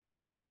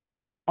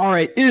All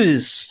right, it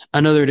is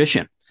another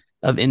edition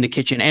of In the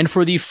Kitchen. And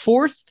for the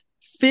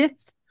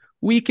fifth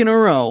week in a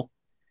row,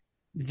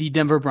 the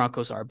Denver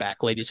Broncos are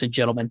back, ladies and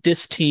gentlemen.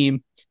 This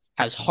team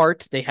has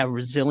heart. They have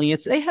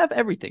resilience. They have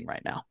everything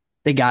right now.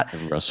 They got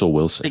Russell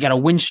Wilson. They got a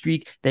win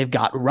streak. They've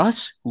got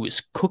Russ, who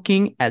is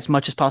cooking as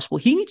much as possible.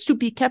 He needs to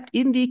be kept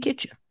in the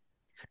kitchen.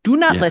 Do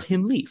not let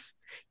him leave.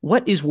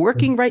 What is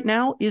working right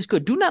now is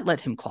good. Do not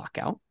let him clock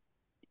out.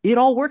 It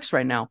all works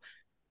right now.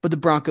 But the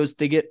Broncos,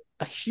 they get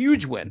a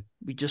huge win.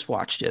 We just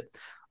watched it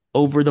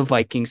over the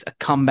Vikings, a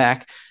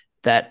comeback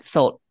that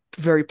felt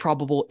very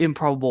probable,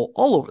 improbable,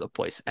 all over the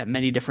place at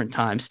many different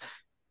times.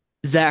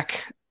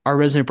 Zach, our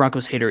resident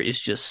Broncos hater,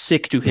 is just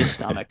sick to his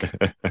stomach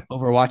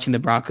over watching the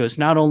Broncos.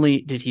 Not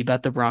only did he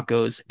bet the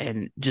Broncos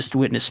and just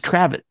witness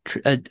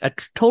a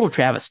total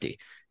travesty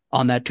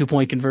on that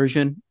 2-point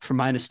conversion for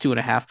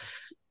 -2.5,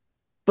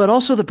 but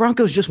also the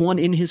Broncos just won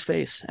in his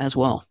face as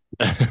well.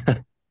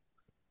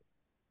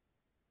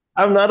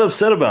 I'm not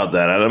upset about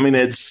that. I mean,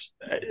 I'm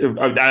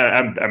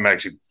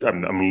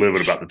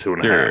livid about the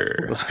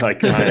 2.5.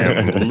 Like, I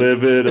am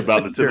livid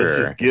about the two. Let's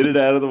just get it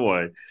out of the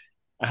way.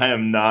 I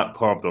am not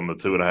pumped on the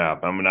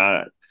 2.5. I mean,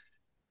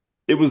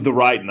 it was the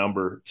right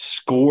number.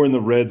 Score in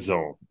the red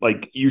zone.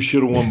 Like, you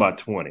should have won by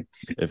 20.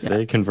 If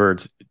they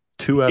convert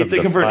 2 out of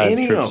the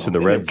 5 trips to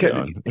the red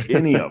zone.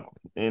 Any of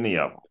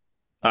them.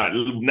 All right,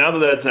 now that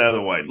that's out of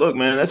the way, look,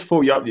 man, that's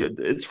 4.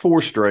 It's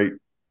 4 straight.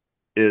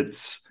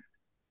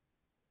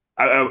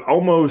 I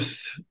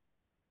almost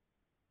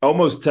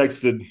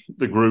texted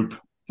the group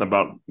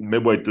about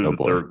midway through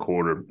the third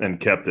quarter and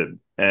kept it.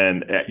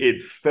 And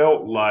it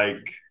felt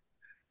like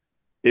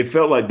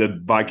the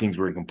Vikings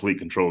were in complete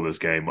control of this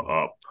game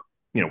up,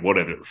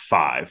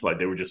 5. Like,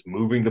 they were just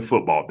moving the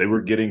football. They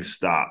were getting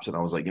stops. And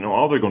I was like,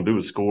 all they're going to do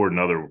is score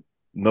another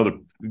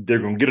they're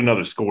going to get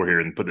another score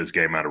here and put this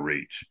game out of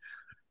reach.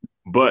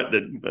 But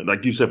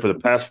like you said, for the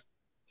past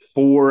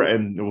 4,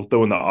 and we'll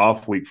throw in the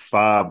off week,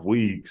 5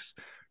 weeks,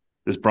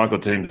 this Bronco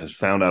team has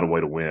found out a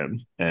way to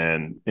win.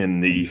 And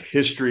in the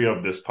history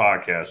of this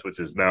podcast, which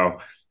is now,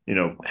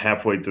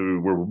 halfway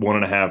through, we're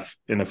 1.5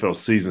 NFL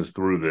seasons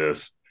through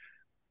this,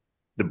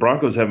 the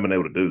Broncos haven't been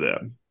able to do that.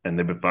 And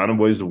they've been finding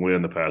ways to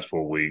win the past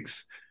 4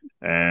 weeks.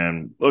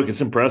 And look,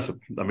 it's impressive.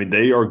 I mean,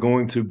 they are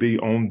going to be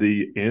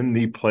in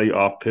the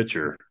playoff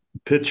picture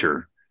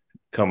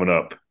coming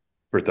up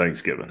for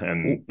Thanksgiving,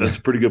 and that's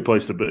a pretty good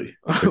place to be.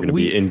 They're going to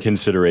be in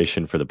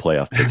consideration for the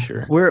playoff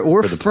picture.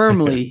 We're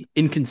firmly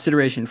in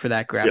consideration for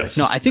that graphic. Yes.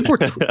 No, I think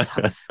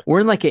we're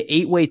in like an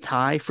 8-way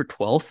tie for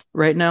 12th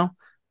right now.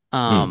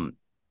 One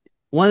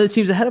of the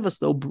teams ahead of us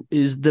though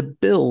is the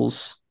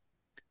Bills.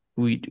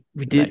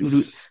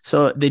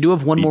 So they do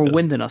have one more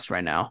win than us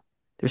right now.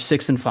 They're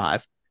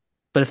 6-5,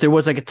 but if there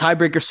was like a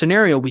tiebreaker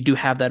scenario, we do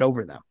have that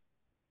over them.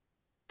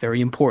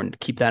 Very important to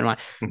keep that in mind.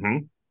 Mm-hmm.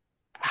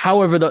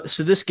 However,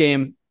 so this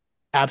game,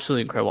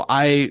 absolutely incredible.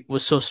 I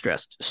was so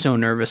stressed, so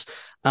nervous.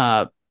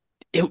 It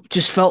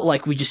just felt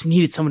like we just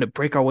needed someone to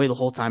break our way the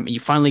whole time, and you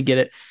finally get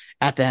it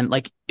at the end.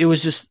 Like, it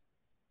was just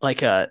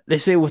like they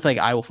say with like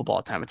Iowa football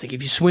all the time. It's like,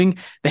 if you swing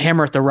the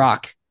hammer at the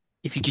rock,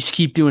 if you just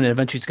keep doing it,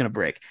 eventually it's going to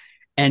break.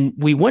 And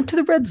we went to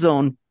the red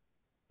zone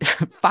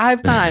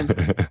 5 times,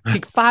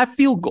 kicked 5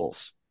 field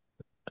goals.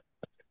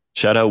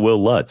 Shout out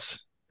Will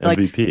Lutz,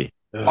 MVP.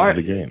 Of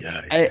the game.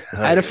 I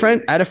had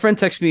a friend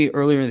text me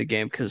earlier in the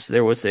game because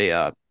there was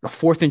a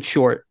 4th and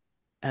short,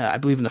 I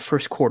believe in the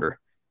first quarter,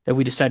 that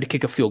we decided to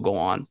kick a field goal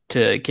on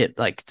to get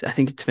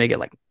to make it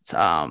like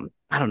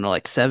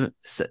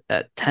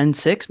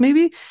 10-6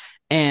 maybe.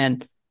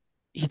 And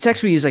he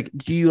texted me, he's like,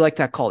 "Do you like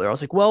that call there?" I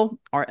was like, "Well,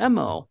 our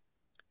MO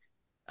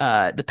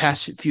the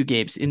past few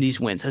games in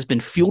these wins has been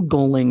field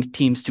goaling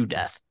teams to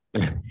death.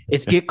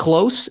 It's get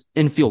close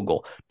and field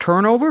goal,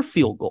 turnover,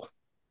 field goal.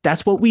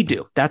 That's what we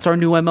do. That's our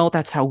new MO.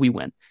 That's how we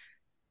win."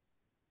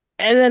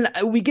 And then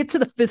we get to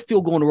the 5th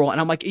field goal in a row, and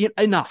I'm like,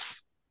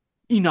 enough.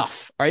 All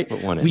right,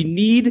 we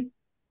need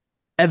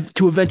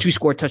to eventually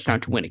score a touchdown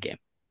to win a game.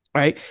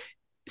 All right,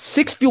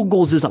 6 field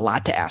goals is a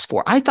lot to ask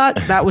for. I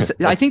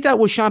think that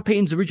was Sean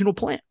Payton's original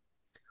plan,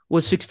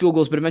 was 6 field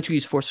goals, but eventually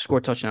he's forced to score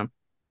a touchdown.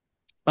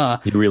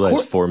 He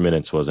realized 4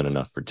 minutes wasn't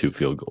enough for 2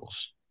 field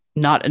goals.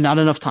 Not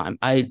enough time.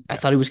 I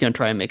thought he was going to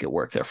try and make it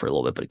work there for a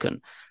little bit, but he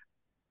couldn't.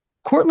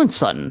 Cortland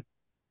Sutton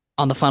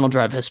on the final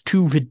drive has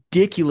 2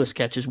 ridiculous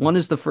catches. One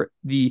is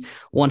the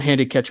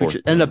one-handed catch, which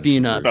ended up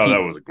being that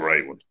was a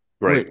great one.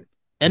 Great.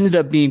 Ended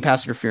up being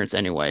pass interference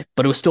anyway,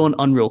 but it was still an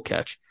unreal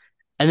catch.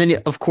 And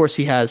then, of course,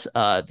 he has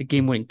the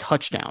game-winning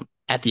touchdown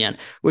at the end,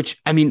 which,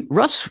 I mean,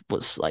 Russ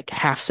was like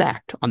half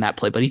sacked on that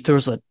play, but he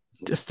throws a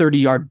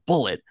 30-yard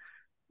bullet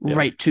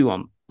right to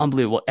him.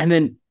 Unbelievable. And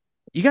then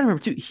you got to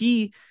remember, too,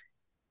 he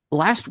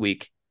last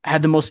week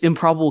had the most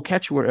improbable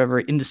catch or whatever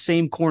in the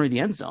same corner of the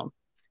end zone.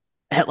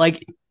 At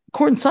like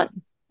Cortland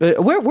Sutton.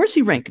 Where's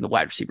he ranked in the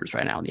wide receivers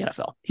right now in the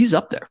NFL? He's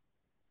up there.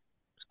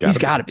 He's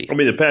got to be. I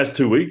mean, the past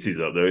 2 weeks he's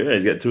up there. Yeah,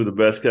 he's got 2 of the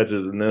best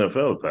catches in the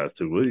NFL the past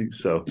 2 weeks.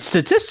 So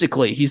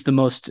statistically, he's the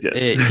most. Yes.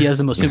 He has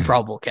the most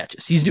improbable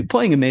catches. He's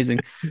playing amazing.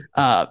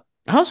 I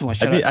also want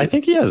to shout out. I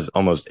think he has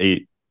almost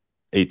 8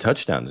 8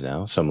 touchdowns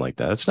now, something like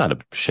that. It's not a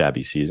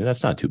shabby season.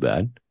 That's not too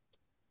bad.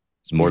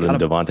 It's more than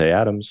Devontae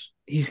Adams.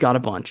 He's got a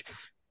bunch.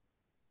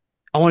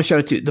 I want to shout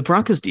out to the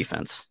Broncos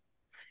defense.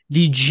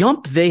 The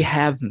jump they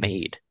have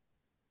made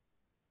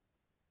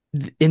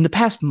in the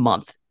past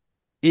month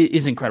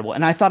is incredible.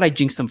 And I thought I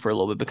jinxed them for a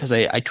little bit because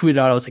I tweeted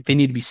out, I was like, they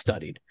need to be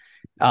studied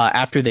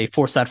after they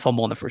forced that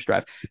fumble in the first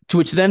drive, to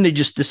which then they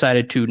just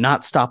decided to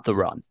not stop the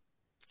run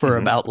for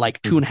about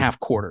like 2.5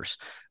 quarters,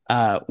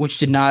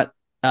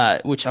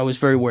 which I was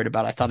very worried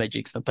about. I thought I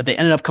jinxed them, but they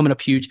ended up coming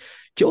up huge.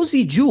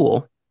 Josie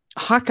Jewell,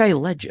 Hawkeye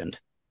legend.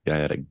 Guy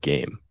had a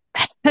game.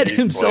 Had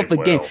himself a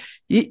game.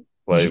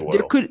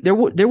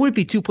 There would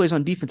be 2 plays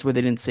on defense where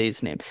they didn't say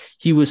his name.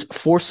 He was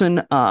forcing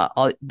a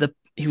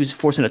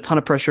ton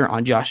of pressure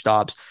on Josh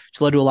Dobbs,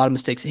 which led to a lot of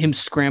mistakes. Him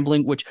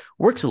scrambling, which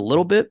works a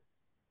little bit,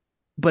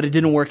 but it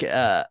didn't work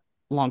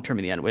long term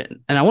in the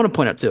end. And I want to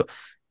point out too,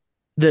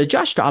 the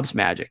Josh Dobbs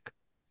magic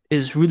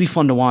is really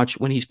fun to watch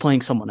when he's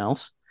playing someone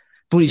else.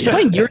 But when he's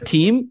playing your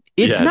team,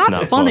 it's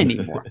not fun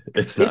anymore.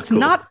 It's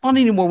not fun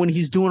anymore when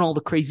he's doing all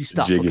the crazy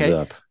stuff. Jig is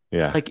up.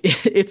 Yeah. Like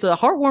it's a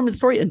heartwarming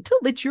story until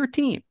it's your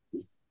team.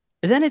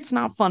 And then it's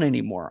not fun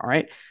anymore. All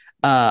right.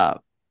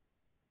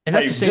 And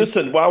that's just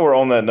while we're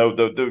on that note,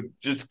 though,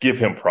 just give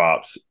him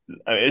props.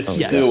 I mean, it's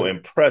still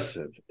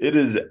impressive. It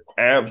is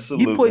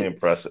absolutely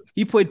impressive.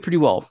 He played pretty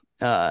well.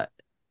 I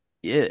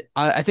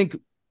think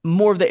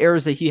more of the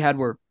errors that he had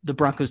were the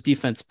Broncos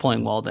defense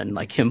playing well than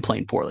like him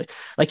playing poorly.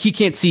 Like he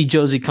can't see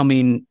Josie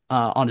coming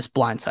on his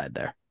blind side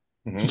there.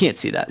 Mm-hmm. He can't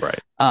see that.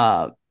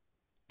 Right.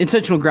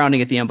 Intentional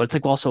grounding at the end, but it's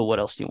like, well, also, what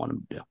else do you want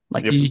him to do?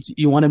 Like,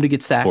 you want him to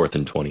get sacked? 4th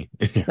and 20.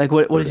 Like,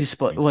 what is he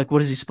supposed? Like,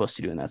 what is he supposed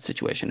to do in that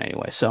situation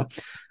anyway? So,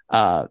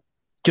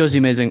 Josie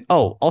amazing.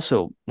 Oh,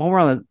 also, while we're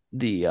on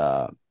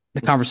the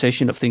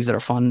conversation of things that are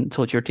fun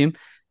until it's your team,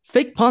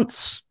 fake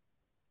punts.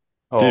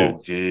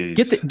 Oh, jeez.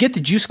 Get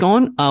the juice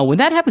going. When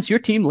that happens to your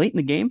team late in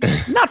the game,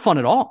 not fun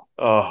at all.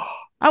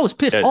 I was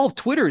pissed. All of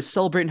Twitter is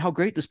celebrating how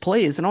great this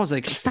play is, and I was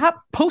like,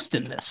 stop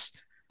posting this.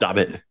 Stop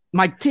it.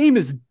 My team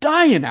is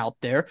dying out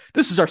there.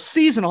 This is our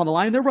season on the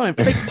line. They're running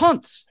fake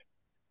punts.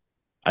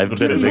 I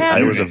was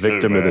a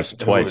victim of this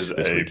twice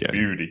this weekend.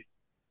 Beauty.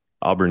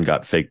 Auburn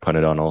got fake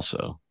punted on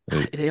also.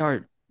 They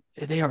are.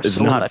 It's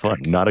so not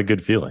electric. fun. Not a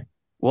good feeling.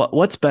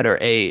 What's better,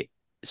 a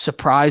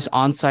surprise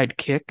onside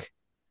kick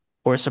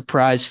or a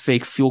surprise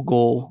fake field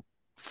goal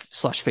 /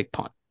 fake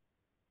punt?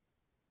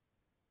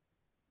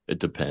 It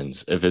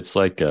depends. If it's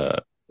like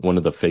one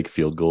of the fake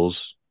field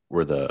goals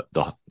where the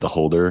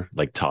holder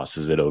like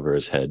tosses it over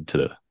his head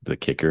to the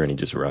kicker and he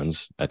just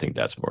runs, I think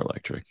that's more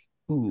electric.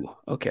 Ooh,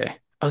 okay.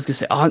 I was gonna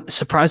say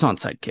surprise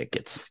onside kick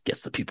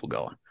gets the people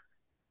going.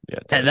 Yeah,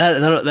 and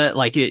that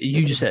like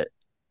you just said.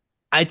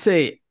 I'd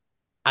say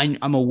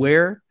I'm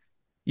aware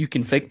you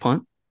can fake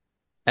punt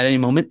at any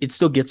moment. It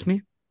still gets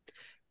me,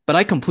 but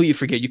I completely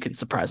forget you can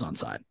surprise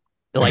onside.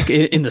 Like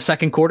in the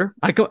second quarter,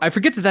 I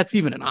forget that that's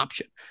even an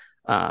option.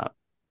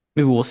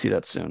 Maybe we'll see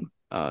that soon.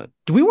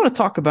 Do we want to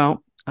talk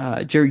about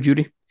Jerry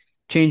Jeudy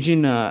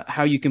changing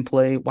how you can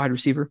play wide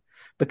receiver?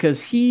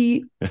 Because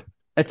he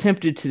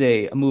attempted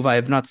today a move I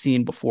have not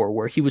seen before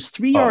where he was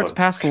 3 yards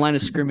past the line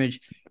of scrimmage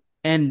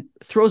and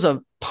throws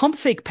a pump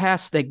fake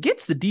pass that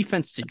gets the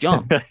defense to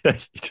jump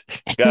and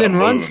then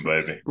runs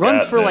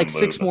for like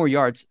 6 more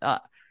yards.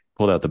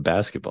 Pulled out the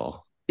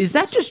basketball. Is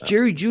that just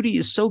Jerry Jeudy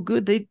is so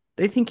good they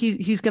think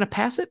he's going to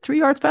pass it 3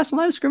 yards past the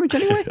line of scrimmage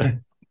anyway?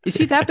 Is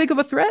he that big of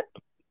a threat?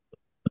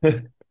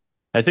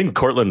 I think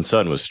Cortland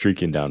Sutton was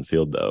streaking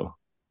downfield though.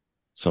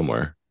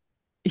 Somewhere.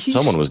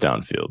 Someone was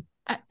downfield.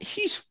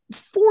 He's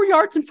 4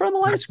 yards in front of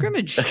the line of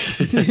scrimmage.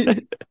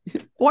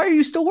 Why are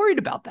you still worried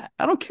about that?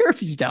 I don't care if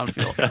he's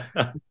downfield.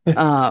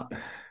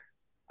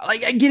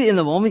 Like I get it in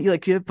the moment, you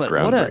like it, but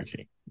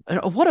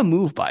what a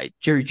move by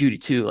Jerry Jeudy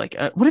too. Like,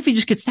 what if he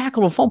just gets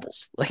tackled and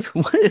fumbles? Like,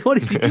 what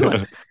is he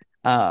doing?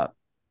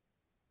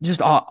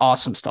 Just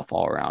awesome stuff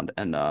all around.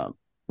 And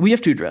we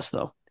have to address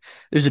though.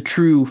 There's a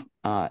true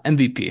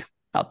MVP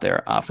out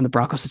there from the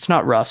Broncos. It's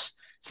not Russ.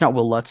 It's not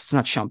Will Lutz. It's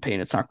not Sean Payne.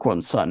 It's not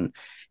Cortland Sutton.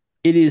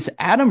 It is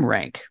Adam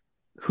Rank,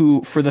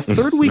 who for the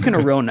 3rd week in a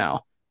row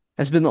now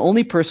has been the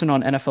only person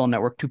on NFL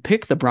Network to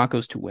pick the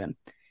Broncos to win.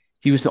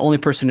 He was the only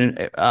person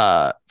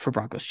for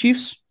Broncos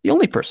Chiefs, the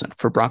only person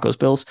for Broncos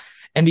Bills,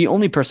 and the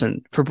only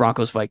person for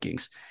Broncos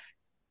Vikings.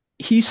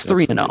 He's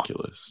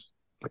 3-0.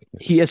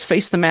 He has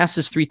faced the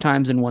masses 3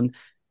 times and won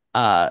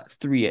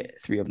three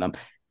of them.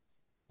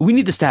 We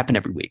need this to happen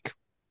every week.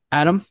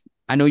 Adam,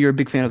 I know you're a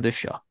big fan of this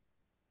show.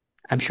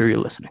 I'm sure you're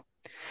listening.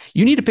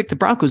 You need to pick the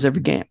Broncos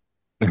every game.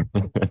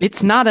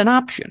 It's not an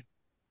option.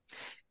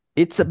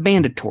 It's a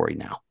mandatory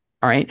now.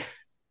 All right.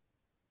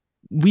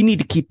 We need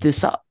to keep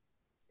this up.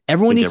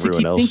 Everyone needs to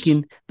keep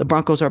thinking the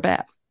Broncos are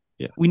bad.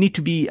 Yeah. We need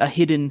to be on a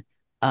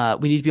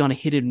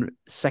hidden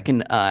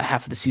second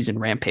half of the season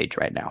rampage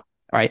right now.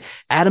 All right.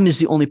 Adam is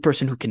the only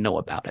person who can know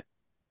about it.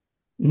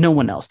 No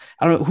one else.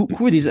 I don't know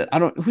who are these. I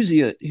don't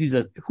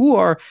who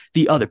are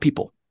the other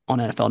people on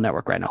NFL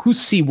Network right now?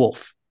 Who's C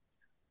Wolf?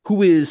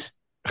 Who is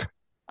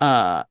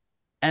M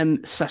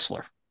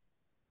Sessler?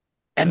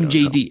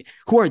 MJD.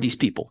 Who are these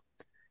people?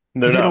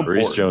 They're not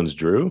Maurice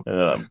Jones-Drew. They're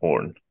not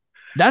important.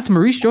 That's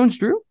Maurice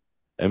Jones-Drew.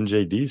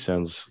 MJD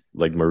sounds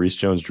like Maurice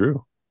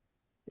Jones-Drew.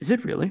 Is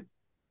it really?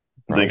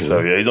 I think so.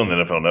 Yeah, he's on the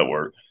NFL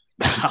Network.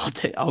 I'll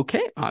take.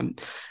 Okay, I'm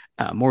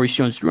Maurice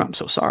Jones-Drew. I'm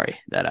so sorry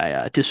that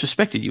I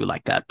disrespected you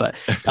like that, but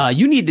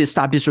you need to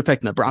stop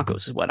disrespecting the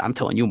Broncos. Is what I'm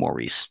telling you,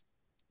 Maurice.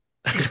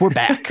 Because we're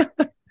back.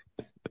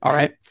 All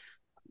right.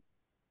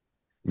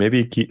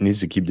 Maybe he needs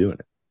to keep doing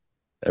it.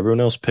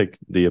 Everyone else pick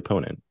the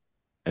opponent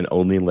and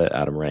only let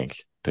Adam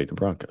Rank pick the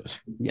Broncos.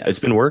 Yes. It's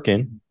been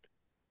working.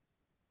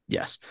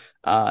 Yes.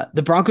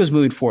 The Broncos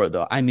moving forward,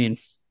 though. I mean,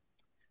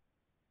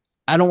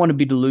 I don't want to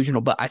be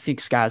delusional, but I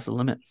think sky's the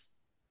limit.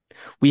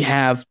 We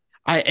have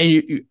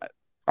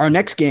our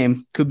next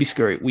game could be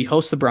scary. We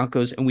host the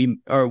Broncos and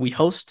we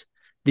host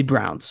the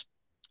Browns.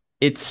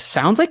 It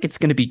sounds like it's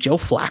going to be Joe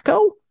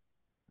Flacco.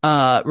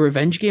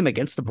 Revenge game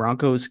against the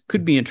Broncos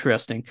could be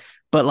interesting,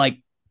 but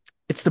like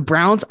it's the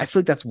Browns. I feel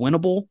like that's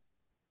winnable.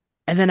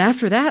 And then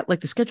after that, like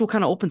the schedule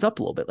kind of opens up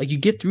a little bit. Like you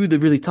get through the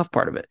really tough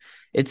part of it.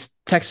 It's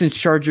Texans,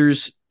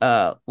 Chargers,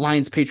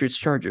 Lions, Patriots,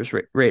 Chargers,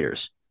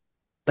 Raiders.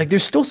 Like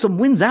there's still some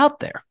wins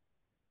out there.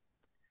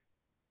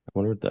 I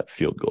wonder what that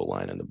field goal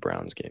line in the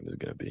Browns game is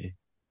going to be.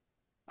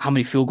 How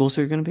many field goals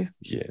are going to be?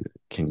 Yeah,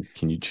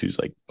 can you choose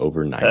like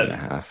over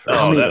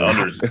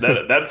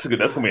 9.5? That's going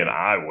to be an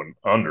Iowa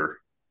under.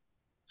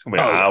 It's going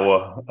to be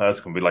Iowa. That's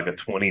going to be like a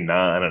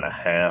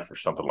 29.5 or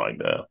something like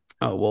that.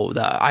 Oh, well,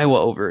 the Iowa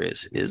over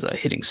is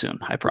hitting soon.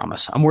 I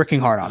promise. I'm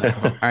working hard on it.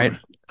 All right.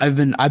 I've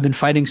been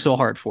fighting so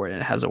hard for it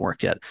and it hasn't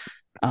worked yet.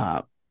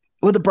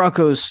 With the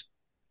Broncos,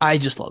 I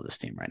just love this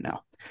team right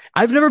now.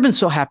 I've never been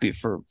so happy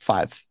for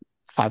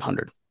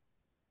 500.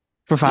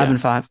 For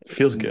 5-5. It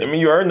feels good. I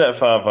mean, you earned that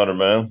 500,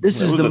 man. This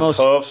is the most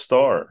tough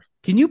start.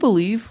 Can you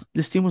believe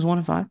this team was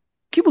 1-5? Can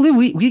you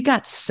believe we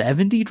got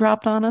 70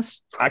 dropped on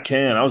us? I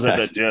can. I was at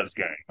that Jets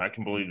game. I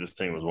can believe this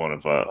team was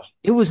 1-5.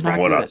 It was not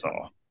from what good. I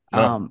saw.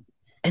 No.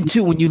 And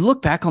two, when you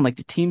look back on like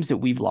the teams that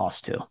we've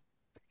lost to,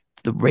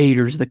 it's the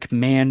Raiders, the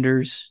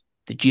Commanders,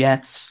 the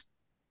Jets,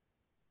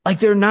 like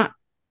they're not.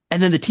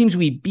 And then the teams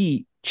we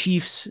beat,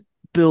 Chiefs,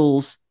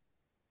 Bills,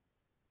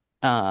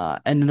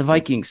 and then the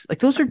Vikings, like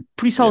those are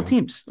pretty solid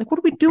teams. Like, what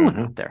are we doing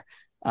out there?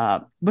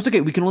 But it's okay.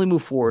 We can only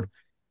move forward.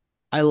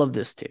 I love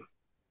this team.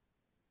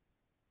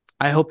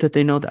 I hope that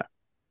they know that.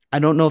 I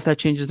don't know if that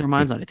changes their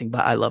minds on anything,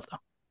 but I love them.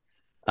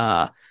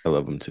 I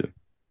love them too.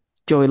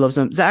 Joey loves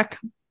them. Zach,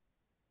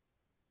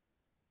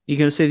 you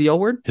gonna say the L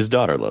word? His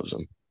daughter loves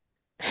him.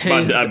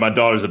 My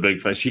daughter's a big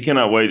fan. She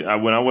cannot wait.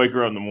 When I wake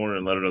her up in the morning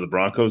and let her know the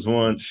Broncos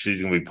won,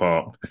 she's gonna be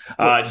pumped.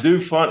 I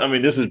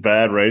mean, this is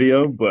bad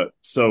radio, but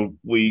so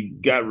we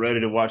got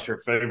ready to watch her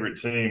favorite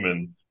team,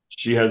 and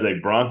she has a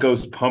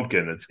Broncos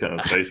pumpkin that's kind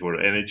of face with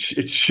it, and it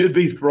should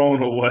be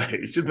thrown away.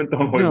 It should have been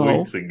thrown away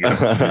weeks ago.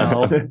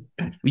 No.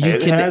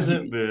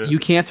 You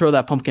can't throw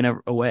that pumpkin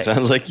away.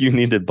 Sounds like you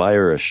need to buy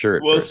her a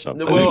shirt or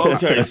something. Well,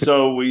 okay.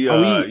 So we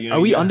are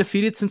we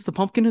undefeated since the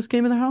pumpkin has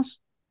came in the house?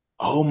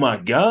 Oh my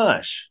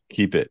gosh!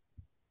 Keep it.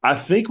 I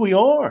think we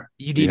are.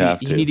 You need to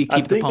keep.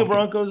 I think the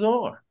Broncos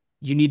are.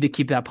 You need to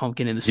keep that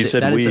pumpkin in the. He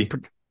said we.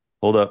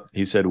 Hold up.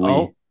 He said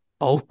we.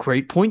 Oh,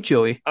 great point,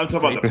 Joey. I'm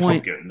talking about the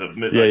pumpkin.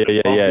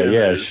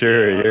 Yeah.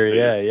 Sure.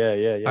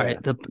 Yeah. All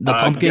right, the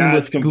pumpkin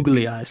guys, with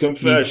googly eyes.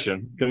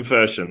 Confession.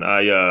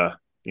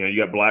 You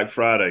got Black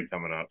Friday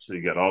coming up, so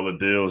you got all the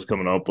deals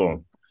coming up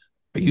on.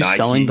 Are you Nike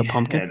selling the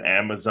pumpkin and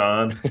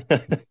Amazon?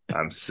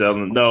 I'm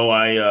selling. No,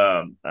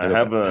 I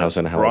have a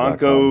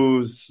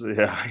Broncos.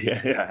 Yeah,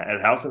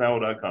 at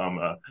houseandowl.com.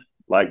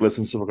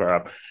 Listen,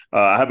 subscribe.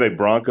 I have a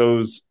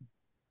Broncos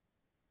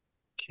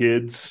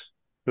kids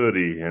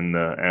hoodie in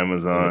the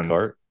Amazon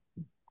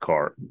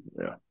cart.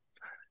 Yeah,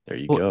 there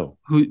you go.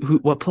 Who?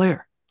 What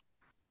player?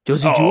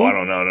 Josie Jewell? I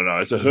don't know. No,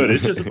 it's a hoodie.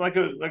 It's just like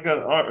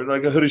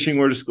a hoodie she can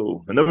wear to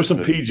school. And there were some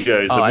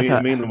PJs.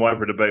 So me and the wife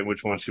were debating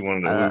which one she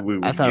wanted to.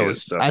 I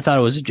thought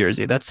it was a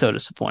jersey. That's so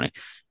disappointing.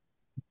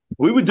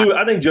 We would do.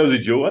 I think Josie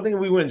Jewell. I think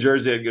if we went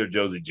Jersey, I'd go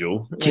Josie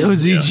Jewell.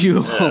 Josie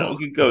Jewell. Yeah, we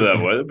could go that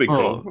way. That'd be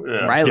cool.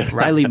 Yeah.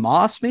 Riley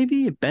Moss,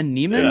 maybe Ben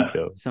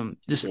Neiman. Some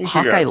just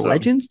Hawkeye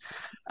legends.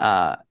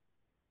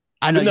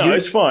 I know. No,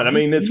 it's fun. I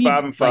mean, it's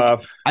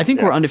 5-5. I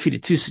think we're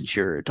undefeated too since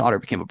your daughter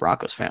became a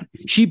Broncos fan.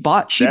 She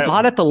bought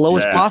at the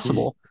lowest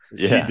possible.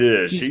 Yeah. She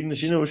did.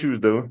 She knew what she was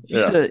doing.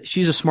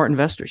 She's a smart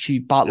investor. She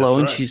bought low,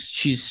 and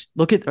she's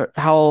look at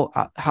how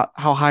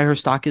high her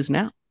stock is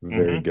now.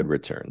 Very good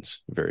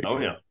returns. Very. Oh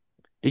yeah.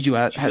 Did you?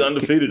 She's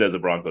undefeated as a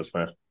Broncos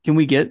fan. Can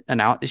we get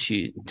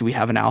do we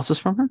have analysis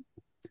from her?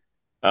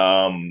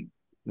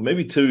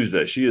 Maybe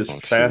Tuesday. She is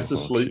fast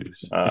asleep.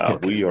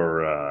 Okay. We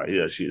are.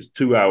 She is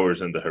 2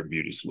 hours into her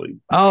beauty sleep.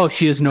 Oh,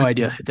 she has no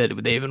idea that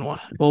they even won.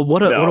 Well,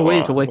 what a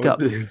way to wake up.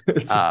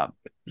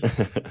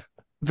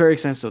 Very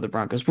excited with the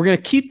Broncos. We're gonna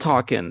keep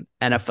talking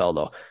NFL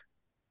though.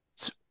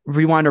 Let's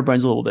rewind our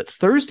brains a little bit.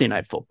 Thursday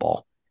night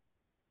football.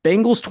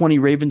 Bengals 20,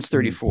 Ravens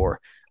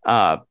 34.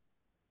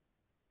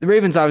 The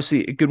Ravens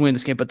obviously a good win in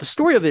this game, but the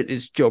story of it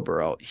is Joe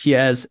Burrow. He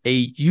has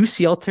a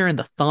UCL tear in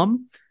the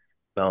thumb.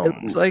 It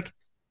looks like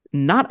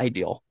not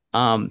ideal.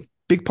 But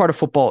big part of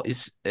football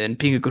is, and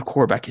being a good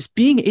quarterback, is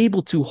being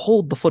able to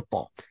hold the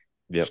football.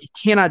 Yep. He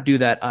cannot do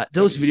that.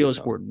 Those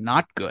videos were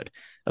not good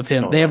of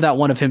him. They have that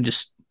one of him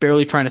just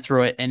barely trying to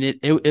throw it, and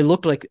it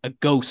looked like a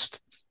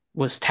ghost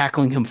was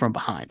tackling him from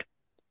behind.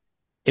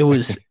 It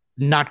was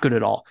not good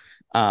at all.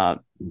 Well,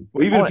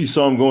 even if you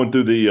saw him going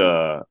through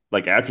the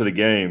like after the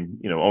game,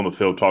 on the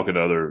field talking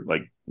to other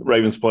like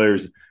Ravens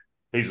players,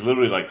 he's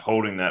literally like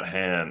holding that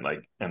hand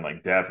like and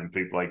like dapping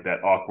people like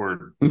that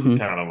awkward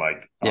kind of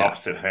like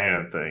opposite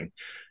hand thing.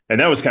 And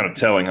that was kind of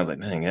telling. I was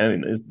like, dang,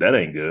 that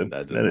ain't good.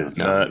 That is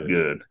not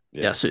good.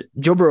 Yeah. So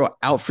Joe Burrow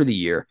out for the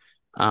year.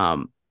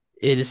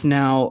 It is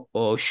now,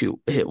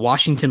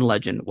 Washington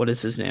legend. What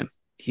is his name?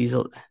 He's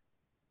a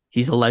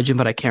legend,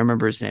 but I can't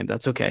remember his name.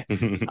 That's okay.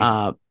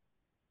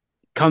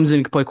 Comes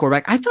in to play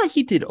quarterback. I thought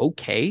he did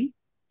okay,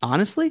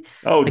 honestly.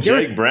 Oh, like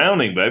Jake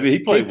Browning, baby. He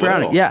played well.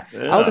 Browning, yeah.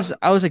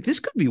 I was like, this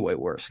could be way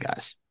worse,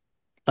 guys.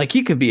 Like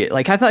he could be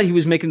like I thought he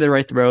was making the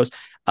right throws.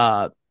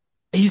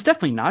 He's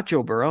definitely not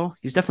Joe Burrow.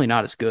 He's definitely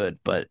not as good,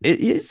 but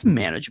it's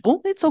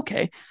manageable. It's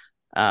okay.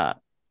 The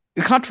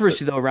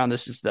controversy though around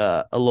this is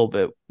a little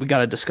bit we got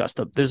to discuss.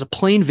 There's a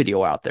plain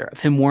video out there of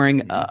him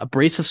wearing a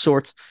brace of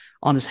sorts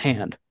on his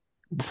hand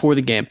before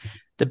the game.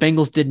 The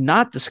Bengals did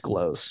not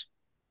disclose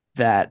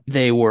that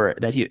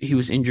he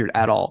was injured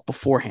at all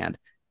beforehand.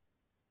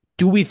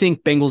 Do we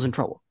think Bengals in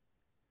trouble?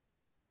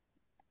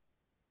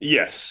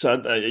 Yes.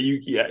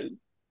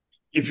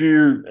 If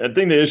I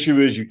think the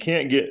issue is you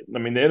can't get. I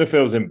mean, the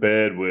NFL is in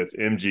bed with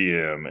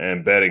MGM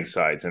and betting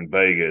sites in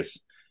Vegas.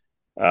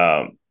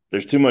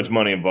 There's too much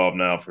money involved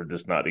now for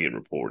this not to get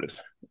reported.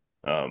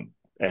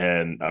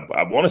 And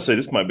I want to say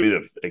this might be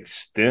the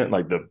extent,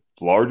 like the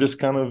largest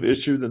kind of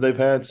issue that they've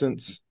had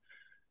since.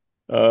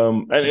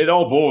 And it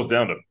all boils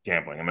down to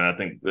gambling. I mean, I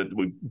think that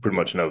we pretty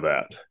much know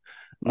that.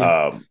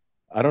 Yeah.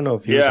 I don't know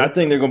if I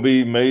think they're going to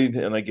be made,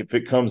 and like if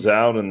it comes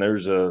out and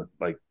there's a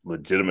like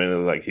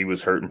legitimately like he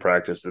was hurt in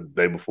practice the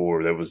day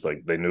before, there was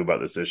like they knew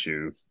about this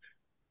issue.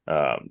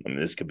 I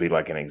mean, this could be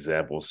like an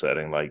example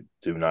setting. Like,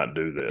 do not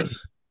do this.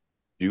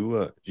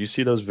 Do you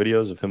see those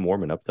videos of him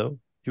warming up though?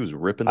 He was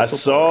ripping. I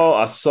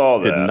saw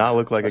that. Did not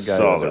look like a guy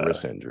who has a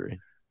wrist injury.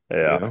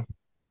 Yeah,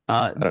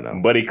 I don't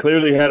know, but he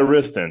clearly had a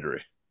wrist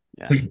injury.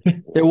 Yeah,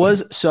 there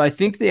was. So I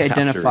think they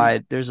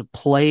identified there's a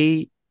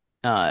play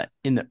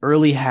in the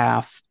early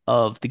half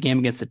of the game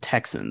against the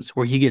Texans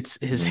where he gets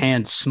his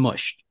hand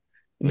smushed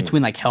in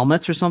between like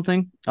helmets or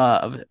something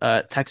of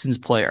a Texans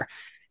player,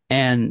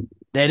 and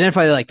they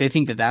identify like they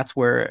think that's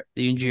where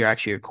the injury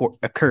actually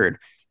occurred,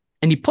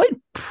 and he played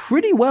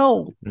pretty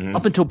well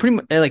up until pretty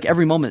much like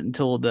every moment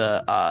until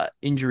the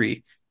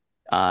injury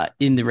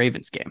in the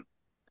Ravens game.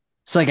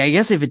 So like I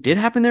guess if it did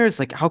happen there, it's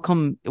like how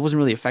come it wasn't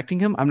really affecting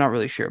him? I'm not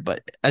really sure,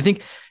 but I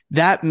think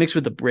that mixed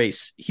with the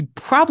brace, he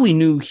probably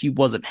knew he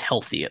wasn't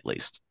healthy at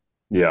least.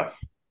 Yeah.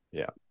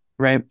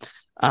 Right.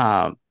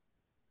 The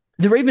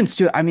Ravens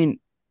too. I mean,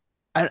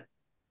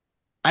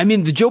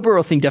 the Joe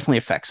Burrow thing definitely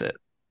affects it,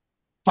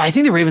 but I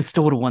think the Ravens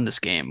still would have won this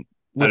game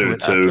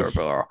without Joe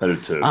Burrow. I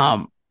did too.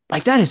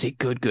 Like that is a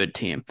good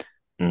team.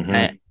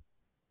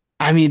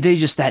 I mean,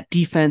 that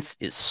defense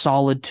is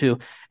solid too.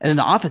 And then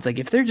the offense, like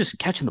if they're just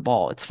catching the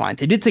ball, it's fine.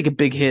 They did take a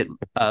big hit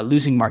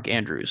losing Mark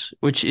Andrews,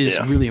 which is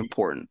really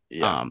important.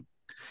 Yeah.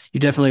 You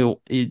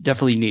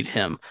definitely need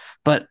him.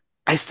 But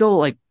I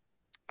still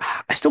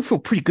feel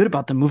pretty good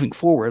about them moving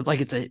forward.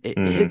 Like it's a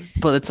hit,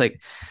 but it's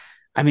like,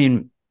 I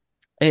mean,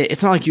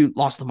 it's not like you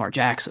lost Lamar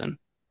Jackson,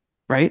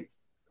 right?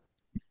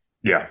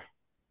 Yeah.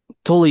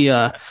 Totally.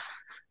 Go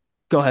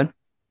ahead.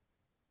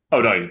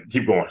 Oh no,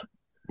 keep going.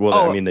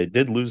 Well, I mean, they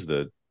did lose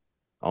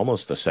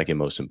almost the second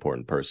most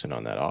important person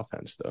on that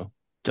offense, though.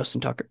 Justin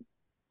Tucker.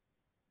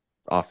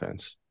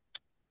 Offense.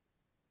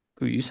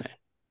 Who are you saying?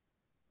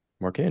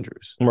 Mark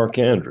Andrews.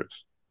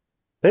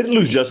 They didn't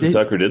lose Justin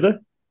Tucker, did they?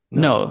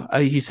 No,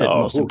 he said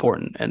most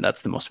important, and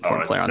that's the most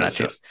important player on that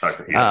team.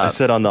 I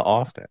said on the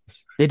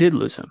offense. They did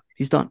lose him.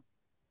 He's done.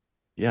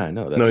 Yeah, I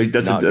know.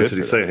 That's what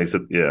he's saying. He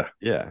said, yeah.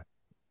 Yeah.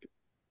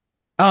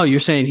 Oh,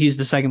 you're saying he's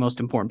the second most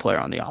important player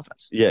on the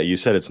offense. Yeah, you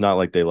said it's not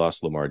like they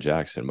lost Lamar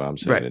Jackson, but I'm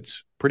saying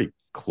it's pretty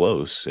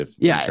close in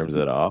terms of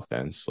that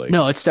offense. Like,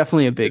 no, it's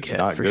definitely a big hit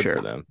for sure.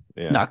 For them.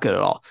 Yeah. Not good at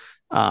all.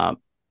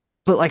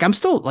 But like I'm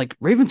still like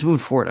Ravens moving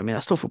forward. I mean, I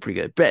still feel pretty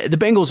good. But the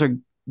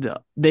Bengals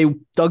they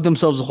dug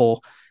themselves a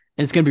hole,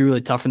 and it's gonna be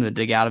really tough for them to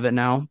dig out of it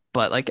now.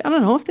 But like I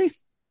don't know if they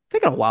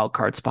got a wild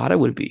card spot. I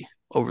wouldn't be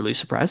overly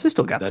surprised. They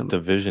still got some. That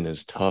division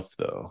is tough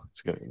though.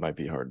 It might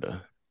be hard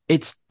to.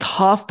 It's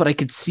tough, but I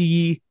could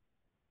still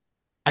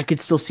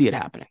see it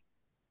happening.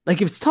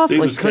 Like if it's tough,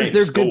 like because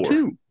they're good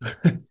too.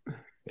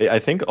 I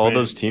think all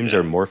those teams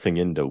are morphing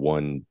into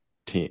one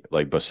team.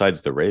 Like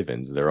besides the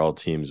Ravens, they're all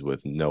teams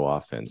with no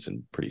offense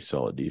and pretty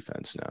solid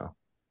defense now.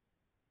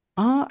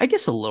 I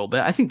guess a little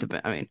bit. I think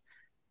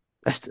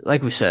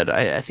like we said,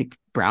 I think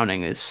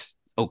Browning is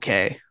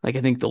okay. Like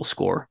I think they'll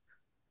score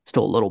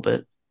still a little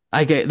bit.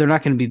 They're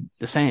not going to be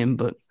the same,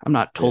 but I'm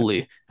not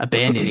totally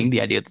abandoning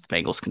the idea that the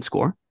Bengals can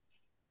score.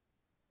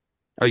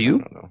 Are you?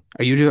 I don't know.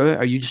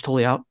 Are you just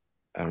totally out?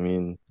 I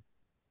mean,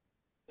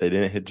 They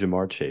didn't hit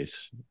Jamar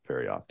Chase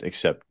very often,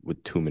 except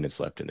with 2 minutes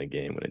left in the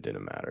game when it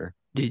didn't matter.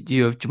 Do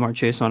you have Jamar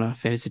Chase on a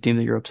fantasy team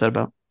that you're upset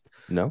about?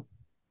 No,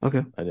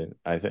 Okay. I didn't.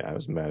 I think I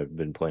was mad I've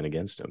been playing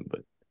against him,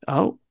 but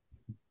Oh,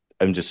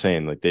 I'm just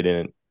saying, like they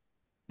didn't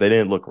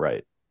look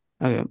right.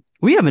 okay.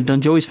 We haven't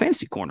done Joey's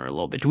fantasy corner a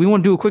little bit. Do we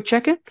want to do a quick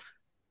check-in?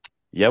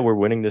 Yeah, we're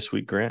winning this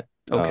week, Grant.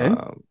 Okay.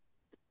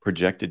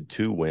 Projected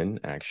to win,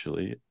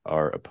 actually.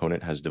 Our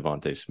opponent has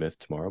Devontae Smith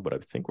tomorrow, but I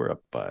think we're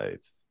up by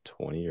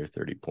 20 or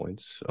 30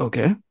 points. So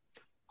Okay.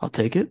 I'll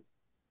take it.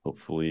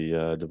 hopefully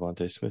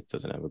Devontae Smith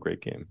doesn't have a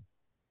great game.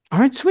 All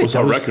right, sweet. What's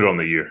our record on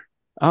the year?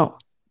 Oh.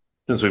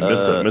 Since we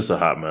missed a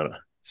hot minute.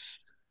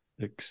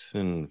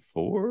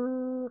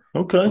 6-4.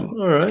 Okay.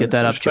 All right. Let's get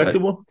that up,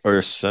 respectable. Or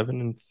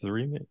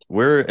 7-3.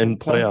 We're in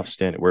playoff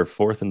standing. We're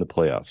fourth in the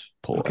playoffs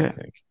poll, Okay. I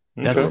think.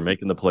 That's So we're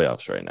making the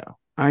playoffs right now.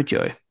 all right,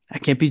 Joey. I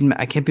can't be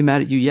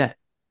mad at you yet.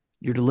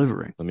 You're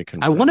delivering. Let me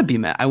confirm. I want to be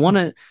mad. I want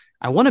to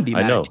be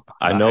mad. I know. At you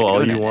I know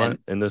all you it. want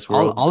in this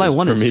world. All I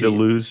want for is me for to you.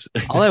 lose.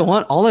 All I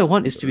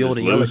want is to be able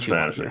to yell at you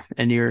out there,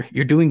 and you're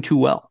doing too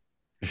well.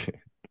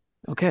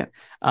 Okay.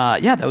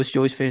 Yeah, that was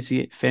Joey's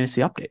fantasy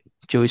update.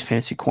 Joey's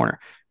fantasy corner.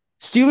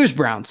 Steelers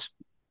Browns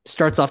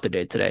starts off the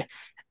day today,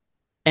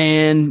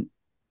 and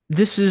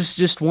this is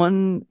just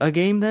a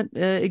game that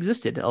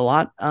existed. A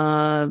lot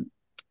of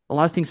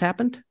things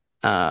happened.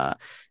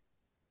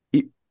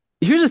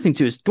 Here's the thing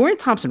too: is Dorian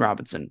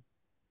Thompson-Robinson,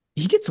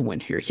 he gets a win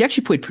here. He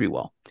actually played pretty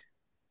well.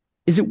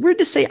 Is it weird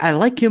to say I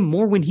like him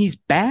more when he's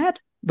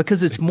bad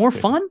because it's more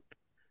fun?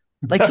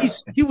 Like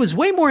he was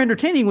way more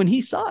entertaining when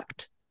he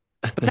sucked.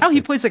 But now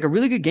he plays like a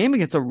really good game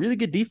against a really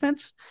good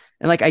defense.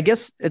 And like, I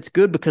guess it's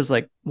good because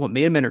like what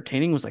made him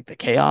entertaining was like the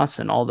chaos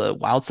and all the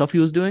wild stuff he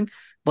was doing.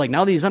 But like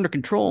now that he's under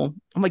control,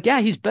 I'm like, yeah,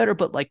 he's better.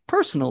 But like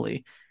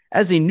personally,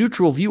 as a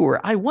neutral viewer,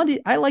 I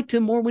liked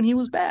him more when he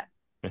was bad.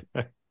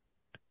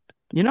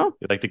 You know?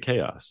 You like the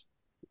chaos.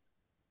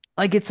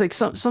 Like it's like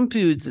some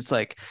dudes, it's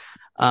like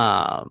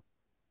I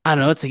don't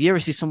know, it's like you ever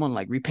see someone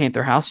like repaint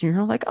their house and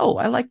you're like, oh,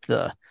 I liked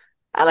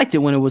it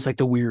when it was like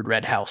the weird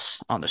red house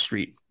on the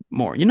street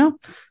more, you know?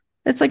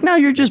 It's like now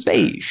you're just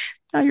beige.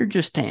 Now you're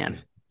just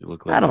tan. You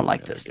look like I don't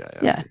like this.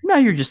 Yeah, now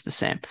you're just the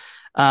same.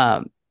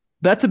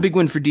 That's a big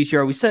win for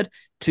DTR. We said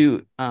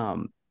to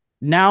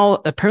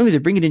now apparently they're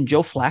bringing in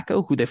Joe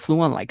Flacco, who they flew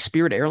on like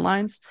Spirit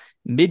Airlines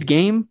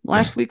mid-game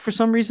last week for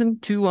some reason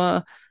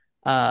to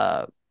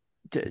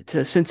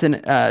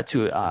Cincinnati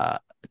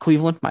to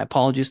Cleveland. My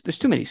apologies. There's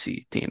too many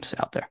C teams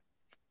out there.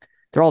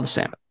 They're all the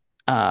same.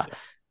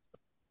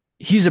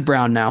 He's a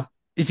Brown now.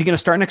 Is he going to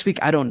start next week?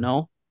 I don't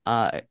know.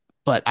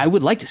 But I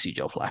would like to see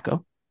Joe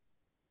Flacco.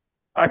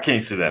 I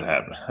can't see that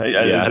happen.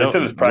 I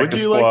said his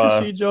practice would you squad.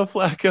 like to see Joe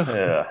Flacco?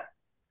 Yeah.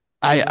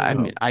 I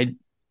mean,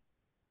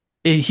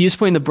 he is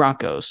playing the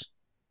Broncos,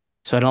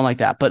 so I don't like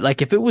that. But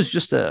like, if it was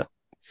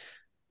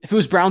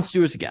Brown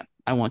Steelers again,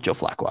 I want Joe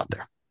Flacco out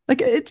there.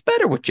 Like, it's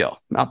better with Joe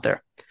out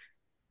there.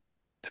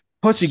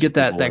 Plus, you get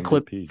that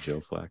clip.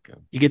 Joe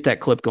Flacco. You get that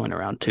clip going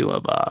around too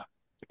of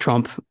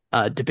Trump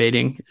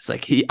debating. It's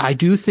like I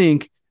do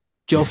think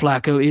Joe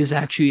Flacco is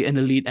actually an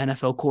elite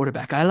NFL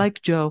quarterback. I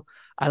like Joe.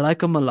 I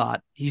like him a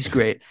lot. He's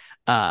great.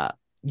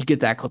 You get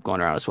that clip going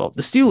around as well.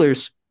 The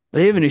Steelers,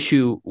 they have an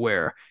issue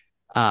where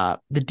the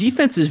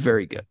defense is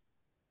very good.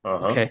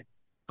 Okay.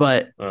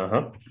 But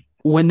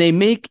when they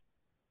make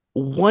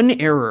one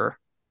error,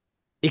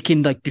 it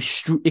can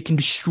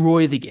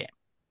destroy the game.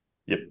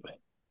 Yep.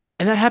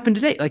 And that happened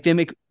today. Like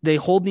they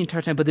hold the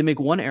entire time, but they make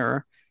one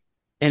error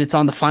and it's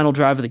on the final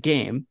drive of the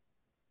game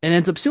and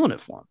ends up sealing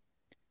it for them.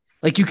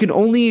 Like you can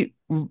only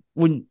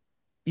and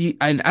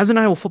as an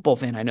Iowa football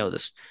fan, I know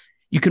this.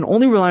 You can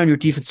only rely on your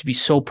defense to be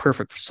so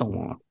perfect for so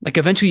long. Like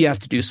eventually you have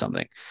to do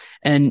something,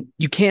 and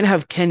you can't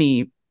have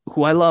Kenny,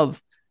 who I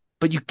love,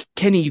 but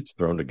Kenny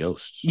thrown to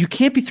ghosts. You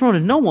can't be thrown to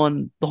no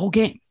one the whole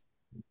game.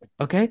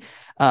 Okay,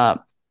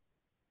 the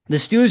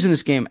Steelers in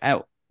this game,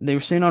 they were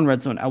saying on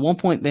Red Zone at one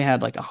point they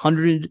had like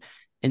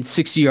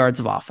 160 yards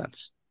of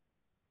offense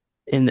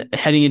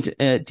heading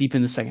into deep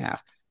in the second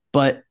half.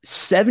 But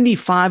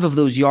 75 of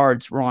those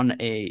yards were on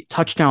a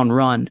touchdown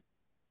run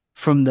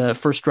from the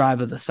first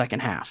drive of the second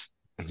half.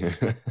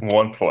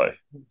 One play.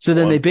 So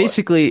then they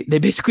basically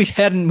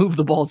hadn't moved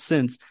the ball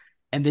since,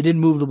 and they didn't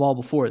move the ball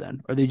before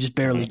then, or they just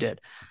barely did.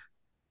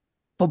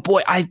 But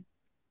boy,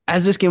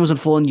 as this game was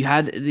unfolding, you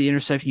had the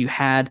interception, you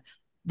had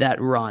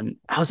that run.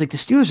 I was like, the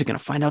Steelers are going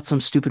to find out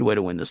some stupid way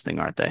to win this thing,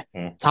 aren't they?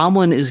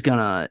 Tomlin is going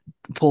to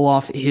pull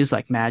off his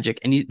like magic,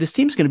 and this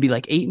team's going to be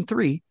like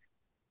 8-3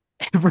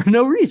 for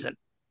no reason.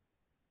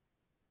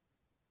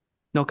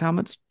 No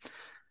comments.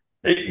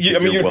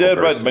 You're dead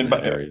right.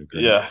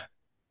 Yeah.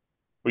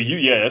 Well,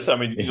 yes. I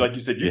mean, like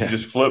you said, you can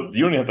just flip.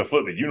 You don't even have to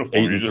flip the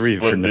uniform. You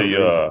just flip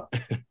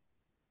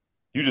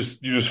you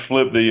just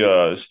flip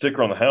the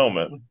sticker on the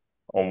helmet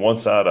on one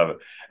side of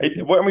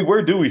it.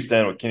 Where do we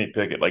stand with Kenny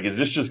Pickett? Like, is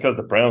this just because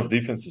the Browns'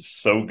 defense is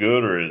so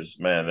good, or it's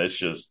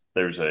just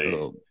there's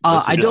a?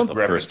 I don't. The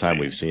first time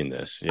we've seen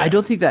this. Yeah. I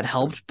don't think that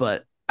helped,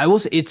 but I will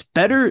say it's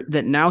better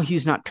that now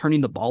he's not turning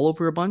the ball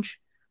over a bunch.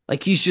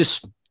 Like he's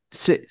just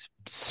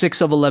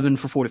 6 of 11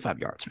 for 45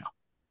 yards now.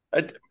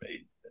 I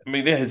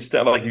mean, his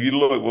stat, like if you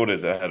look, what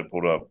is that? I had to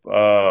pull it up.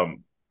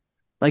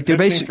 Like they're 15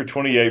 basically for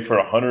 28 for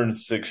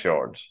 106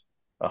 yards.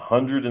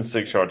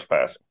 106 yards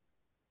passing.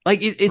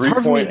 like it's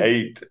hard for me.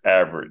 3.8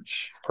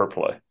 average per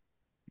play.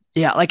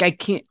 Yeah, like I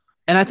can't,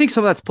 and I think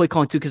some of that's play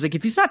calling too, because like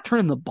if he's not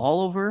turning the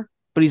ball over,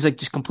 but he's like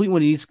just complete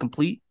when he needs to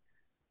complete.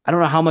 I don't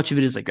know how much of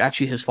it is like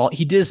actually his fault.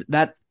 He does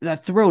that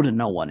throw to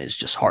no one is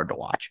just hard to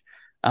watch.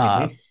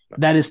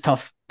 That is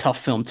tough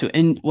film too.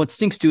 And what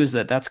stinks too is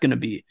that's going to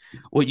be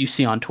what you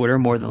see on Twitter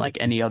more than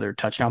like any other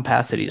touchdown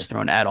pass that he's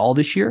thrown at all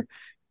this year.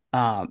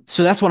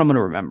 So that's what I'm going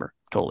to remember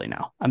totally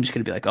now. I'm just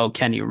going to be like, oh,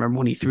 Kenny, remember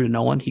when he threw to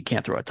no one? He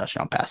can't throw a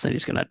touchdown pass, and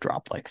he's going to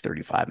drop like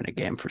 35 in a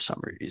game for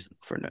some reason.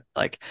 For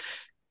like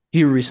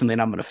here recently,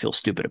 and I'm going to feel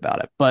stupid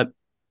about it. But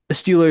the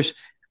Steelers,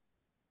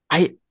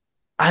 I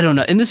don't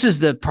know. And this is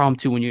the problem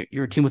too when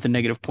you're a team with a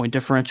negative point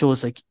differential.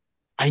 Is like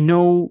I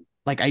know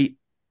that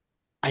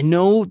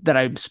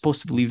I'm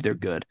supposed to believe they're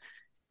good,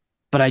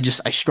 but I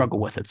struggle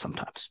with it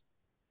sometimes.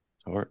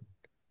 It's hard.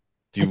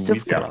 It's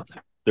difficult out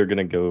there. They're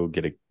gonna go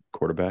get a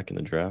quarterback in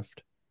the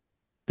draft?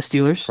 The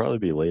Steelers? Probably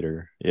be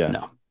later. Yeah.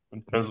 No.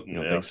 You don't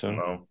think so?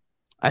 No.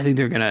 I think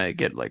they're gonna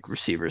get like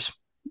receivers,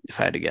 if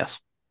I had to guess.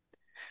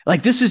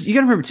 Like this is you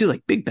gotta remember too,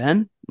 like Big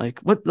Ben.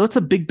 Like what's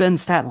a Big Ben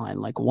stat line?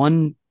 Like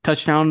 1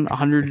 touchdown,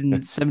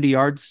 170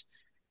 yards,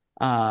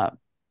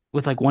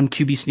 with like 1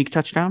 QB sneak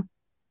touchdown.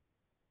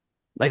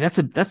 Like that's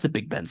the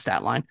Big Ben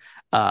stat line.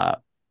 I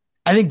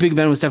think Big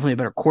Ben was definitely a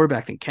better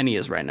quarterback than Kenny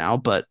is right now,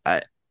 but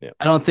I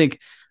don't think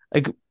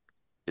like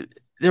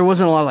there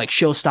wasn't a lot of like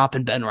show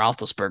stopping Ben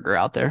Roethlisberger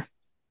out there,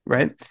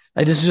 right?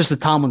 Like this is just a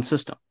Tomlin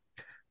system.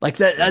 Like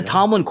that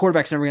Tomlin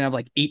quarterback's never gonna have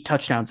like 8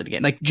 touchdowns in a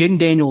game. Like Jaden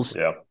Daniels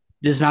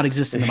does not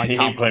exist in the Mike Tomlin.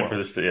 He ain't playing for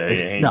this. Yeah,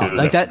 he ain't no,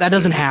 like that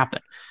doesn't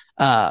happen.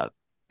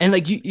 And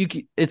like you,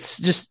 it's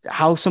just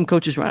how some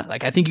coaches run it.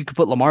 Like I think you could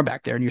put Lamar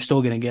back there, and you're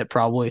still gonna get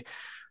probably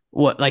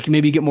like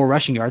maybe you get more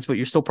rushing yards, but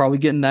you're still probably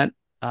getting that.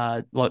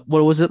 What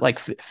was it like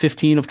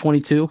 15 of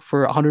 22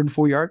 for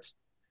 104 yards?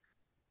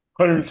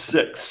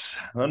 106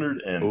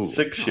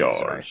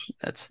 yards.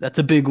 That's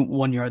a big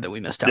 1 yard that we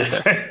missed out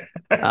there.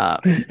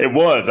 It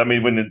was. I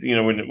mean, when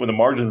the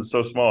margins are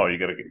so small, you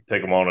got to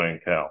take them all in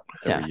account.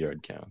 Every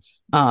yard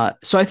counts.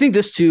 So I think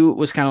this too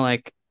was kind of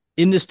like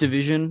in this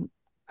division.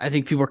 I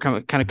think people are kind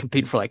of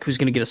competing for like who's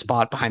going to get a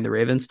spot behind the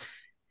Ravens,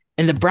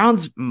 and the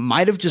Browns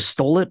might have just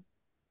stole it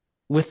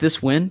with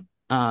this win.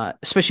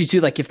 Especially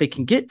too, like if they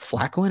can get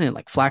Flacco in and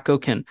like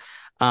Flacco can,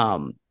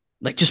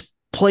 like just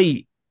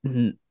play.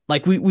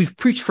 Like we've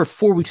preached for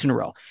 4 weeks in a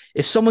row.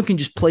 If someone can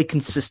just play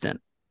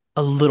consistent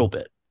a little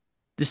bit,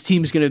 this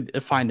team's going to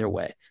find their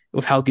way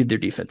with how good their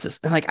defense is.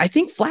 And like, I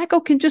think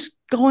Flacco can just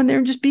go in there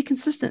and just be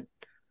consistent.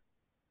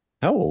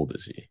 How old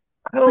is he?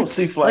 I don't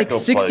see Flacco like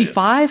 65,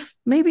 playing.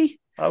 maybe.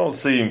 I don't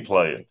see him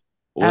playing.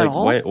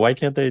 Like, why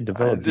can't they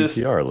develop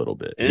DTR a little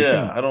bit?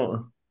 I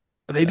don't.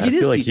 Maybe it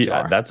is like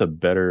DTR. That's a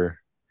better.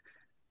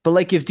 But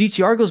like, if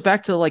DTR goes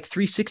back to like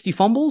 360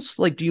 fumbles,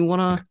 like, do you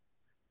want to?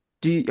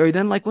 Are you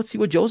then like, let's see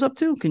what Joe's up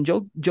to? Can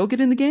Joe get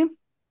in the game?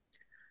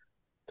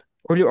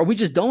 Or are we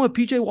just done with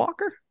PJ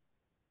Walker?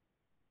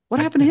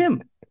 What happened to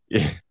him?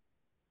 Yeah.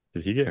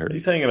 Did he get hurt?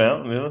 He's hanging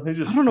out. You know, he's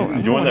just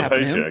enjoying that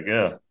paycheck.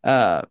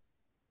 Yeah.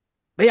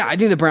 But yeah, I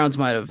think the Browns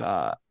might have.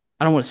 I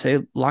don't want to say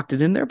locked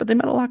it in there, but they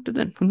might have locked it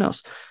in. Who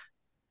knows?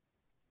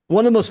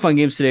 One of the most fun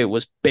games today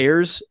was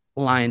Bears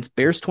Lions.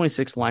 Bears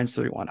 26, Lions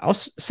 31. I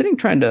was sitting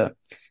trying to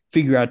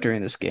figure out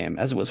during this game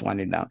as it was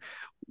winding down,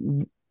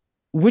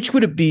 which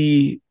would it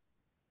be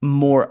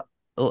more?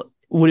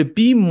 Would it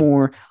be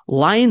more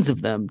Lions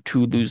of them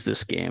to lose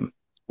this game,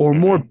 or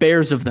more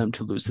Bears of them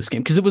to lose this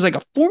game? Because it was like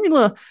a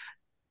formula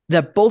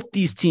that both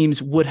these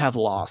teams would have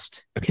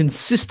lost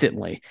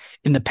consistently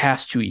in the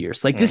past 2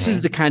 years. Like this is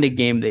the kind of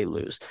game they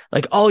lose.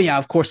 Like, oh yeah,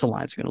 of course the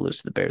Lions are going to lose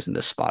to the Bears in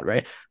this spot,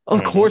 right?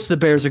 Of course the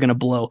Bears are going to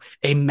blow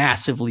a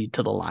massive lead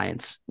to the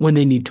Lions when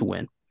they need to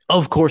win.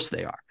 Of course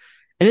they are.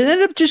 And it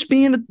ended up just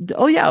being,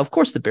 oh yeah, of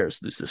course the Bears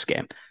lose this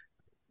game.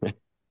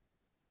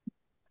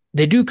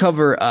 They do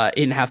cover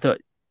 8.5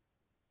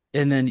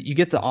 and then you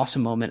get the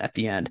awesome moment at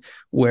the end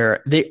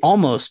where they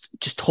almost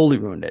just totally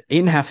ruined it.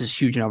 8.5 is a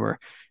huge number.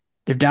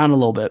 They're down a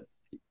little bit.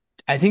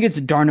 I think it's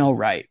Darnell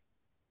Wright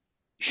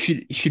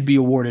should be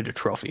awarded a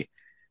trophy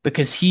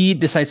because he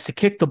decides to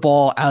kick the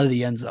ball out of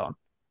the end zone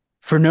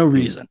for no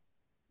reason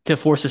to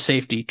force a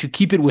safety to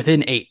keep it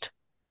within 8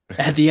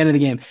 at the end of the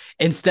game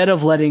instead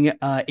of letting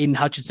Aiden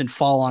Hutchinson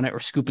fall on it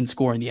or scoop and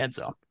score in the end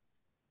zone.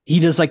 He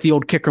does like the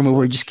old kicker move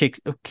where he just kicks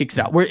it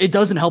out, where it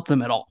doesn't help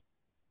them at all.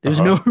 There's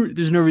no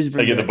reason for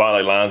they get the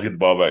ball, lines, get the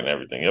ball back and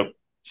everything. Yep.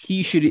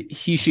 He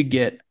should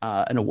get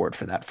an award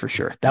for that for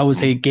sure. That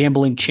was a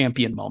gambling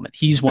champion moment.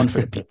 He's one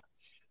for the people.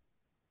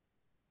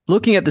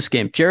 Looking at this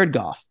game, Jared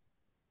Goff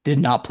did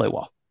not play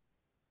well.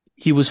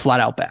 He was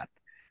flat out bad.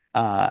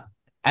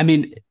 I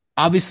mean,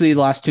 obviously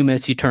the last 2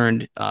 minutes he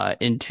turned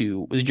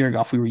into the Jared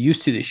Goff we were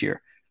used to this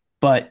year.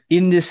 But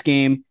in this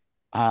game,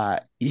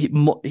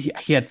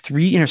 he had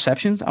 3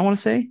 interceptions, I want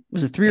to say.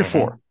 Was it 3 or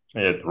 4?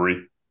 He had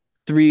 3.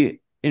 3.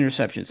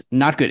 interceptions.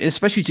 Not good,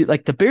 especially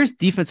like the Bears'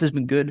 defense has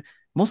been good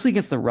mostly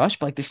against the rush,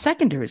 but like their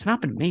secondary has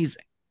not been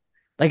amazing.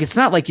 Like it's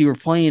not like you were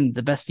playing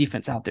the best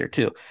defense out there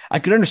too. I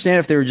could understand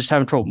if they were just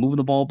having trouble moving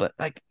the ball, but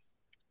like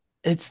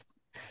it's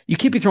you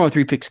can't be throwing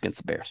 3 picks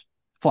against the Bears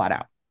flat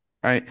out,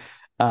 right?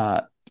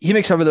 He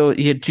makes up for though.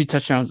 He had 2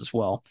 touchdowns as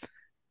well.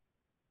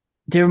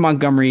 David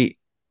Montgomery,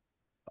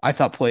 I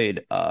thought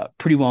played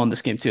pretty well in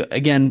this game too.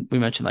 Again, we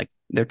mentioned like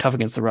they're tough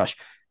against the rush.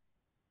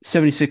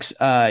 76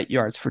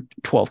 yards for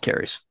 12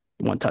 carries,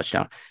 1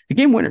 touchdown. The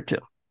game winner too.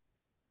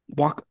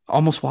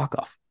 Almost walk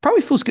off.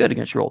 Probably feels good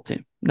against your old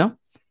team. No?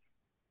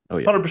 Oh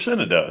yeah. 100%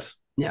 it does.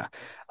 Yeah.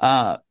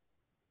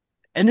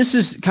 And this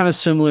is kind of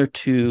similar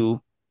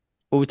to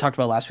what we talked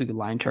about last week,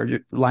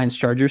 the Lions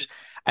Chargers.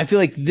 I feel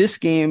like this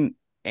game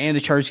and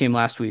the Chargers game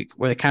last week,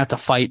 where they kind of have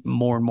to fight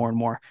more and more and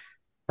more,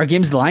 are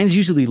games the Lions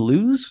usually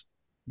lose.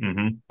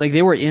 Mm-hmm. Like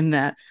they were in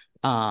that.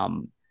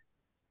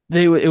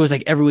 It was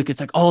like every week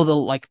it's like, oh,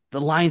 the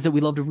Lions that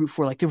we love to root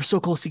for, like they were so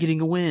close to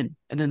getting a win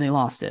and then they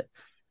lost it.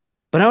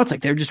 But now it's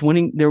like they're just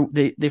winning.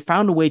 They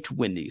found a way to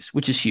win these,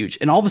 which is huge.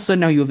 And all of a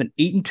sudden now you have an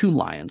 8-2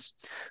 Lions,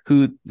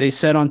 who they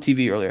said on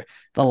TV earlier,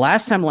 the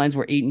last time Lions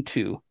were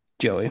 8-2,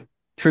 Joey,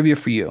 trivia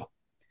for you.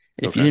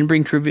 If you didn't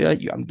bring trivia,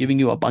 I'm giving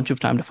you a bunch of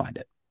time to find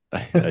it.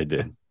 I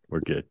did. We're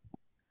good.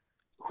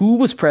 Who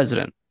was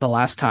president the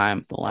last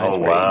time the Lions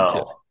were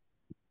 8-2?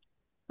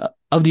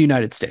 Of the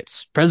United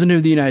States. President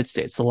of the United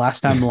States, the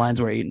last time the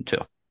Lions were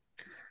 8-2.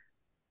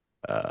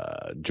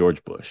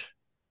 George Bush.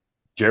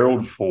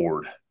 Gerald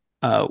Ford.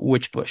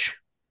 Which Bush?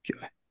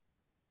 Joey?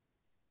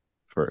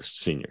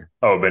 First, senior.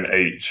 Oh, been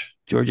H.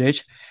 George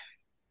H.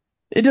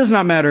 It does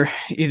not matter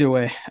either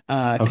way,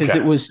 because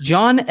it was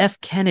John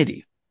F.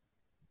 Kennedy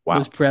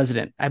was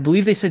president. I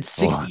believe they said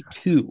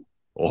 62.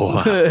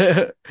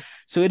 Wow.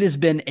 So it has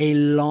been a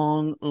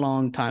long,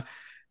 long time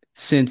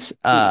since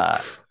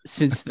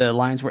the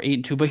Lions were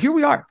 8-2. But here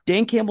we are.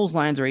 Dan Campbell's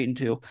Lions are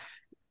 8-2.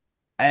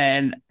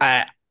 And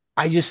I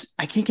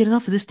can't get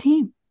enough of this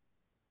team.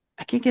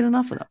 I can't get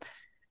enough of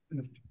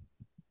them.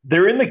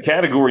 They're in the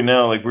category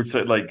now, like we're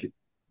saying, like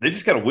they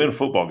just got to win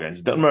football games.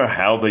 It doesn't matter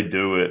how they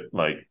do it.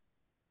 Like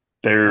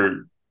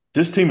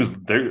this team is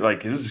they're going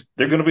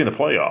to be in the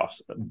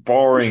playoffs,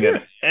 barring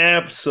an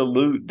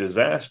absolute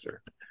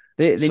disaster.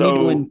 They need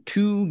to win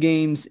 2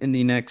 games in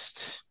the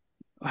next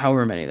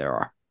however many there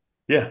are.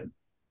 Yeah.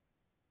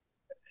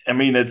 I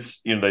mean,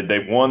 it's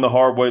they won the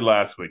hard way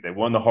last week. They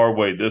won the hard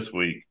way this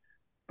week,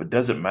 but it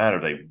doesn't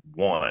matter. They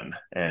won,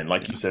 and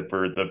like you said,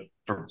 for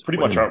pretty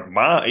much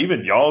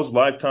even y'all's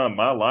lifetime,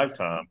 my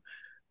lifetime,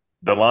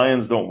 the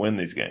Lions don't win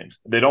these games.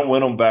 They don't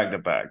win them back to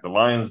back. The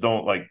Lions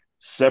don't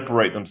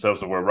separate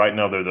themselves to where right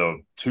now they're the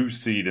 2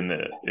 seed in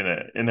a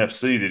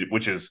NFC,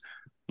 which is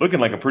looking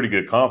like a pretty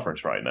good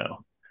conference right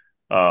now.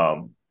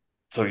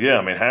 So yeah,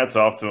 I mean, hats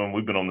off to him.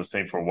 We've been on this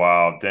team for a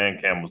while. Dan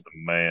Campbell's the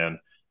man.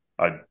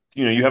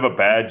 You have a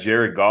bad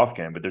Jared Goff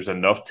game, but there's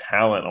enough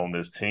talent on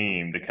this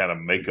team to kind of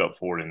make up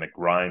for it and to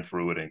grind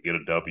through it and get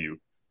a W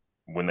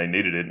when they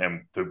needed it,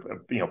 and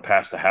to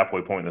past the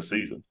halfway point in the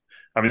season.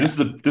 I mean, this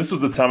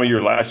was the time of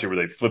year last year where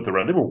they flipped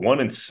around. They were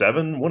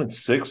 1-7,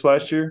 1-6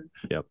 last year.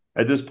 Yep.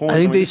 At this point, I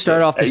think they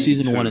started off the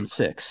season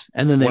 1-6,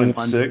 and then they won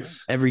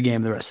 6 every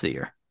game the rest of the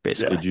year.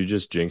 Basically, did you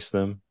just jinx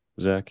them,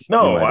 Zach?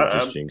 No, I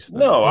just jinxed them.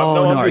 No.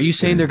 Are you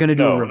saying they're going to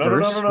do a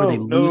reverse where they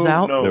lose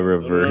out? The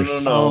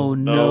reverse.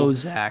 No,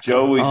 Zach.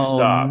 Joey,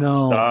 stop.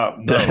 No. Stop.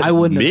 No. I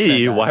wouldn't have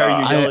said that. Why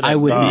are you yelling? I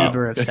would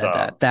never have said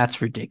that. That's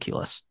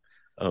ridiculous.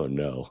 Oh,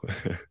 no.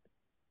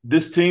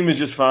 This team is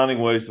just finding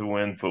ways to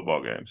win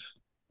football games.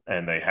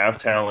 And they have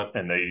talent,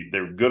 and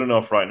they're good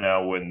enough right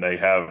now when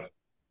their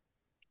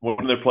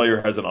player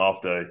has an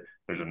off day,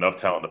 there's enough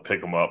talent to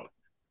pick them up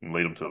and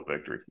lead them to a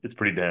victory. It's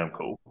pretty damn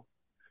cool.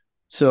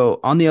 So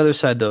on the other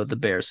side, though, the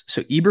Bears.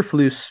 So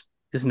Eberflus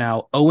is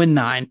now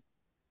 0-9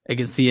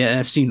 against the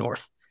NFC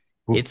North.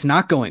 Ooh. It's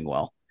not going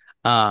well.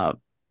 And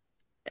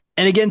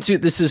again, too,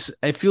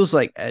 it feels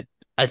like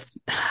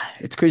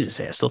it's crazy to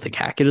say. I still think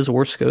Hackett is a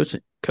worse coach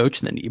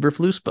than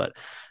Eberflus, but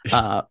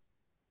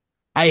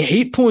I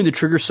hate pulling the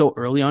trigger so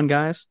early on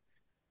guys.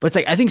 But it's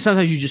like I think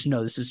sometimes you just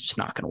know this is just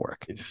not going to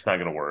work. It's just not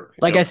going to work.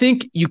 I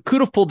think you could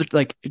have pulled it.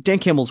 Like Dan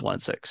Campbell's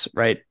 1-6,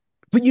 right?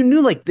 But you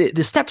knew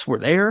the steps were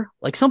there.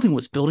 Like something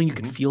was building. You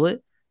could feel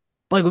it.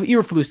 But with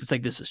Eberflus, it's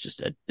like this is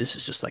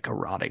just like a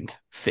rotting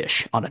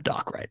fish on a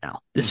dock right now.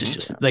 This is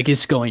just like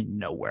it's going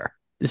nowhere.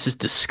 This is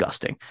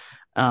disgusting.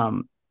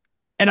 And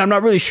I'm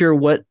not really sure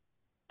what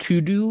to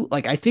do.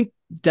 Like I think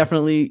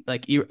definitely I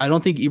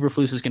don't think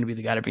Eberflus is going to be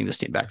the guy to bring this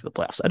team back to the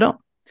playoffs.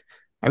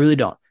 I really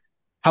don't.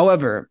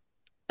 However,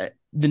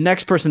 the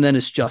next person then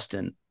is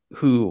Justin,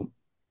 who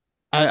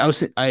I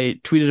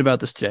tweeted about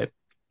this today.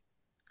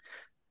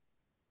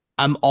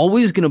 I'm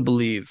always going to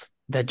believe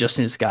that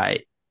Justin is the guy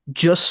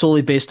just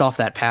solely based off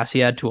that pass he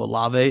had to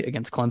Olave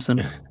against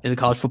Clemson in the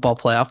college football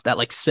playoff. That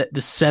the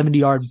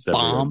 70-yard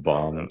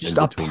bomb, just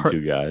in between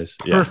 2 guys.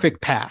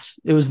 Perfect pass.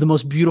 It was the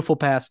most beautiful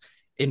pass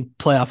in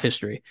playoff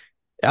history.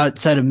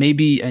 Outside of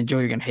maybe, and Joe,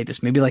 you're going to hate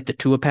this, maybe like the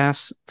Tua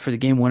pass for the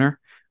game winner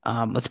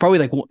That's probably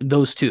like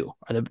those two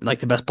are the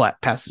best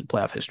passes in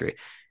playoff history.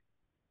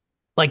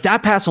 Like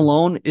that pass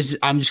alone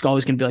I'm just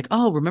always going to be like,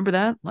 oh, remember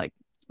that? Like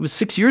it was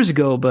 6 years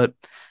ago, but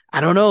I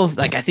don't know.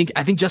 Like I think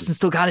Justin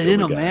still got it in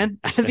him, man.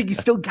 I think he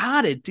still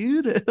got it,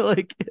 dude.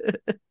 Like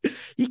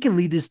he can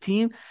lead this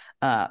team.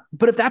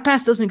 But if that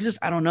pass doesn't exist,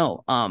 I don't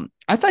know.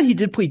 I thought he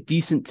did play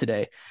decent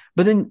today,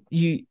 but then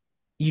you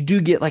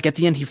do get like at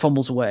the end he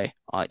fumbles away.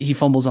 He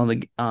fumbles on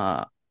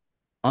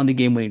the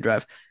game winning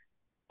drive.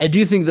 I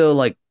do think though,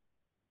 like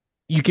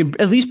you can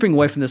at least bring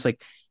away from this,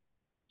 like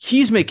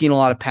he's making a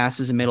lot of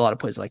passes and made a lot of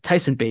plays like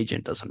Tyson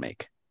Bagent doesn't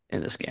make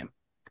in this game.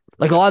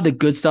 Like a lot of the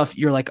good stuff,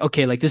 you're like,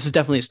 okay, like this is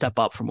definitely a step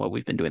up from what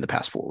we've been doing the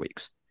past 4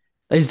 weeks.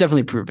 There's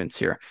definitely improvements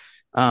here.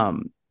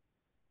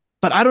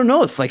 But I don't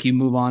know if like you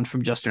move on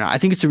from Justin. I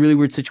think it's a really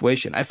weird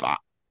situation.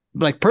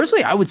 Like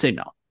personally, I would say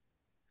no.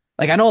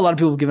 Like I know a lot of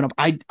people have given up.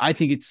 I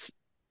think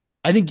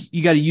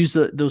you got to use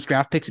those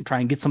draft picks and try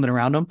and get something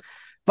around them.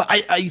 But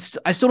I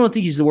still don't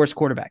think he's the worst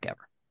quarterback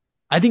ever.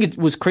 I think it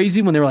was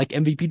crazy when they were like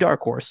MVP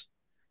dark horse.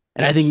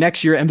 And I think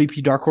next year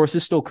MVP dark horse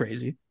is still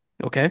crazy.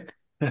 Okay.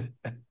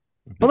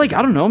 But like,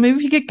 I don't know, maybe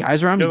if you get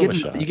guys around,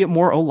 you get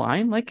more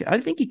O-line. Like I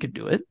think he could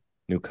do it.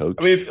 New coach.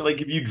 I mean,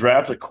 if you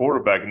draft a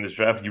quarterback in this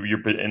draft,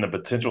 you're in the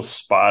potential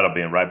spot of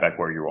being right back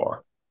where you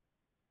are.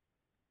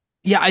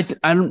 Yeah,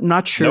 I'm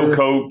not sure. No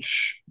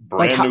coach,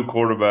 new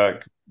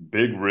quarterback,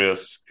 big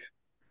risk.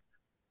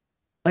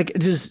 Like,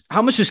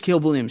 how much does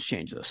Caleb Williams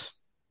change this?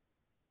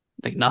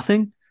 Like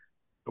nothing.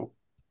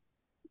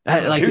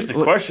 Here's the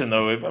question,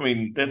 though.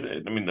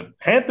 The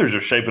Panthers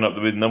are shaping up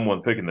to be the number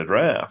 1 pick in the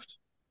draft.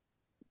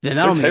 Then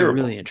that'll be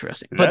really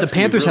interesting. But the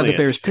Panthers have the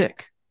Bears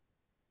pick.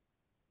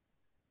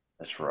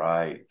 That's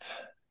right.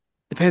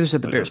 The Panthers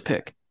have the Bears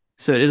pick,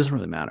 so it doesn't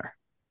really matter.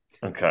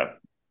 Okay.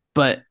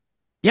 But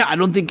yeah, I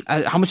don't think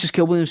how much does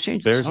Caleb Williams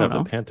change? Bears have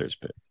the Panthers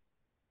pick.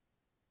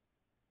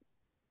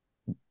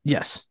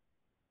 Yes.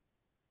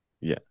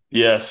 Yeah.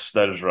 Yes,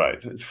 that is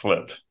right. It's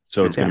flipped.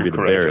 So it's going to be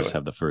the Bears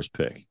have the first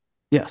pick.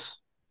 Yes.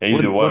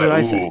 What did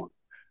I say?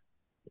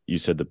 You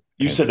said the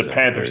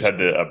Panthers had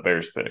a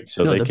Bears pick.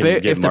 So they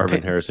can get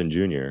Marvin Harrison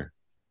Jr.,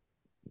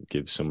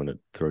 give someone to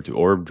throw to,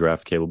 or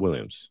draft Caleb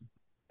Williams.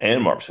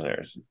 And Marvin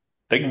Harrison.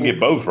 They can get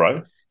both,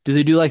 right? Do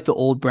they do like the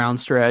old Brown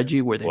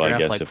strategy where they draft I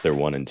guess if they're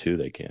 1 and 2,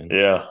 they can.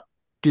 Yeah.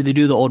 Do they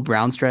do the old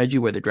Brown strategy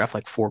where they draft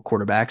like 4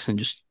 quarterbacks and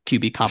just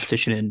QB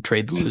competition and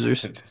trade the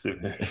losers?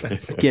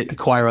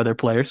 Acquire other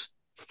players?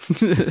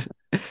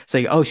 It's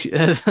like,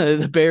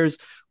 the Bears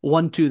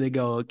 1-2, they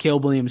go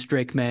Caleb Williams,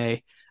 Drake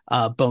May,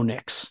 Bo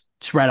Nix.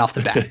 Just right off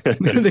the bat.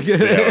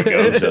 See how it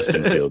goes.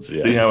 Justin Fields.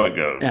 Yeah. See how it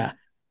goes. Yeah.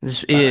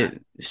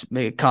 It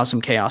may cause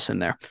some chaos in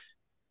there.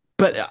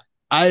 But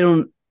I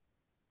don't.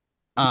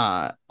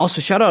 Also,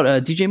 shout out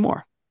DJ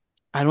Moore.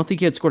 I don't think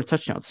he had scored a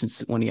touchdown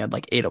since when he had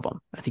like 8 of them.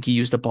 I think he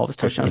used up all of his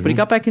touchdowns, but he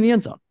got back in the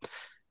end zone.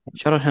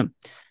 Shout out him.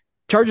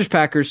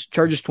 Packers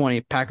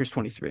 20, Packers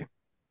 23.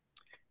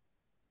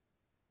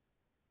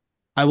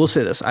 I will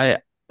say this. I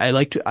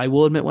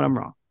will admit when I'm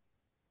wrong.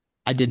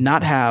 I did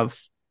not have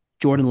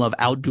Jordan Love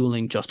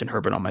out-dueling Justin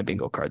Herbert on my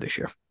bingo card this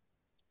year.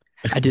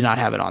 I did not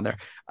have it on there.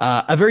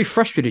 A very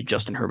frustrated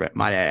Justin Herbert,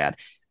 might I add.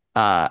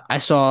 I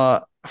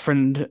saw a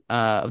friend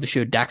of the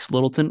show, Dax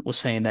Littleton, was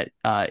saying that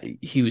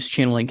he was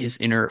channeling his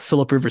inner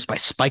Phillip Rivers by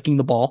spiking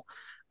the ball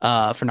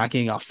for not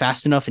getting off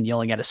fast enough and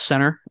yelling at his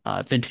center.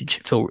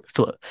 Vintage Phil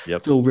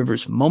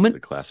Rivers moment.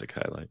 It's a classic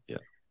highlight, yeah.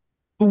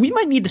 But we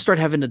might need to start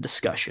having a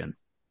discussion,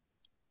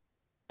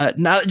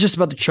 not just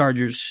about the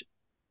Chargers,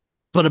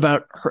 but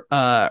about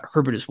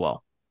Herbert as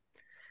well.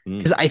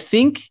 Because I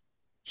think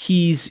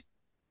he's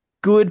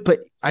good, but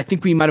I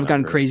think we might have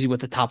gotten crazy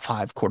with the top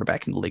 5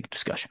 quarterback in the league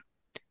discussion.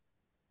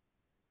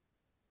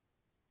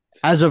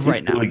 As of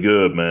right now. Really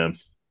good, man.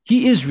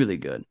 He is really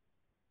good.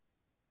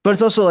 But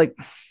it's also like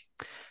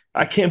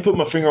I can't put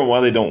my finger on why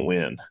they don't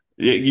win.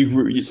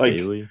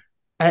 Staley?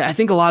 I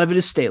think a lot of it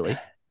is Staley.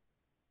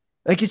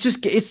 Like it's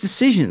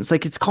decisions.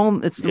 Like it's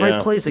calm. It's the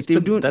right place. Like they're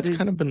doing. That's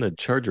kind of been the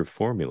Charger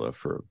formula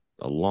for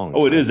a long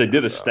time. Oh, it is. They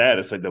did a stat.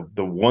 It's like the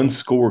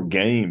 1-score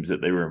games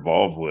that they were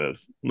involved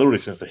with, literally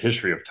since the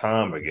history of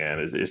time began.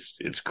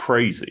 It's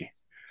crazy.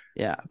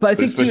 Yeah, but I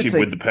think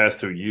especially with the past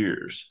 2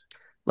 years,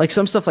 like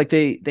some stuff, like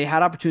they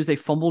had opportunities. They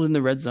fumbled in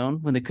the red zone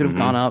when they could have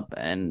gone up,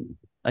 and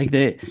like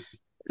the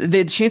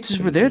chances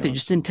were there. They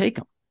just didn't take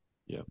them.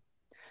 Yeah.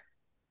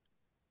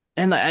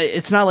 And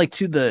it's not like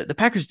the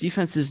Packers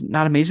defense is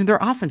not amazing. Their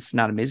offense is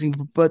not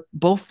amazing, but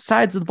both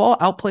sides of the ball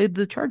outplayed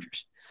the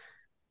Chargers.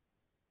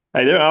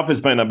 Hey, their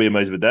offense might not be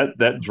amazing, but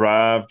that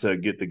drive to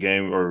get the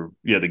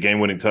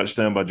game-winning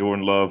touchdown by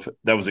Jordan Love,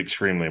 that was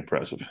extremely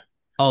impressive.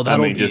 Oh,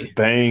 just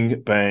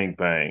bang, bang,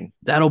 bang.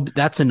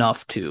 That's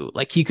enough to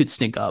like he could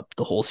stink up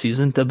the whole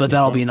season, but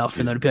that'll be enough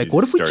for them to be like,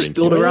 what if we just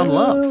build around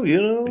Love?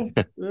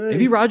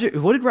 Maybe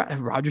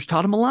Rodgers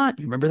taught him a lot.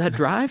 You remember that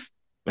drive?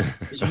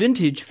 It's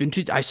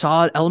vintage. I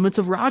saw elements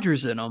of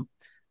Rodgers in them.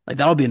 Like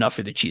that'll be enough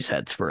for the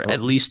Cheeseheads for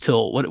at least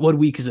till what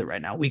week is it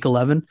right now? Week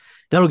 11.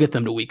 That'll get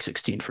them to week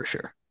 16 for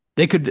sure.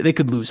 They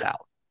could lose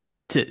out.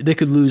 They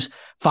could lose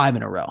 5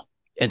 in a row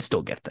and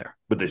still get there.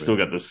 But they still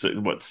got the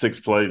 6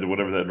 plays or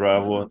whatever that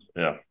drive was.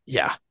 Yeah.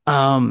 Yeah.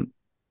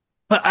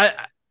 But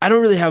I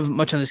don't really have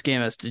much on this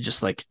game as to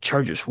just like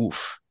Chargers.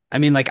 Woof. I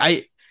mean, like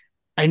I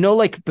know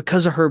like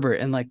because of Herbert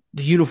and like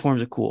the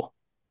uniforms are cool.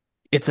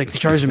 It's like the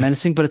Chargers are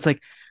menacing, but it's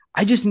like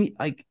I just need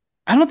like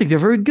I don't think they're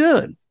very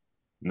good.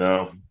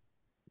 No.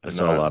 I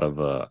saw a lot of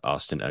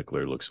Austin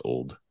Eckler looks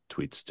old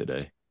tweets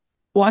today.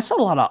 Well, I saw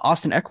a lot of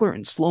Austin Eckler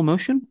in slow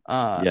motion.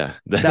 Yeah,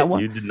 that one.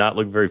 You did not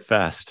look very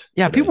fast.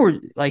 Yeah, today. People were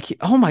like,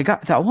 "Oh my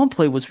god, that one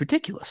play was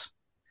ridiculous."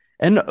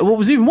 And what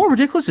was even more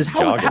ridiculous is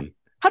how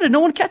did no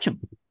one catch him?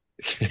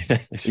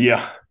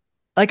 Yeah,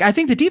 like I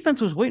think the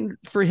defense was waiting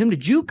for him to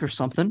juke or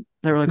something.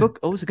 They were like,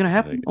 "Oh, is it going to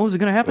happen? Oh, is it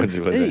going to happen?"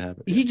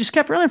 He just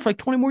kept running for like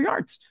 20 more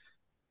yards.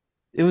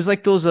 It was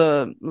like those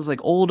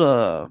old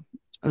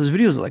those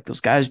videos of like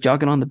those guys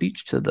jogging on the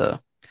beach to the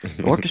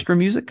orchestra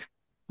music.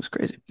 It was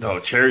crazy. Oh,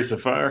 Chariots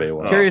of Fire.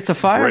 Chariots of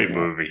Fire. Great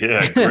movie.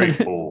 Yeah, great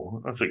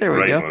pull. That's a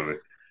great movie.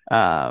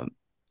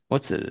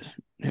 What's it?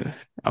 I'm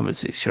gonna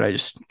see. Should I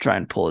just try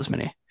and pull as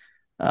many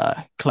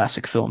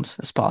classic films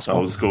as possible?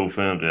 Old school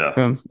films,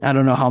 yeah. I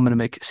don't know how I'm gonna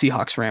make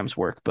Seahawks Rams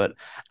work, but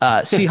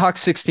Seahawks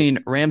 16,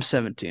 Rams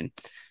 17.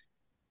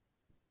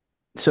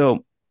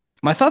 So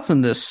my thoughts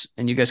on this,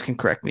 and you guys can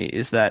correct me,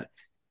 is that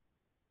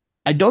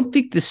I don't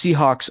think the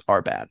Seahawks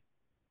are bad,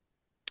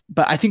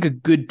 but I think a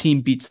good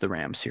team beats the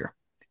Rams here.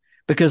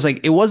 Because like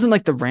it wasn't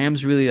like the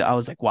Rams really, I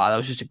was like, wow, that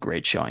was just a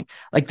great showing.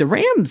 Like the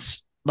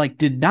Rams like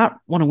did not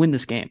want to win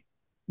this game.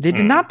 They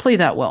did not play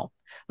that well.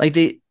 Like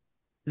they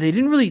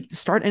didn't really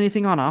start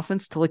anything on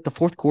offense till like the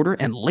fourth quarter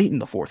and late in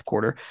the fourth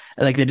quarter.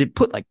 And, like they did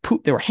put like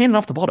they were handing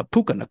off the ball to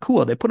Puka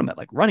Nacua. They put him at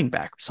like running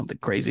back or something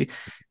crazy.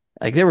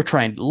 Like they were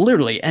trying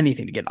literally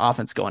anything to get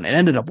offense going. It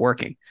ended up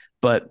working,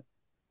 but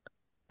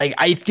like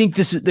I think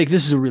this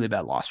is a really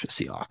bad loss for the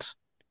Seahawks.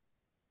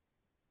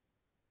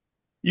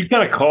 You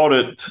kind of called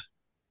it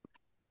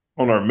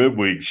on our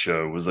midweek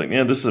show. Was like,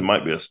 yeah,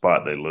 might be a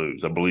spot they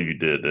lose. I believe you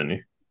did, didn't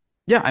you?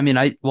 Yeah, I mean,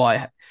 I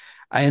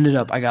ended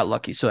up I got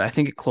lucky, so I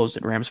think it closed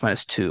at Rams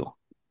 -2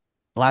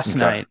 last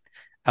night.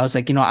 I was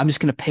like, I'm just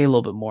gonna pay a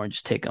little bit more and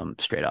just take them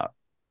straight up.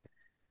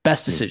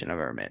 Best decision I've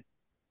ever made.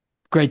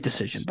 Great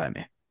decision by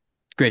me.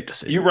 Great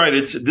decision. You're right.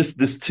 It's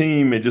this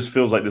team. It just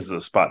feels like this is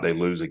a spot they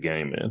lose a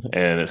game in,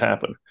 and it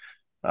happened.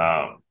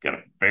 Got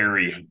a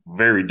very,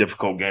 very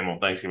difficult game on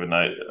Thanksgiving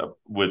night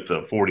with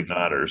the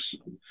 49ers.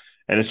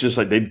 And it's just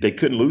like they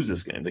couldn't lose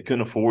this game. They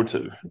couldn't afford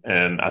to.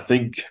 And I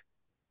think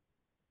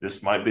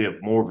this might be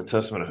more of a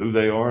testament of who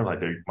they are. Like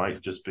they might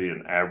just be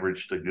an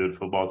average to good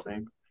football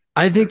team.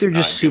 I think they're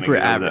just super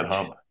average.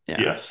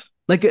 Yeah. Yes.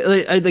 Like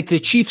the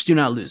Chiefs do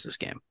not lose this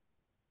game.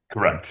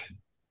 Correct.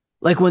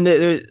 Like when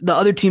the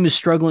other team is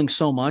struggling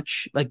so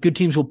much, like good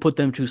teams will put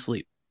them to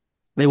sleep.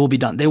 They will be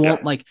done. They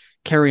won't like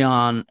carry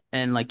on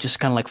and like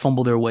just kind of like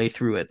fumble their way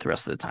through it the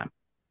rest of the time.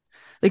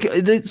 Like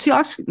the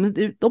Seahawks,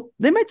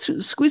 they might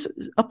squeeze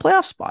a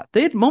playoff spot.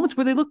 They had moments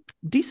where they looked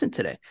decent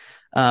today,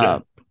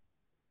 but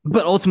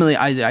ultimately,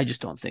 I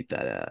just don't think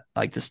that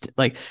like this.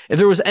 Like if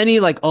there was any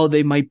like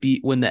they might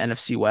win the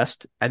NFC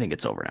West, I think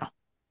it's over now.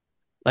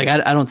 Like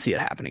I don't see it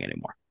happening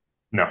anymore.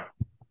 No.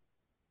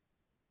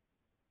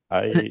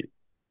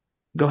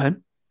 Go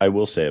ahead. I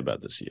will say about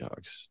the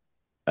Seahawks,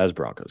 as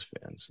Broncos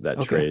fans,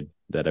 that trade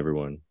that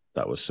everyone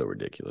thought was so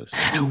ridiculous.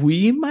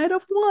 We might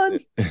have won.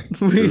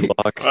 we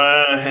might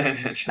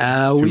have.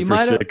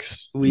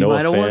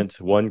 Noah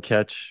Fant, 1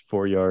 catch,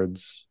 4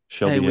 yards.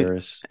 Shelby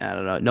Harris. I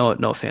don't know.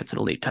 No offense, an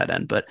elite tight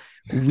end, but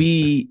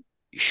we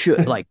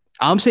should like.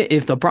 I'm saying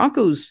if the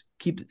Broncos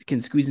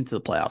can squeeze into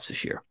the playoffs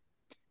this year,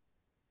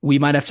 we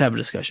might have to have a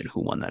discussion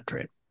who won that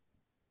trade.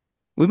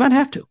 We might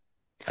have to.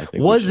 I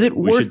think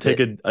we should take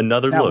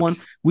another look. One,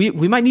 we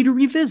might need to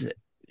revisit.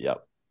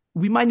 Yep.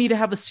 We might need to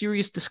have a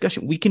serious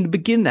discussion. We can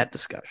begin that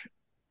discussion.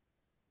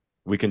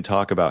 We can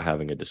talk about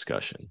having a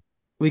discussion.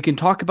 We can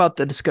talk about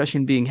the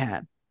discussion being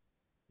had.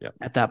 Yep.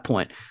 At that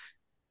point.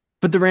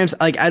 But the Rams,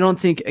 like, I don't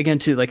think, again,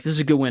 too, like, this is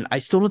a good win. I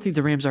still don't think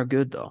the Rams are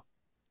good, though.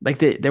 Like,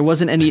 there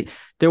was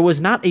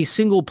not a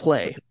single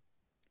play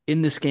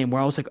in this game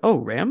where I was like, oh,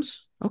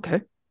 Rams?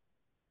 Okay.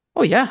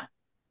 Oh, yeah.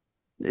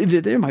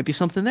 There might be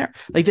something there.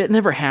 Like, that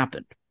never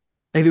happened.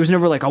 Like, there was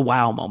never, like, a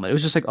wow moment. It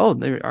was just like, oh,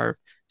 they are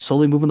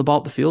slowly moving the ball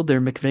up the field.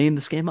 They're McVaying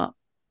this game up.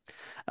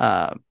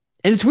 And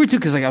it's weird, too,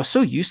 because, like, I was so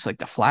used to, like,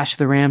 the flash of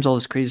the Rams, all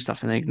this crazy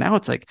stuff. And like, now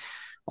it's like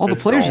all the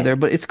players are there,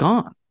 but it's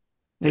gone.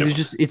 Like, there's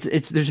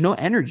just there's no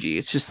energy.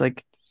 It's just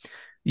like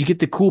you get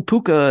the cool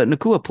Puka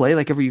Nacua play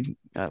like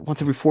once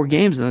every 4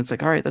 games, and it's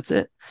like, all right, that's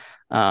it.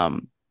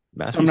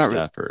 Matthew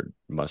Stafford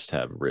must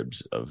have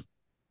ribs of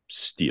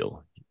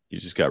steel.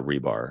 He's just got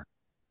rebar.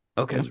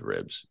 Okay, his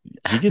ribs.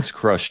 He gets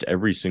crushed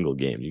every single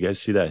game. You guys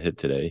see that hit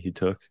today? He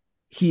took.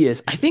 He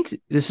is. I think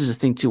this is a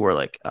thing too, where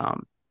like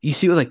you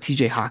see with like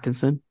T.J.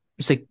 Hawkinson,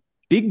 it's like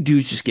big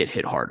dudes just get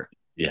hit harder.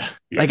 Yeah,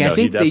 like I think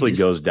he definitely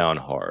goes down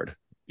hard.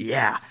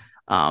 Yeah.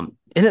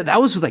 And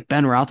that was with like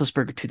Ben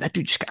Roethlisberger too. That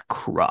dude just got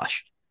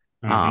crushed.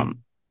 Mm-hmm.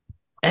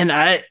 And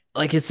I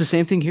like it's the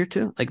same thing here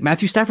too. Like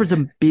Matthew Stafford's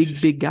a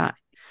big guy.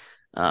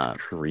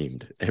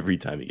 Creamed every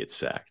time he gets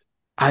sacked.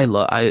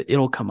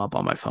 It'll come up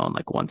on my phone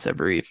like once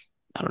every,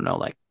 I don't know,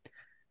 like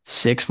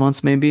 6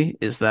 months maybe,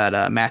 is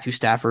that Matthew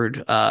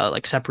Stafford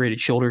like separated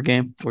shoulder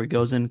game where he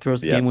goes in and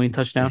throws the Yep. game winning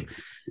touchdown.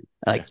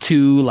 Like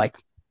 2-10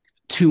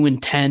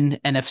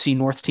 NFC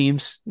North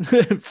teams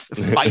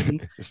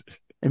fighting,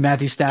 and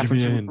Matthew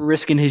Stafford's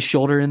risking his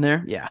shoulder in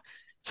there. Yeah.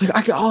 It's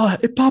like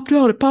it popped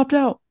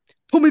out.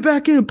 Put me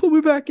back in.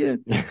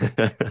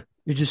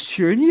 You're just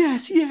cheering,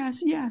 yes.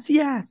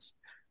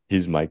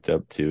 He's mic'd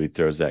up too. He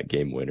throws that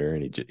game winner,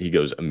 and he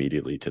goes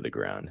immediately to the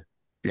ground.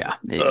 Yeah,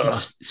 he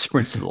just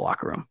sprints to the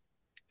locker room.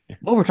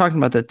 Well, we're talking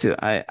about that too.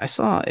 I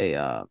saw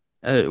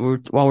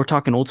while we're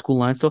talking old school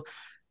line still,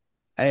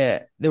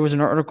 there was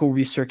an article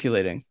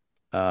recirculating,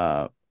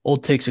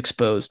 old takes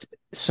exposed.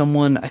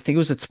 Someone, I think it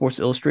was at Sports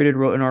Illustrated,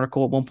 wrote an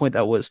article at one point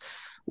that was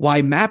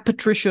why Matt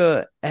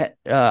Patricia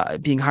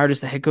being hired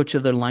as the head coach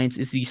of the Lions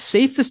is the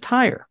safest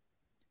hire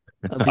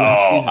of the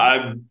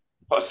offseason.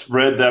 I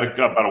read that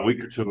about a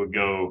week or two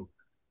ago.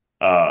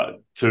 Because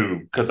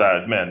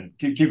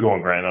keep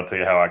going, Grant. I'll tell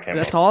you how I came.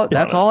 That's all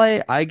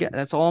I get.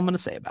 That's all I'm going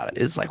to say about it.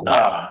 Is like,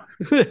 wow.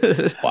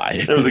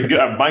 Why? There was a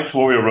good Mike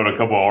Florio wrote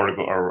a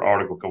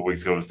article a couple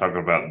weeks ago. Was talking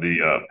about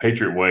the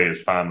Patriot Way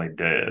is finally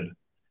dead,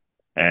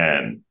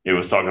 and it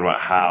was talking about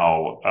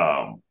how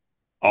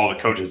all the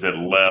coaches that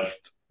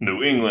left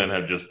New England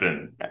have just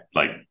been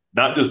like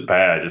not just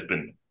bad, just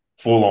been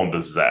full on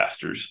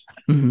disasters.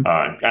 Mm-hmm.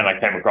 And I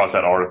came across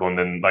that article, and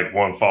then like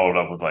one followed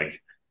up with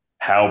like,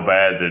 how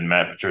bad did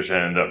Matt Patricia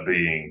end up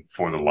being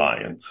for the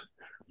Lions?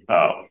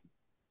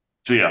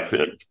 So yeah,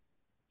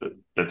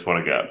 that's what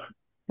I got.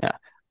 Yeah.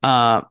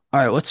 All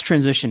right, let's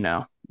transition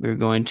now. We're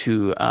going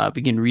to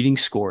begin reading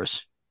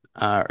scores.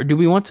 Or do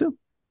we want to?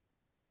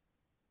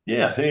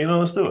 Yeah,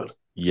 let's do it.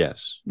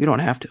 Yes. We don't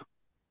have to.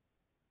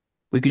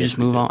 We could just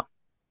move on.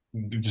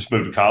 Just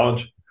move to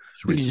college?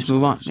 We can just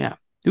move on. Yeah.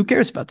 Who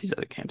cares about these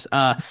other games?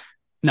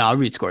 No, I'll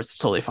read scores. It's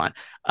totally fine.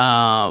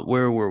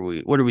 Where were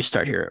we? Where do we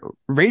start here?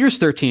 Raiders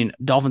 13,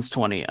 Dolphins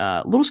 20.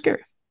 A little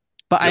scary.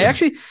 But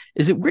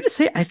is it weird to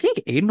say, I think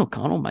Aiden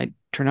O'Connell might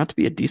turn out to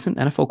be a decent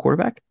NFL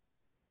quarterback?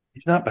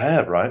 He's not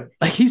bad, right?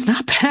 Like, he's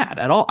not bad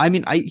at all. I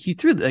mean, he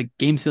threw the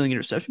game-sealing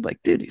interception, but like,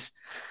 dude, he's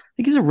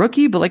a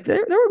rookie, but like,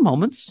 there were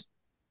moments.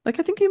 Like,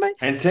 I think he might.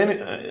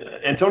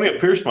 Antonio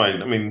Pierce might,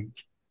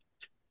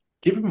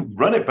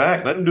 run it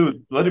back. Let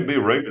him be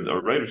a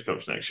Raiders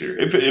coach next year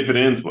if it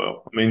ends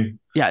well. I mean,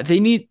 yeah,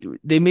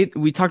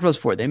 we talked about this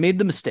before. They made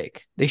the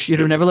mistake. They should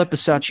have never let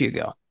Bisaccia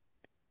go.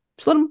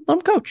 Just let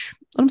him coach.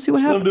 Let him see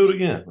what happens. Let him do it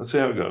again. Let's see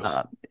how it goes.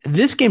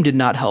 This game did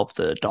not help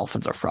the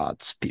Dolphins are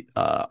frauds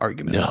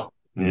argument. No.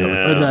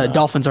 Yeah. Or the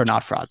Dolphins are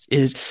not frauds.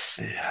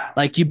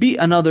 Like, you beat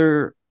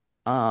another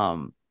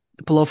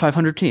below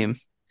 500 team,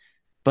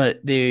 but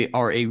they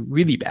are a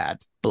really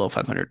bad below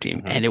 500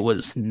 team, and it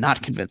was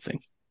not convincing.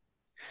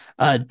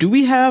 Do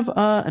we have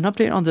an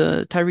update on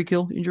the Tyreek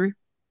Hill injury?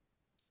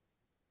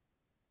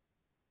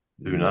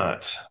 Do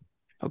not.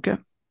 Okay.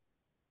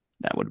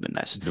 That would have been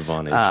nice.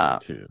 Devon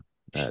Achane, too.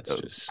 That's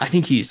just... I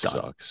think he's done.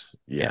 Sucks.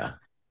 Yeah.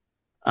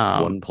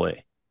 One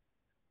play.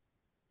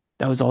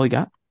 That was all he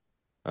got?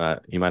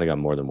 He might have got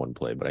more than one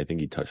play, but I think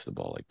he touched the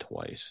ball like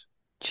twice.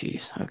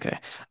 Jeez. Okay.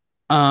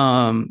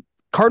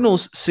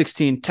 Cardinals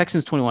 16,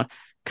 Texans 21.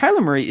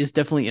 Kyler Murray is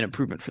definitely an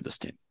improvement for this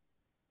team.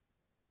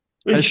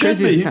 He should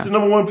be. He's the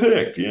number one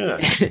pick. Yeah.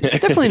 It's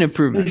definitely an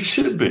improvement. He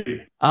should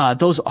be. How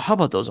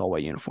about those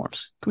all-white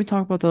uniforms? Can we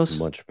talk about those?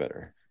 Much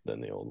better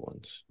than the old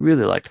ones.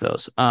 Really liked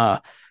those.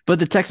 But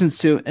the Texans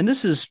too, and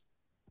this is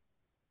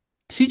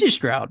CJ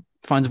Stroud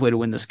finds a way to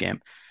win this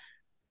game.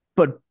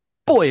 But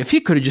boy, if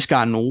he could have just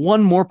gotten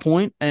one more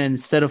point and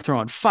instead of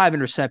throwing 5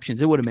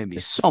 interceptions, it would have made me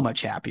so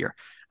much happier.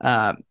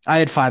 I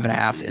had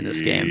 5.5 in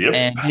this game,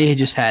 and they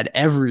just had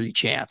every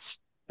chance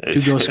to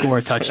go score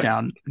a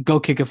touchdown, go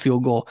kick a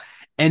field goal.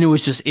 And it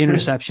was just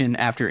interception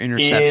after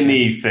interception.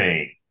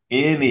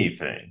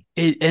 Anything.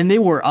 And they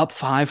were up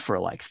 5 for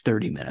like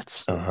 30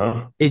 minutes.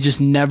 Uh-huh. It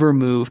just never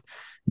moved.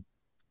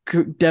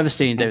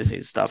 Devastating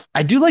stuff.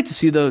 I do like to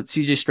see, though,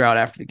 CJ Stroud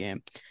after the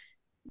game.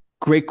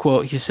 Great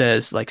quote. He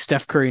says, like,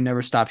 Steph Curry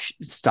never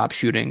stopped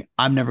shooting.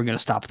 I'm never going to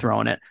stop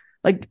throwing it.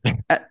 Like,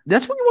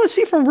 that's what you want to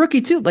see from a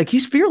rookie, too. Like,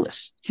 he's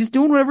fearless. He's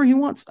doing whatever he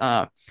wants.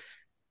 But,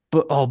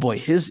 oh, boy,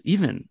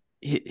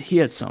 he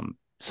had some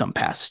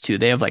passes, too.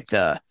 They have, like,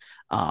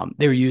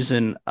 they were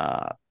using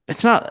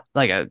it's not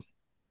like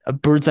a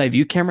bird's eye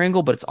view camera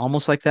angle, but it's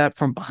almost like that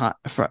from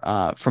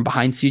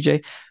behind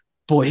CJ.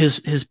 Boy,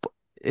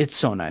 it's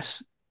so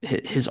nice.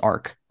 His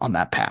arc on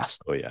that pass.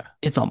 Oh yeah,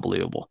 it's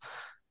unbelievable.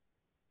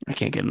 I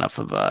can't get enough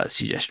of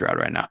CJ Stroud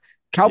right now.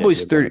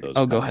 Cowboys 30.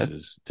 Oh, go ahead.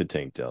 To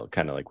Tank Dell,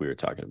 kind of like we were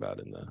talking about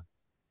in the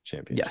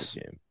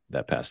championship game.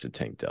 That pass to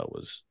Tank Dell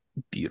was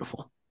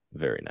beautiful,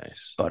 very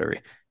nice,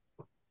 buttery.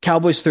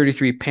 Cowboys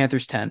 33,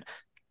 Panthers 10.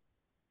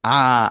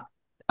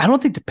 I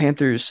don't think the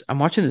Panthers. I'm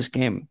watching this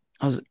game.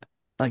 I was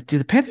like, do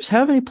the Panthers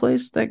have any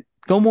plays that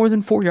go more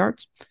than 4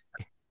 yards?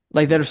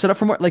 Like, that are set up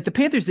for more? Like, the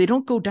Panthers, they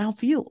don't go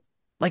downfield.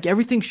 Like,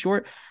 everything's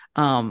short.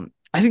 I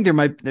think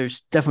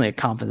there's definitely a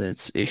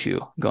confidence issue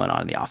going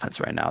on in the offense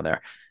right now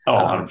there. Oh,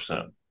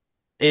 100%.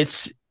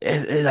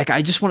 like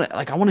I just want to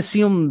I want to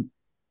see them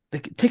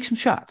like take some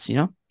shots,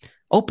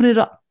 open it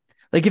up.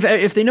 Like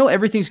if they know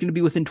everything's going to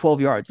be within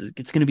 12 yards,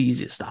 it's going to be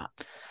easy to stop.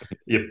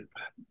 Yep.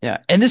 Yeah,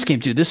 and this game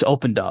too. This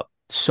opened up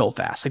so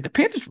fast. Like the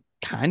Panthers were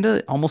kind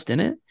of almost in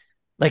it.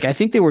 Like I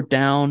think they were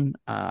down.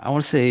 I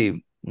want to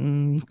say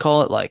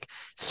call it like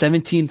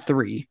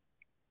 17-3,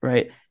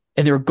 right?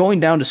 And they were going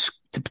down to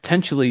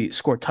potentially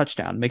score a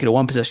touchdown, make it a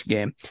one possession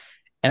game.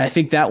 And I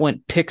think that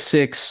went pick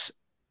six,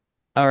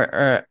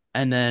 and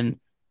then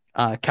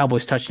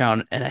Cowboys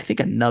touchdown, and I think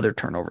another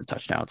turnover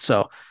touchdown.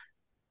 So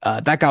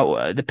that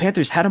got the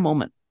Panthers had a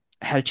moment,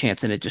 had a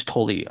chance, and it just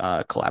totally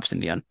collapsed in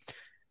the end.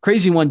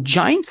 Crazy one.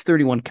 Giants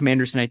 31,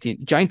 Commanders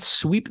 19. Giants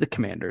sweep the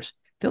Commanders.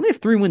 They only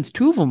have 3 wins.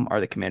 2 of them are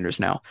the Commanders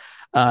now.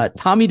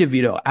 Tommy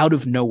DeVito out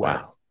of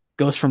nowhere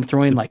goes from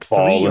throwing like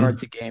 3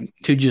 yards a game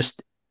to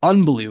just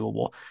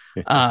unbelievable.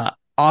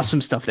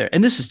 Awesome stuff there.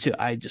 And this is too,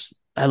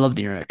 I love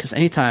the internet because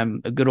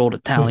anytime a good old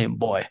Italian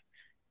boy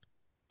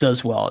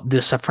does well,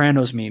 the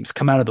Sopranos memes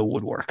come out of the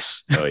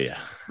woodworks. Oh yeah.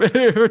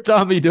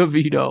 Tommy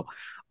DeVito.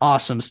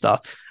 Awesome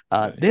stuff.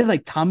 They had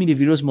like Tommy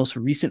DeVito's most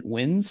recent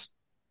wins.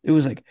 It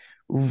was like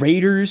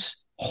Raiders,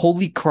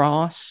 Holy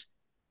Cross,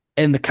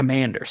 and the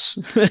Commanders.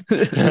 Like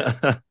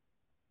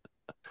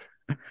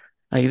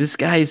this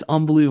guy is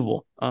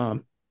unbelievable.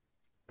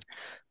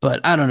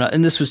 But I don't know.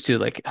 And this was too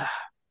like,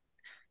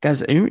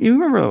 guys, you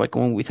remember like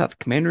when we thought the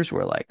Commanders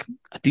were like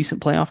a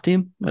decent playoff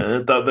team? Like,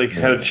 I thought they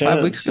had a chance.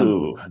 5 weeks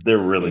ago. They're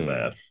really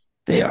bad.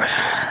 They are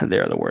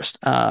the worst.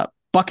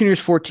 Buccaneers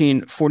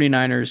 14,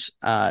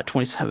 49ers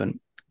 27.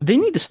 They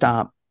need to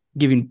stop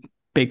giving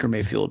Baker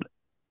Mayfield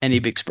any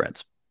big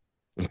spreads.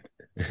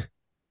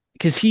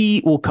 Because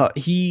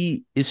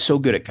he is so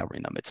good at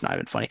covering them. It's not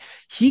even funny.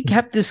 He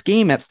kept this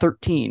game at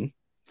 13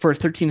 for a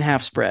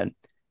 13.5 spread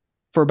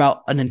for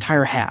about an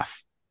entire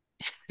half.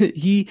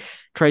 He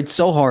tried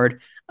so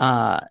hard.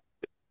 But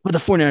the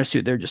 49ers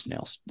too, they're just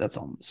nails. That's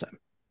all I'm saying.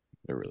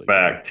 They're really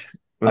backed.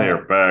 They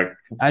are back.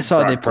 I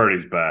saw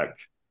Purdy's back.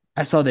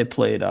 I saw they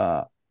played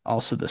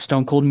also the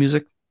Stone Cold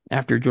music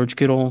after George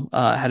Kittle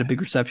had a big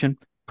reception.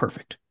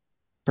 Perfect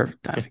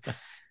timing.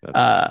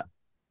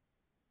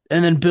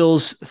 And then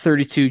Bills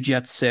 32,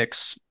 Jets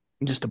 6,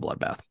 just a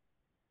bloodbath.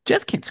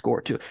 Jets can't score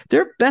too.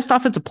 Their best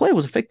offensive play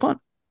was a fake punt.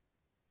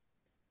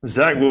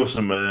 Zach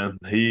Wilson, man,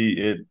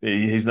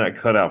 he's not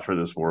cut out for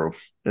this world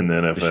in the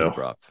NFL. They should have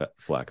brought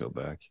Flacco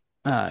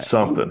back.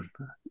 Something.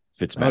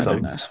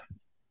 Fitzmagic. Nice.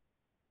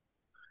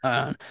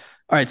 All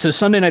right, so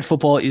Sunday Night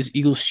Football is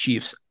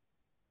Eagles-Chiefs.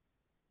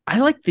 I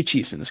like the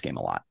Chiefs in this game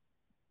a lot.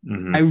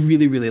 Mm-hmm. I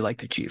really, really like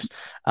the Chiefs.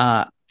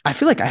 I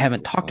feel like I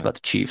haven't talked about the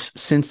Chiefs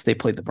since they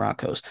played the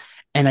Broncos,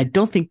 and I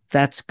don't think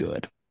that's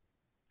good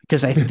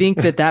because I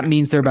think that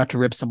means they're about to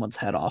rip someone's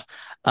head off.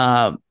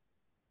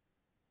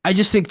 I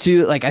just think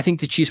too, like I think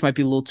the Chiefs might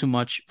be a little too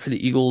much for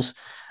the Eagles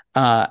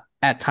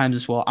at times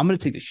as well. I'm going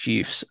to take the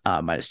Chiefs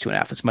minus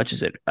 2.5 as much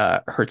as it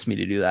hurts me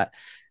to do that.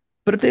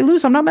 But if they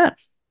lose, I'm not mad.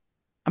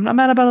 I'm not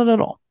mad about it at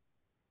all.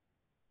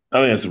 I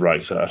think that's the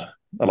right side.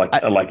 I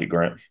like it,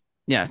 Grant.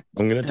 Yeah,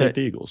 I'm going to take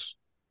the Eagles.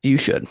 You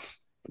should.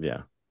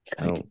 Yeah,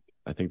 I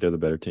think they're the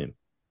better team.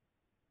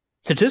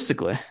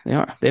 Statistically, they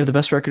are. They have the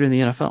best record in the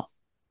NFL.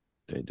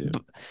 They do.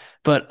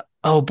 But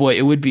oh boy,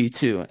 it would be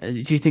too. Do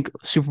you think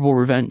Super Bowl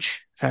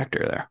revenge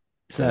factor there?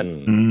 Is that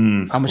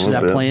how much does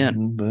that play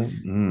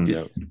in?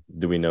 Yeah.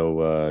 Do we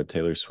know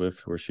Taylor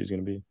Swift where she's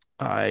going to be?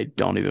 I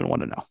don't even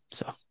want to know.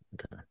 So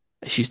okay.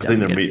 She's I think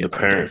they're meeting the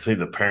parents. I think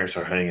the parents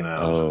are hanging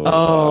out.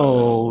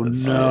 Oh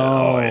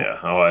no! Yeah.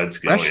 Oh, it's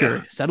pressure.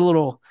 Yeah. Is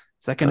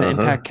that going to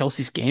impact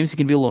Kelsey's games? He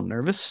can be a little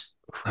nervous.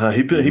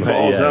 He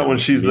balls out when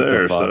she's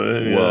there.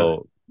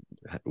 Well,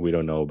 we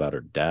don't know about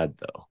her dad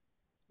though.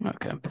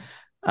 Okay.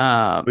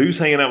 He was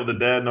hanging out with the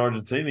dad in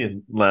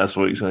Argentina last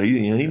week, so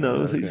he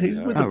knows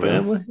he's with the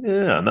family.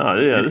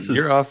 Really? Yeah,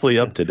 You're awfully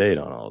up to date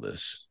on all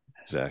this,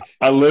 Zach.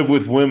 I live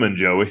with women,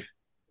 Joey.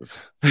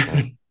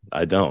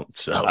 I don't.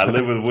 So I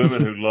live with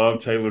women who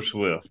love Taylor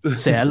Swift.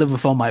 Say I live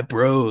with all my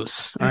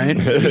bros. All right.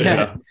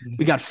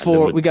 We got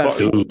four. We got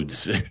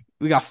dudes.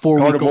 We got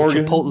 4-week-old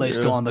Chipotle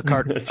still on the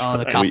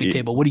coffee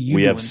table. What are you doing?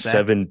 We have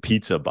 7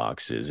 pizza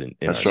boxes in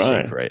our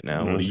sink right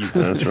now. What are you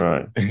doing? That's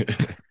right.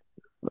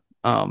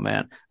 Oh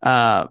man.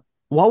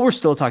 While we're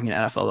still talking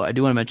NFL though, I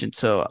do want to mention.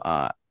 So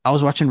I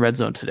was watching Red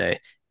Zone today,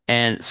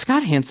 and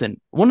Scott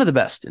Hansen, one of the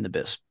best in the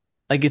biz.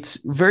 Like it's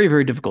very,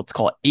 very difficult to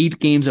call 8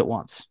 games at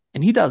once,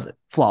 and he does it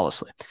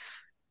flawlessly.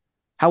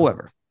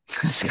 However,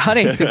 Scott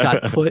Hansen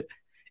got put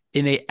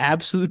in an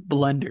absolute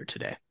blender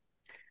today,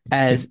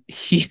 as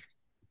he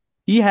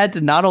had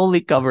to not only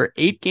cover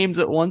 8 games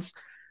at once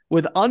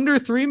with under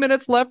 3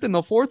 minutes left in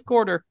the fourth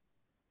quarter,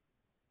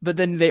 but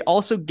then they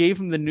also gave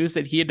him the news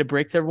that he had to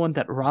break to everyone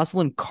that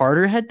Rosalind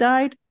Carter had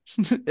died.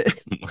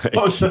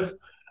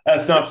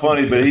 That's not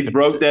funny, but he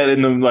broke that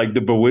in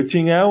the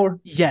bewitching hour.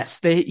 Yes,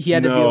 he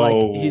had to be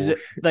like, he's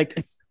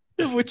like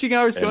the witching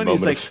hour's going.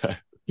 He's like,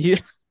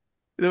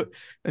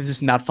 It's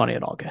just not funny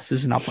at all, guys.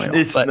 This is not funny at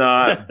all. It's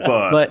not,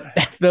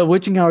 but the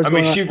witching hour is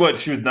going on.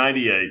 She was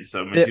 98,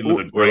 so she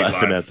lived a great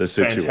life. At the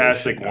situation.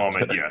 Fantastic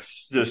woman,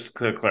 yes. Just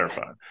to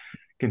clarify.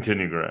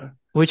 Continue, Grant.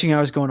 Witching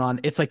hours going on.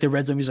 It's like the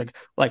red zone music.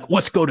 Like,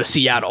 let's go to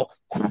Seattle.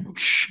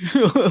 Whoosh.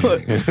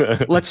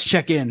 Let's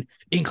check in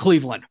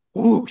Cleveland.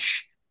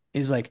 Whoosh.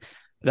 He's like,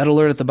 that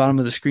alert at the bottom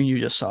of the screen you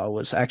just saw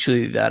was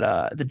actually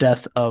that the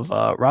death of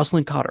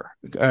Rosalind Carter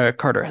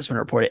has been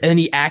reported. And then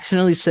he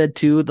accidentally said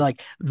too,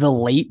 like the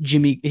late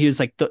Jimmy. He was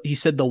like, he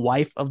said the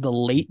wife of the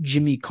late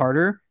Jimmy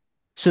Carter.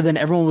 So then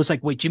everyone was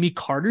like, wait, Jimmy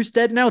Carter's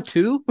dead now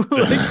too?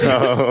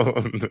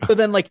 No. So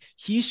then like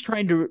he's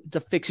trying to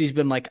fix. He's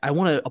been like, I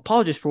want to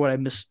apologize for what I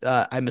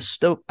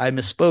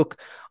misspoke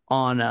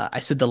on. I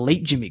said the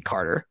late Jimmy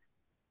Carter,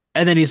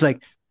 and then he's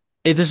like,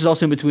 hey, this is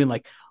also in between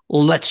like,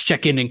 let's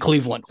check in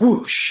Cleveland.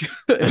 Whoosh.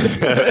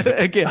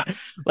 Again,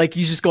 like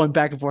he's just going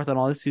back and forth on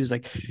all this. He was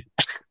like,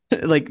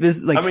 like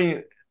this, like, I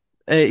mean,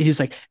 he's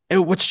like, hey,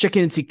 let's check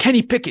in and see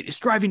Kenny Pickett is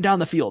driving down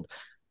the field.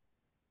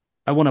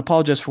 I want to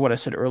apologize for what I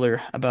said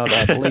earlier about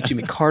the late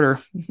Jimmy Carter.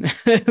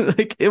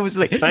 Like it was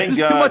like, thank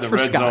God too much the for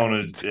red Scott. Zone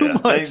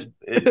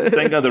is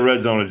thank God the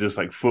red zone is just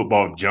like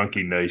football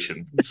junkie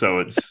nation. So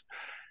it's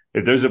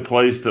if there's a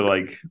place to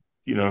like,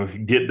 you know,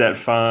 get that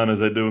fine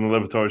as I do in the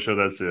Levitar show,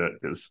 that's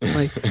it.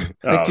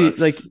 Dude,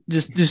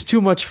 just too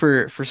much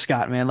for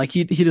Scott, man. Like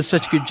he does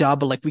such a good job,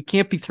 but like we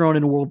can't be thrown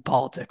into world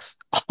politics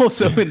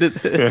also into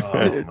this.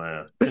 Oh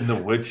man, in the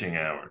witching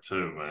hour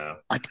too, man.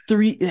 Like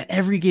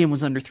every game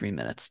was under 3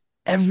 minutes,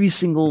 every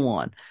single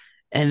one,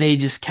 and they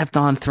just kept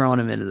on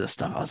throwing him into this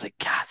stuff. I was like,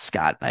 God,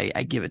 Scott,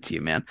 I give it to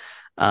you, man.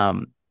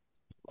 Oh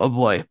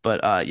boy,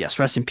 but yes,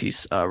 rest in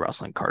peace,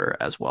 Rosalind Carter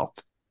as well.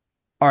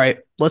 All right,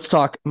 let's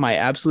talk my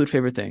absolute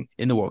favorite thing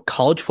in the world,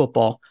 college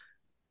football.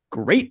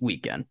 Great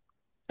weekend.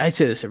 I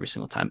say this every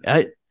single time.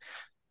 I'm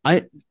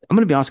going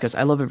to be honest, guys.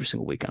 I love every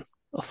single weekend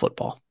of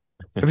football.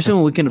 Every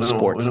single weekend of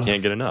sports.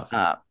 Can't get enough.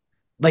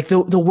 Like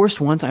the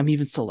worst ones, I'm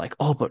even still like,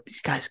 oh, but you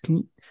guys,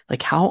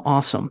 like how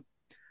awesome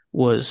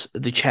was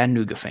the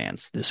Chattanooga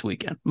fans this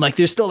weekend? Like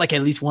there's still like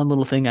at least one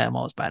little thing I'm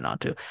always biting on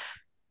to.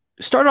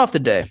 Start off the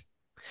day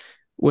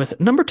with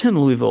number 10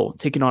 Louisville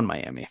taking on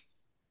Miami.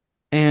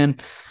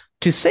 And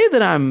to say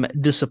that I'm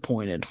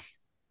disappointed,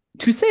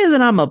 to say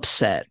that I'm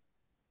upset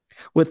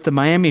with the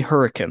Miami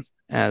Hurricane,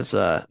 as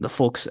the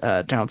folks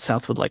down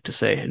south would like to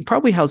say, and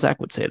probably how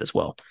Zach would say it as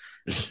well,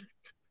 it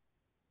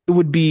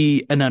would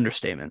be an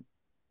understatement.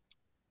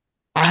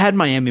 I had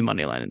Miami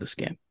money line in this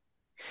game.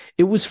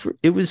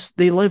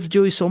 They loved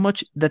Joey so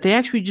much that they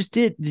actually just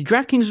did. The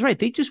DraftKings was right.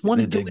 They just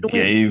wanted Joey to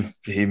win. Gave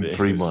him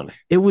free money.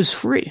 It was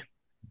free.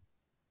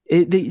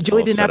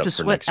 Joey didn't have to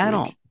sweat at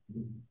all.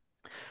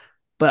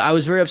 But I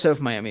was very upset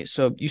with Miami.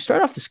 So you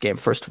start off this game,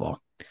 first of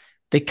all.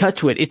 They cut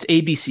to it. It's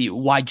ABC,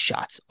 wide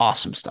shots.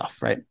 Awesome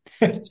stuff, right?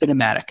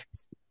 Cinematic.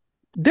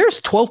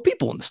 There's 12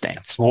 people in the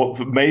stands. Well,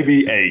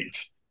 maybe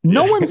 8.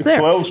 No one's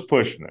there. 12's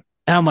pushing it.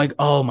 And I'm like,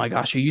 oh my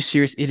gosh, are you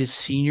serious? It is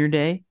senior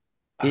day.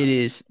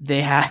 There's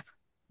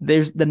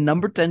the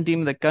number 10 team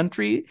in the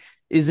country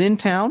is in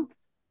town,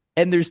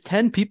 and there's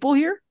 10 people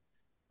here.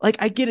 Like,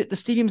 I get it. The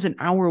stadium's an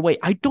hour away.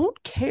 I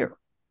don't care.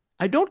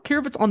 I don't care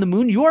if it's on the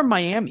moon. You are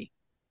Miami.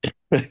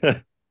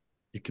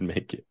 You can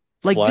make it.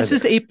 Like, this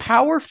is a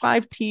Power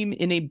 5 team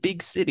in a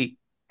big city.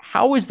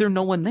 How is there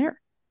no one there?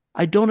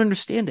 I don't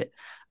understand it.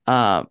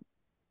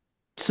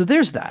 So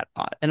there's that.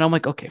 And I'm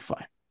like, okay,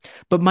 fine.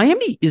 But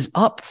Miami is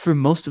up for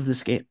most of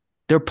this game.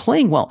 They're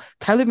playing well.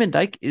 Tyler Van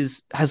Dyke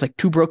has like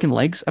 2 broken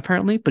legs,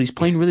 apparently, but he's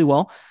playing really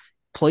well,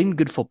 playing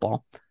good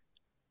football.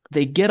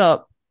 They get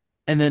up,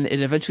 and then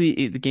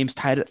the game's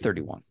tied at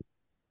 31.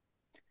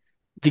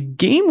 The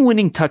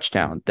game-winning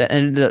touchdown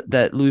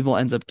that Louisville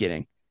ends up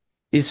getting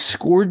is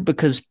scored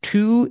because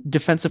 2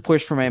 defensive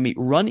players from Miami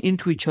run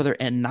into each other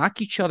and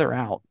knock each other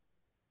out,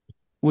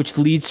 which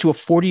leads to a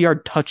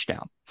 40-yard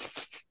touchdown.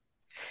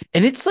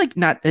 And it's like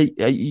not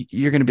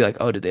you're going to be like,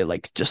 oh, did they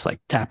like just like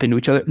tap into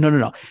each other?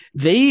 No.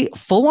 They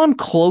full on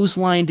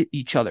clotheslined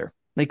each other.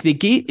 Like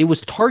it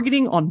was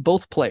targeting on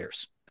both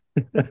players.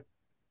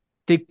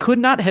 They could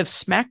not have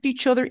smacked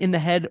each other in the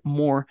head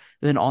more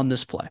than on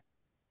this play.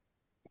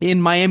 In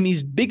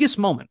Miami's biggest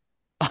moment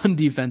on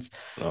defense,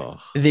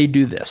 they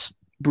do this.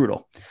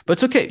 Brutal. But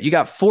it's okay. You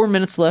got 4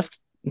 minutes left.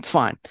 It's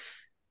fine.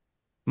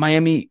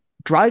 Miami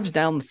drives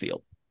down the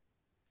field.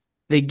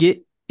 They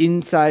get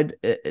inside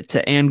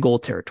to and goal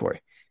territory.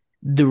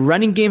 The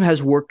running game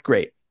has worked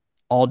great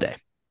all day.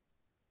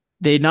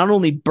 They not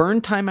only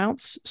burn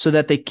timeouts so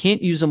that they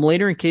can't use them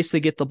later in case they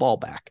get the ball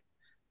back,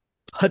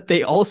 but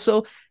they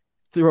also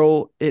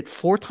throw it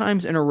 4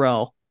 times in a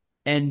row,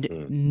 and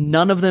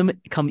none of them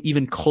come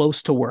even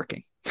close to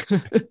working.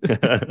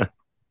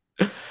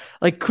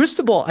 Like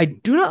Cristobal, I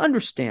do not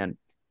understand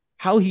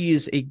how he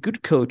is a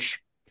good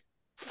coach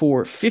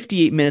for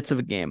 58 minutes of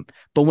a game,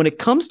 but when it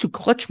comes to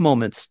clutch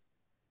moments,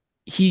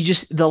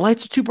 the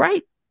lights are too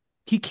bright.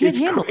 He can't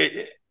handle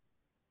it.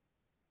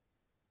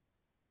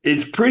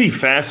 It's pretty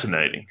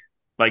fascinating.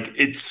 Like,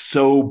 it's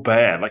so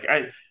bad. Like,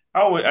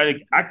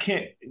 I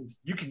can't.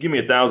 You could give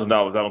me $1,000.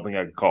 I don't think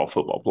I could call a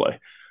football play.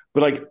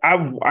 But like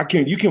I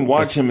can. You can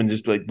watch him and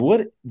just be like,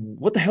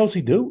 what the hell's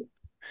he doing?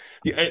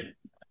 Yeah,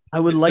 I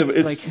would like to,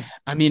 it's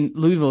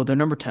Louisville, they're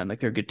number 10, like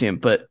they're a good team,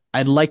 but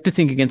I'd like to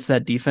think against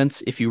that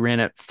defense, if you ran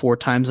it 4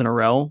 times in a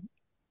row,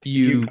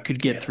 you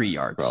could get 3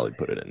 yards. Probably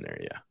put it in there,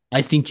 yeah.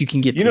 I think you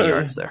can get 3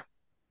 yards there.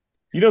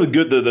 You know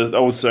the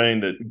old saying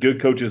that good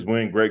coaches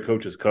win, great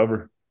coaches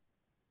cover.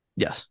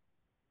 Yes.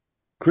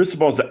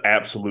 Cristobal's the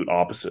absolute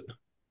opposite.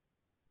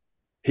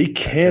 He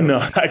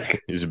cannot.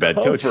 He's a bad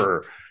coach.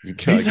 You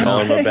can't He's call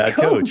him a bad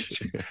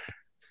coach.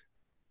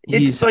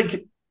 It's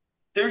like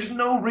there's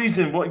no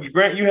reason.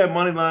 Grant, you have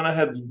money line. I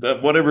had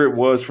whatever it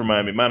was for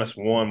Miami,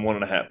 -1,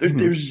 1.5.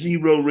 There's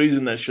zero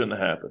reason that shouldn't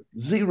have happened.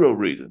 Zero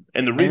reason.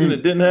 And the reason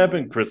it didn't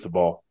happen,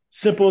 Cristobal.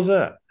 Simple as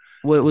that.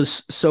 What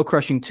was so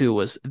crushing too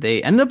was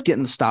they ended up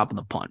getting the stop on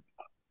the punt.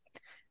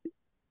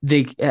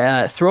 They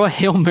throw a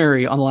Hail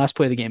Mary on the last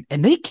play of the game,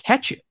 and they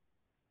catch it.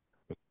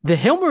 The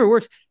Hail Mary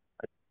works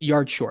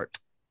yard short.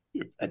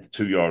 At the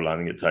 2-yard line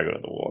and get tackled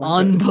at the wall.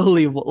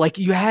 Unbelievable. Like,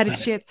 you had a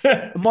chance.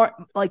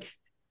 Like,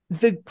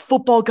 the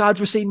football gods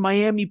were saying,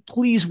 Miami,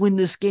 please win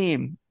this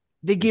game.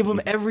 They gave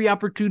them every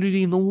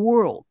opportunity in the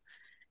world,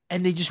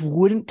 and they just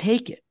wouldn't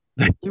take it.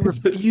 They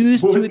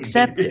refused to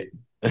accept it.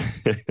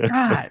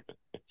 God.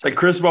 It's like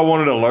Cristobal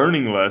wanted a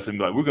learning lesson.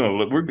 Like,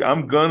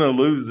 I'm gonna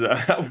lose.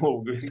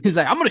 He's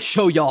like, I'm gonna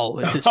show y'all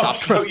to stop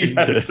trusting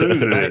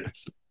me.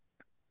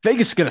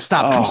 Vegas is gonna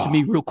stop trusting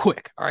me real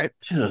quick. All right,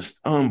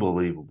 just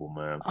unbelievable,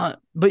 man.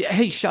 But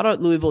hey, shout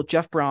out Louisville.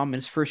 Jeff Brom,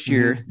 his first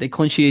year, they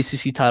clinched the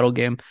ACC title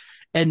game,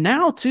 and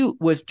now too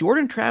with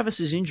Jordan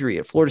Travis's injury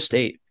at Florida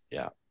State.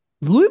 Yeah,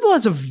 Louisville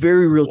has a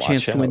very real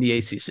chance to win the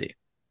ACC.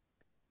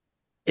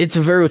 It's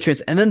a very real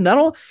chance, and then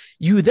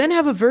you then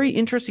have a very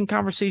interesting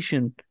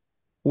conversation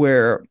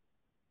where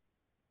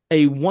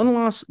a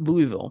one-loss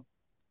Louisville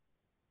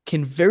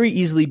can very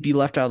easily be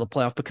left out of the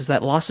playoff because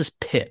that loss is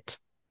Pitt.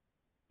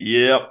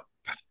 Yep.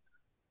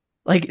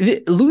 Like,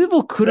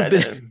 Louisville could have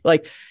been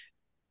like,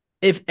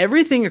 if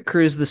everything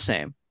occurs the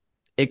same,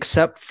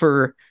 except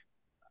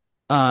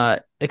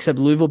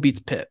Louisville beats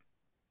Pitt,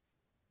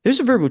 there's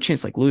a very good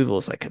chance like Louisville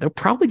is like, they're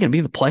probably going to be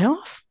in the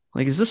playoff.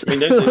 Like, is this? They're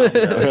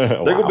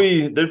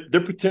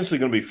potentially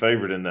going to be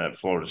favored in that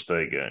Florida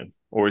State game,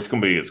 or it's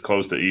going to be as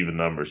close to even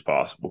numbers as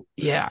possible.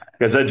 Yeah,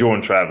 because that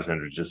Jordan Travis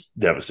injury is just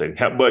devastating.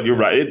 But you're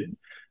right;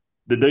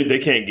 they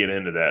can't get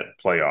into that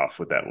playoff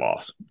with that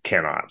loss.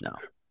 Cannot. No.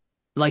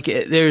 Like,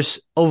 there's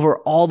over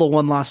all the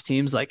one-loss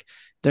teams, like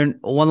they're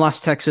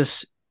one-loss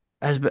Texas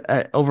as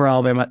over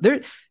Alabama.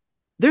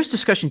 There's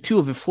discussion too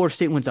of if Florida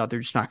State wins out, they're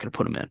just not going to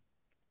put them in,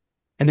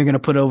 and they're going to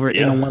put over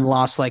in a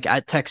one-loss like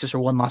at Texas or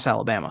one-loss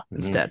Alabama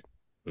instead,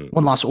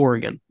 one-loss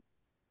Oregon.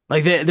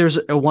 Like, there's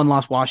a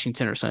one-loss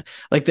Washington or something.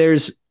 Like,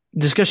 there's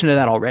discussion of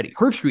that already.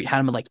 Herb Street had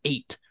him at like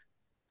 8.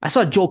 I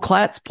saw Joel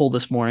Klatt's poll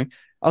this morning.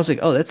 I was like,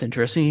 oh, that's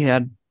interesting. He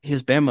had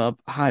his Bama up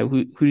high.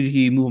 Who did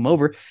he move him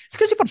over? It's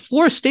because he put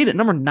Florida State at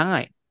number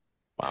 9.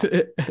 Wow.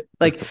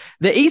 Like,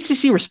 the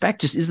ACC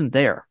respect just isn't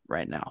there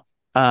right now.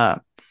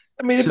 But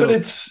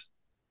it's.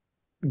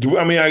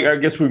 I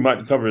guess we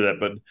might cover that,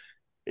 but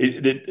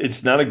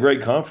it's not a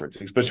great conference,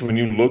 especially when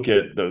you look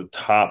at the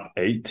top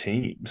 8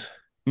 teams.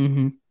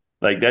 Mm-hmm.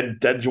 Like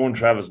that Jordan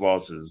Travis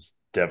loss is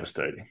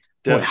devastating.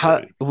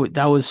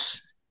 That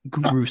was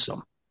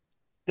gruesome.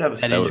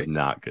 Devastating. That was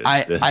not good.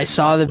 I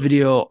saw the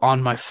video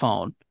on my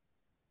phone,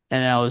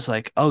 and I was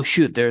like, "Oh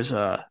shoot!" It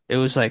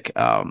was like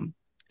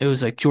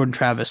Jordan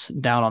Travis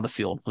down on the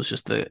field was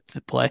just the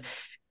play,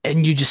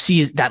 and you just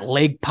see that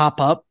leg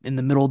pop up in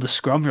the middle of the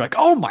scrum. You're like,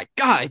 "Oh my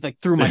god!" I like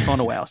threw my phone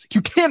away. I was like,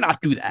 "You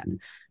cannot do that."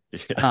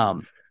 Yeah.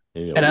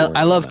 And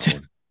I love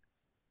to,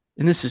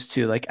 and this is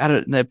too like, out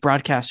of the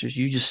broadcasters,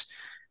 you just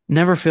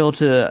never fail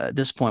to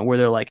this point where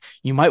they're like,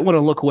 you might want to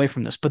look away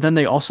from this, but then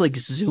they also like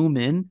zoom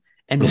in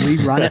and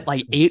rerun it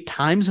like 8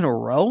 times in a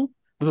row.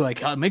 They're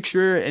like, make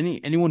sure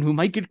anyone who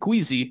might get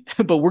queasy,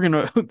 but we're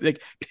gonna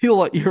like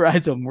peel your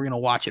eyes open. We're gonna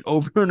watch it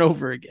over and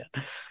over again.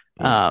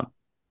 So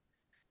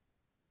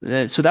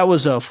that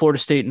was Florida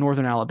State,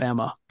 Northern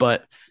Alabama.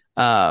 But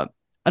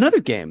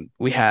another game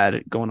we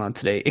had going on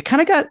today, it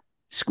kind of got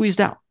squeezed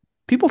out.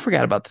 People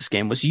forgot about this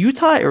game. Was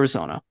Utah,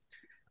 Arizona.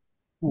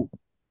 Ooh.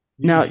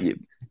 Now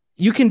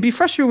you can be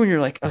frustrated when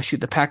you're like, oh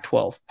shoot, the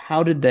Pac-12.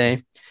 How did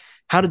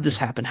this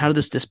happen? How did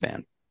this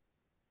disband?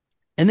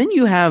 And then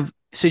you have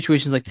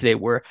situations like today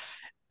where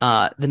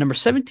the number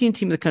 17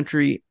 team of the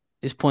country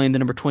is playing the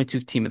number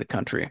 22 team of the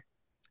country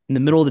in the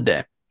middle of the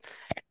day,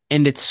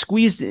 and it's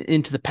squeezed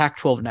into the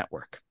Pac-12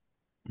 network.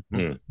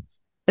 Mm-hmm. And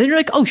then you're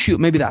like, oh shoot,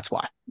 maybe that's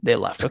why they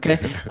left. Okay.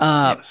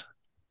 Yes.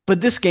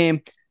 But this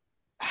game,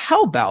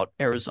 how about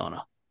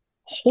Arizona?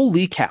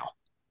 Holy cow.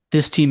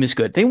 This team is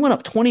good. They went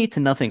up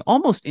 28-0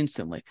 almost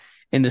instantly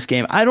in this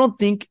game. I don't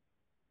think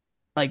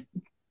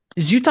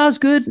is Utah as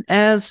good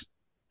as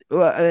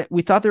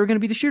we thought they were going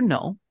to be this year?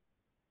 No,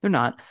 they're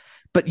not.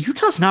 But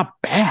Utah's not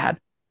bad.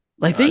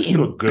 Like, they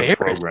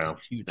embarrassed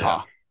Utah.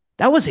 Yeah.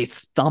 That was a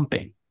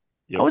thumping.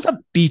 Yep. That was a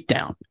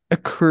beatdown, a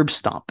curb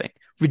stomping.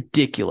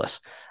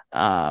 Ridiculous.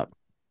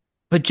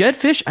 But Jedd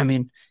Fisch, I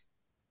mean,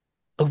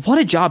 what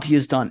a job he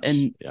has done.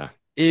 And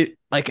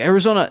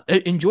Arizona,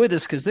 enjoy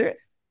this because they're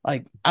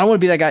like, I don't want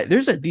to be that guy.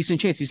 There's a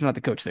decent chance he's not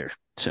the coach there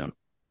soon.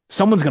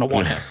 Someone's going to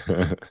want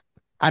him.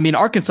 I mean,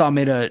 Arkansas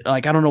made I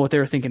don't know what they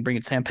were thinking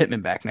bringing Sam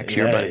Pittman back next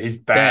year, but he's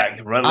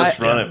back. Let's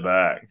run it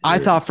back. I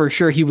thought for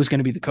sure he was going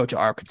to be the coach of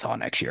Arkansas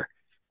next year.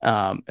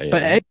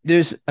 But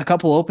there's a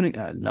couple openings.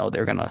 No,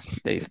 they're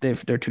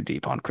too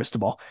deep on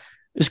Cristobal.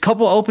 There's a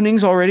couple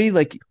openings already.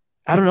 Like,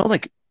 I don't know.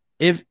 Like,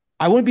 if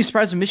I wouldn't be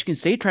surprised if Michigan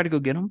State tried to go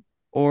get him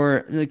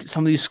or like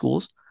some of these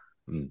schools.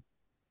 I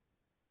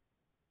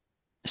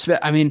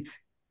mean,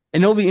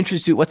 and it'll be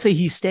interesting. Let's say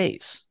he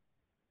stays.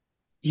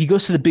 He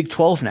goes to the Big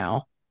 12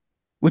 now,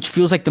 which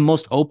feels like the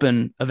most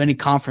open of any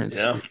conference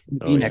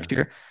next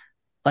year.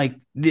 Like,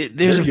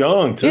 they're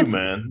young too,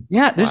 man.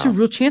 Yeah, there's a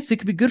real chance they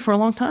could be good for a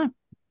long time.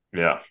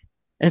 Yeah.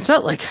 And it's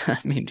not like, I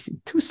mean,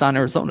 Tucson,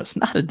 Arizona is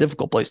not a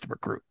difficult place to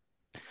recruit.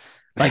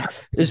 Like,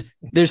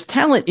 there's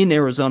talent in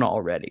Arizona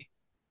already.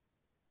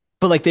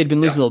 But like they'd been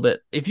losing a little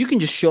bit. If you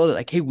can just show that,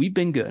 like, hey, we've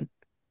been good.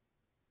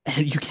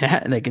 And you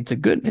can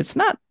it's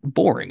not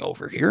boring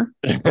over here.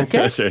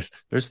 Okay.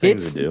 there's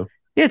things to do.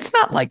 It's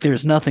not like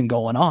there's nothing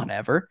going on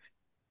ever.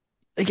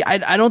 Like,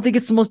 I don't think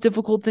it's the most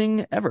difficult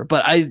thing ever,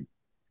 but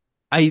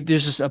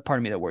there's just a part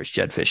of me that worries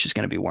Jedd Fisch is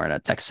going to be wearing a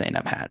Texas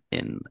A&M hat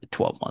in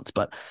 12 months.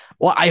 But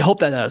I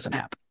hope that doesn't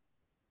happen.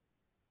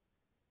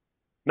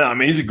 No, I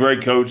mean, he's a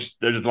great coach.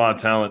 There's a lot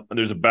of talent.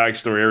 There's a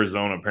backstory.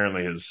 Arizona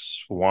apparently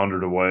has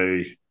wandered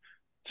away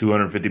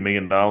 $250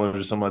 million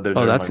or something like that.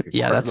 Oh, that's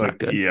not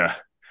good. Yeah.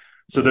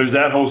 So there's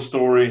that whole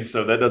story.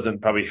 So that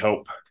doesn't probably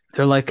help.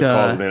 They're like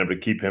cause them to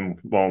keep him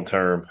long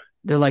term.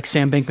 They're like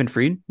Sam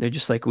Bankman-Fried. They're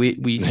just like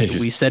we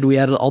said we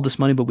had all this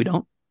money, but we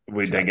don't.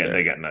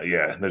 They got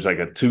yeah. There's like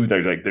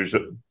there's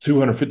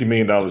 $250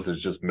 million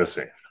that's just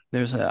missing.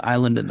 There's an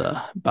island in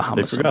the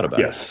Bahamas. They forgot about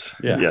it. Yes.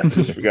 Yeah.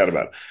 Just forgot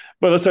about it.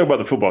 But let's talk about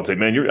the football team,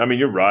 man.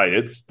 You're right.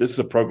 This is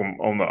a program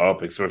on the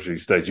up, especially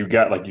these days. You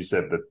got, like you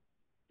said,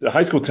 the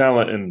high school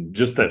talent in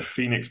just that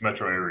Phoenix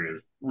metro area is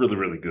really,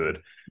 really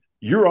good.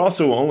 You're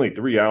also only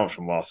 3 hours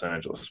from Los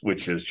Angeles,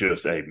 which is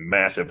just a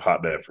massive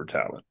hotbed for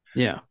talent.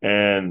 Yeah.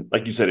 And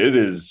like you said, it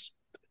is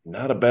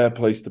not a bad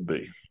place to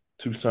be.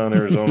 Tucson,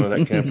 Arizona,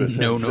 that campus.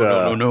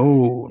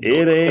 No.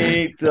 It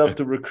ain't up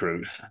to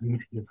recruit.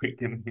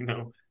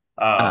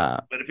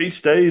 But if he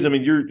stays,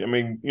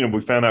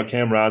 we found out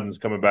Cam Rising's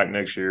coming back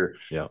next year.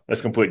 Yeah.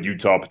 That's complete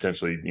Utah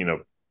potentially,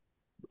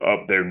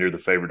 up there near the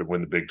favorite to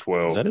win the Big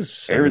 12. Is that his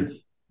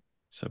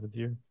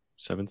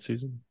seventh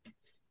season?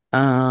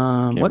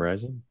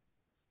 Rising?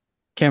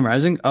 Cam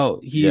Rising? Oh,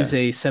 he is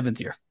a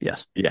 7th year.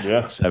 Yes. Yeah.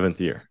 7th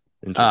year.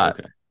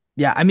 Okay.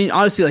 Yeah. I mean,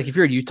 honestly, like if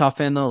you're a Utah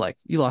fan though, like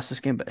you lost this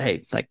game, but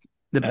hey, I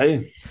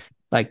don't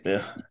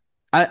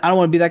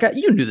want to be that guy.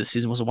 You knew this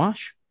season was a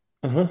wash.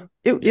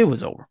 It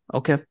was over.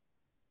 Okay.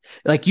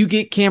 Like you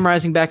get Cam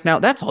Rising back now.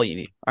 That's all you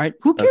need. All right.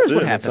 Who cares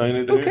what happens?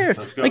 Who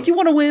cares? Like you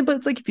want to win, but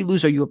it's like if you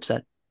lose, are you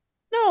upset?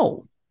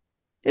 No,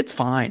 it's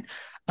fine.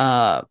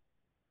 Like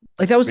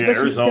that was the best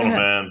Arizona,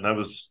 man.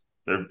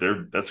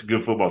 That's a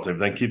good football team.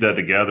 They can keep that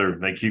together.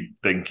 They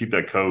can keep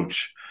that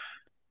coach.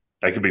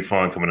 That could be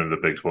fun coming into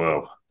the Big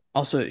 12.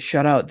 Also,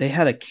 shout out. They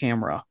had a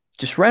camera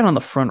just right on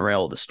the front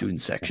rail of the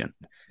student section.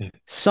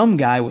 Some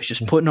guy was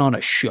just putting on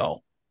a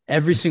show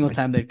every single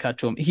time they'd cut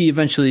to him. He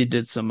eventually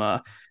did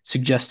some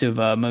suggestive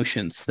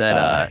motions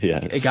that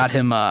it got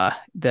him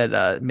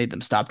that made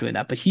them stop doing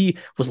that. But he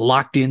was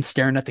locked in,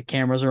 staring at the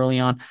cameras early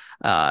on.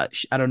 I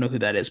don't know who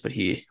that is, but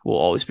he will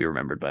always be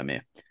remembered by me.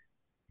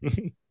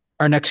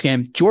 Our next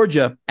game,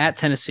 Georgia at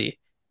Tennessee.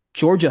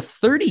 Georgia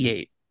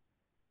 38,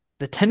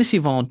 the Tennessee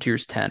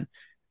Volunteers 10.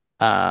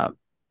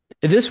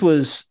 This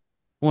was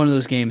one of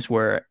those games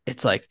where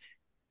it's like,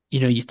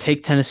 you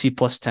take Tennessee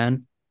plus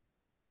 10.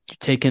 You're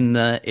taking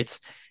hold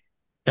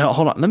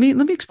on. Let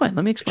me explain.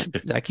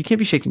 Zach, you can't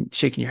be shaking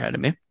your head at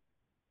me.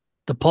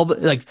 The public,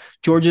 like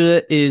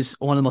Georgia is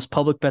one of the most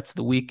public bets of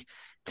the week.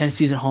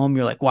 Tennessee's at home.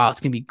 You're like, wow, it's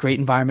going to be a great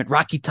environment.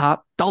 Rocky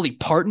Top. Dolly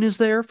Parton is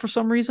there for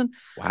some reason.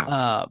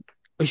 Wow.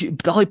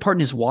 Dolly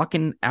Parton is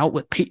walking out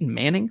with Peyton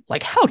Manning.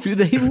 Like, how do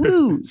they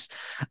lose?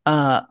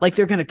 Like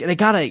they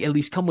gotta at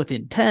least come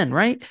within 10,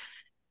 right?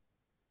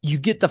 You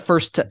get the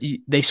first,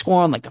 they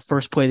score on like the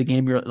first play of the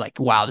game. You're like,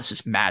 wow, this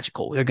is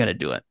magical. They're going to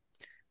do it.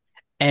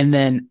 And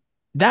then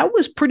that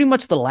was pretty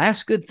much the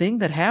last good thing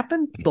that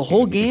happened the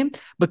whole game,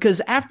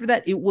 because after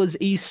that, it was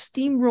a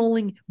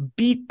steamrolling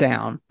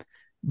beatdown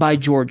by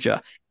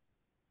Georgia.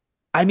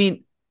 I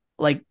mean,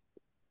 like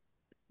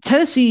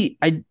Tennessee,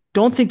 I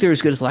don't think they're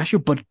as good as last year,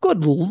 but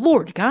good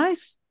Lord,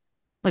 guys.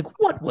 Like,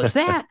 what was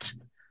that?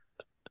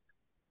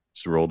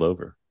 Just rolled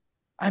over.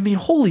 I mean,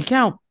 holy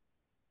cow.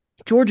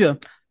 Georgia,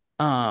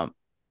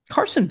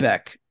 Carson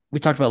Beck, we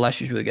talked about last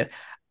year's really good.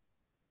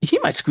 He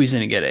might squeeze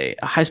in and get a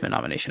Heisman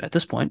nomination at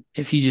this point.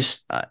 If he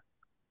just, I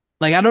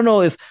don't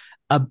know if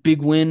a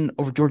big win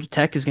over Georgia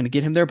Tech is going to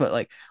get him there, but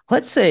like,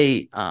 let's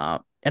say,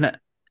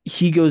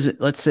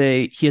 let's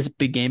say he has a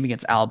big game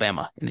against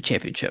Alabama in the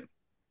championship,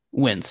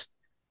 wins.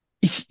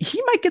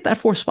 He might get that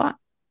 4th spot.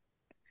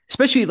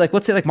 Especially like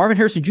let's say like Marvin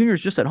Harrison Jr.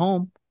 is just at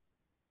home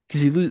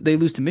because they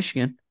lose to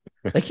Michigan.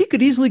 Like he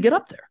could easily get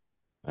up there.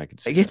 I could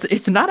see like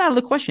it's not out of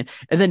the question.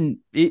 And then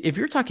if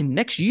you're talking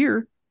next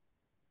year,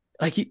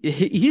 like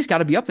he's got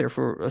to be up there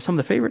for some of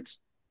the favorites.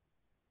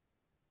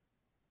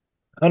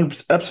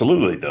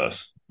 Absolutely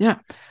does. Yeah.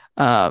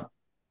 But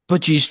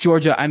geez,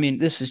 Georgia, I mean,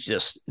 this is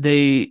just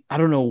I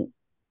don't know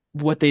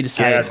what they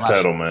decided gas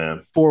pedal,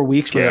 man. 4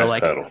 weeks where they're Gas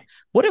like, pedal.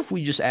 what if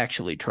we just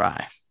actually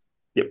try?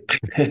 Yep.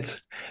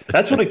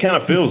 That's what it kind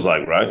of feels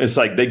like, right? It's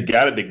like they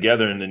got it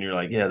together, and then you're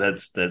like, yeah,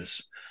 that's the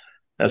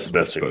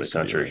best team in the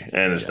country.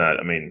 And it's not,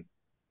 I mean,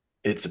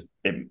 it's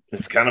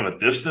kind of a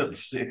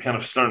distance. It kind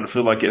of starting to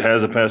feel like it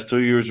has the past 2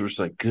 years where it's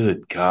like,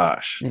 good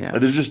gosh. Yeah. Like,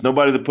 there's just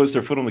nobody that puts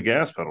their foot on the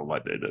gas pedal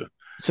like they do.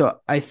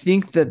 So I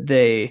think that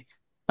they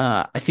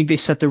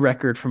set the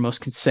record for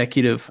most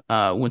consecutive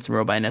wins in a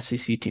row by an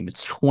SEC team.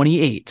 It's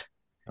 28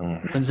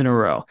 wins in a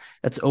row.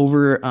 That's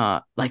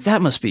over. Like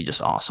that must be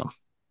just awesome.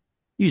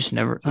 You just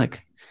never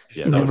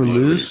you never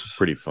lose.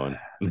 Pretty fun.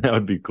 That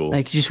would be cool.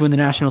 Like you just win the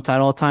national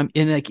title all the time,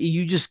 and like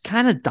you just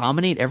kind of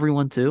dominate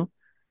everyone too.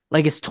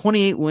 Like it's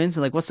 28 wins,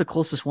 and like what's the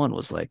closest one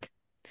was like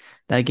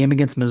that game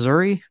against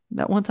Missouri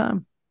that one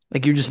time.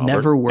 Like you're just Auburn.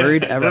 never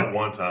worried ever. That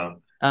one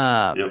time.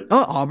 Yep.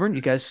 Oh, Auburn,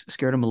 you guys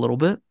scared them a little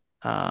bit.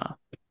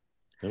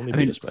 They only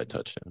beat us by a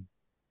touchdown.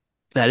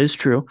 That is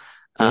true.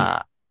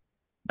 How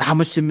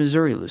much did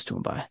Missouri lose to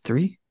them by?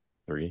 3?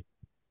 3.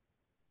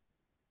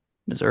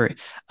 Missouri.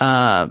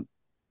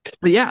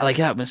 But yeah, like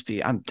that must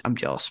be. I'm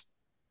jealous.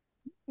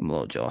 I'm a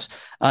little jealous.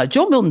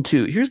 Joe Milton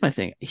too. Here's my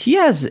thing. He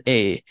has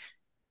the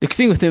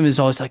thing with him is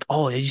always like,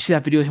 oh, did you see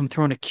that video of him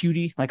throwing a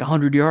cutie like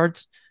 100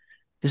 yards?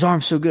 His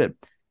arm's so good.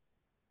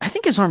 I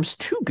think his arm's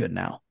too good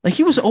now. Like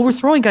he was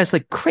overthrowing guys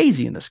like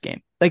crazy in this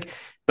game. Like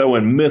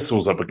throwing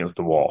missiles up against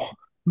the wall.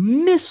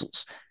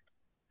 Missiles.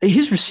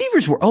 His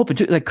receivers were open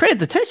too. Like credit,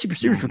 the Tennessee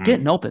receivers were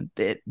getting open.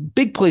 They had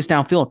big plays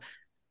downfield.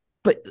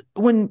 But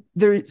when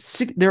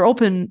they're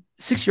open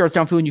 60 yards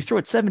downfield and you throw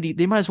it 70,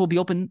 they might as well be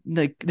open.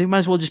 Like they might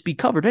as well just be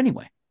covered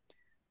anyway.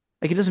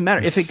 Like it doesn't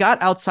matter. If it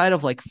got outside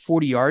of like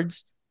 40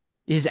 yards,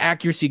 his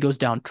accuracy goes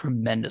down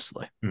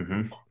tremendously.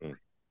 Mm-hmm.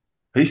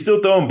 He's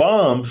still throwing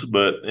bombs,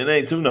 but it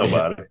ain't to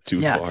nobody.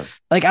 Too far.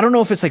 Like I don't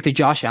know if it's like the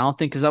Josh Allen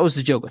thing, because that was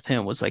the joke with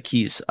him, was like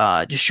he's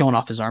just showing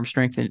off his arm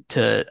strength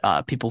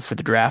to people for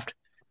the draft,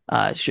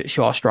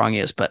 show how strong he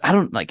is. But I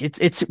don't like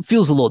it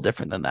feels a little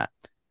different than that.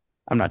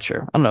 I'm not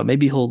sure. I don't know.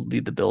 Maybe he'll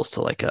lead the Bills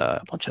to like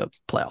a bunch of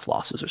playoff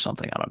losses or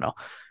something. I don't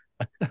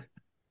know.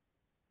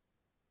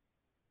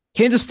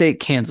 Kansas State,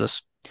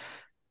 Kansas.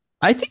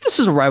 I think this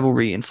is a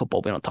rivalry in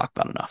football we don't talk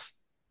about enough.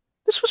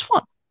 This was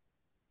fun.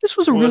 This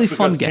was a really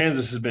fun game.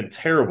 Kansas has been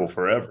terrible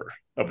forever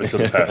up until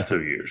the past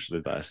 2 years.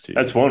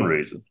 That's one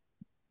reason.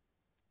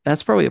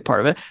 That's probably a part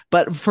of it.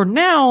 But for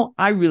now,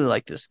 I really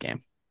like this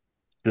game.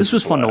 This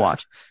was fun to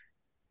watch.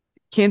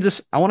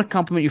 Kansas, I want to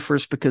compliment you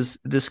first because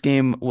this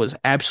game was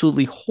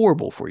absolutely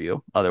horrible for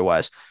you.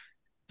 Otherwise,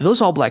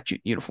 those all black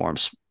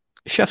uniforms,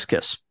 chef's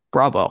kiss,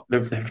 bravo,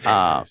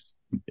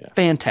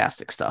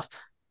 fantastic stuff.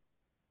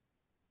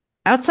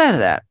 Outside of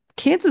that,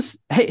 Kansas,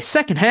 hey,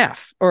 second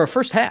half or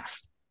first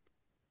half,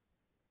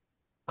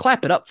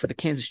 clap it up for the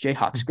Kansas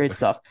Jayhawks. Great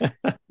stuff.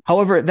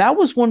 However, that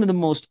was one of the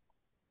most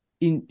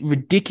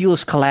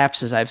ridiculous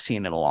collapses I've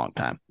seen in a long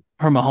time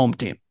from a home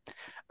team.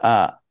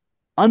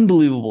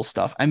 Unbelievable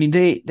stuff. I mean,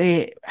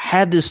 they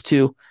had this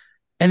too,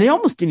 and they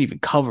almost didn't even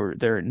cover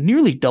their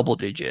nearly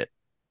double-digit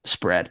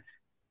spread.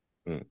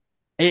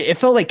 It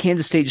felt like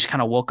Kansas State just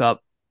kind of woke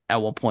up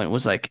at one point and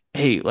was like,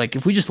 hey, like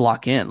if we just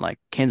lock in, like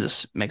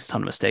Kansas makes a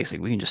ton of mistakes,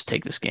 like we can just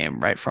take this game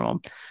right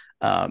from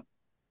them.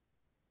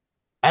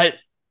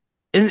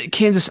 In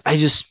Kansas,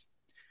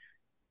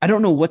 I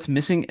don't know what's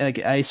missing. Like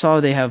I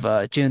saw they have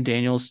Jalen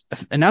Daniels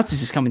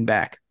announces he's coming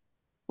back,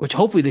 which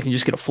hopefully they can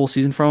just get a full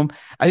season from him.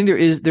 I think there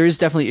is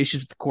definitely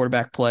issues with the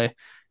quarterback play.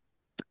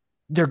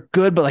 They're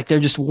good, but like they're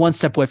just one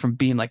step away from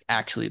being like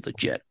actually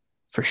legit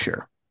for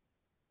sure.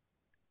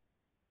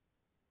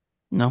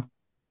 No,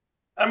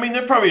 I mean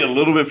they're probably a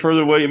little bit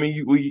further away. I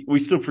mean we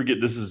still forget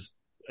this is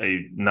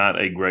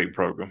not a great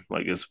program.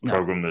 Like it's a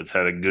program that's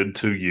had a good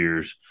 2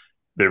 years.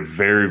 They're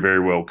very, very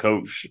well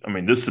coached. I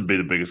mean, this would be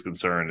the biggest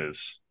concern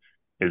is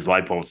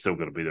Leipold still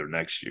going to be there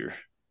next year?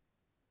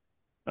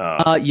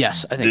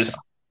 Yes, I think so.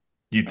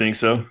 You think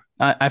so?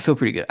 I feel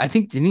pretty good. I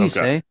think, didn't he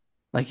say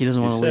like he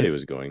doesn't want to leave? He said he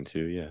was going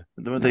to, yeah.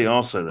 But they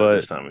all say that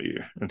this time of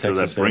year. Until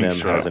Texas that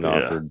brings hasn't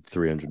offered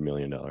 $300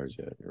 million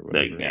yet or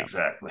whatever.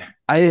 Exactly.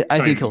 I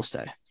think he'll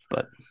stay,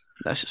 but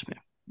that's just me.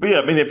 But yeah,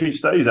 I mean, if he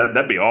stays,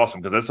 that'd be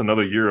awesome because that's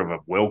another year of a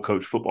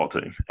well-coached football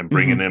team and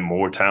bringing in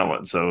more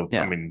talent. So,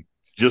 I mean,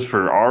 just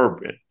for our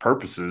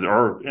purposes,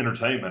 our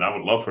entertainment, I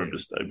would love for him to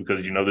stay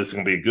because this is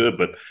going to be good.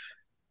 But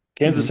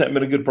Kansas hasn't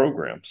been a good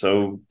program,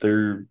 so they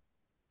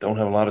don't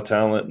have a lot of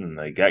talent and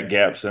they got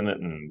gaps in it.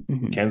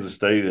 And Kansas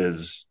State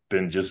has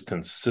been just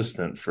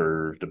consistent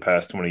for the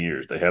past 20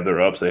 years. They have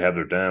their ups, they have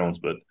their downs,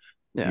 but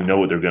you know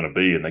what they're going to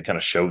be, and they kind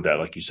of showed that,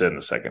 like you said, in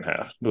the second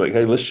half. Like,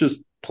 hey, let's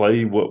just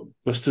do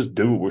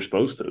what we're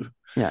supposed to.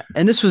 Yeah,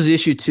 and this was the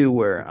issue too,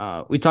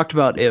 where we talked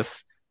about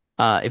if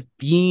If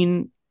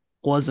Bean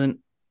wasn't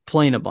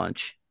playing a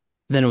bunch,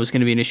 then it was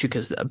going to be an issue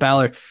because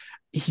Ballard,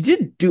 he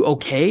did do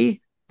okay.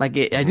 Like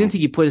I didn't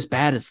think he played as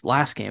bad as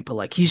last game, but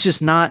like he's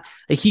just not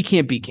like he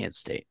can't beat Kansas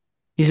State.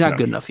 He's not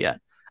good enough yet.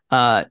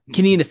 Can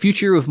he in the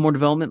future with more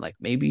development? Like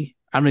maybe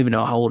I don't even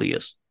know how old he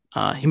is.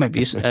 He might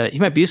be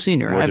a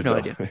senior. I have no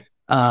idea.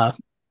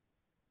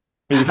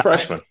 He's a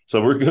freshman,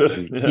 so we're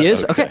good. Yeah, he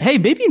is okay. Hey,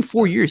 maybe in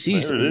 4 years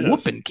he's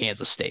whooping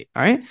Kansas State.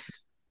 All right,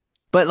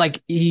 but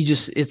like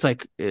it's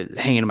like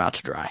hanging him out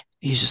to dry.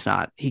 He's just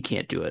not. He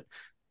can't do it.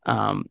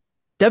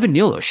 Devin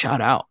Neal though,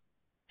 shout out,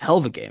 hell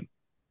of a game,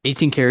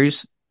 18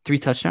 carries. 3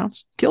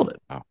 touchdowns, killed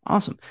it. Wow.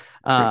 Awesome.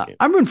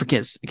 I'm rooting for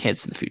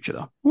Kansas in the future,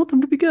 though. I want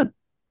them to be good.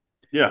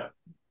 Yeah.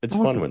 It's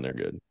fun when they're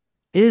good.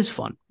 It is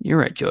fun. You're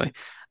right, Joey.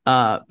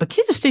 But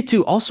Kansas State,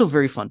 too, also a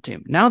very fun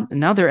team. Now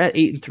they're at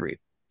 8-3.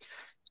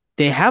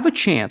 They have a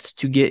chance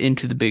to get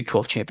into the Big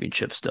 12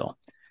 championship still.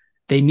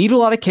 They need a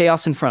lot of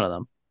chaos in front of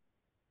them,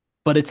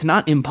 but it's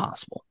not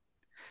impossible.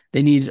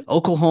 They need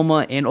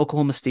Oklahoma and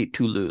Oklahoma State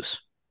to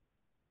lose.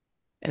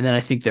 And then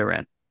I think they're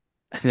in.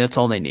 I think that's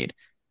all they need.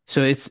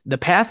 So the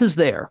path is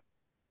there.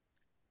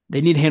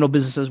 They need to handle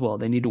business as well.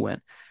 They need to win.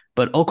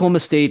 But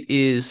Oklahoma State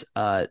is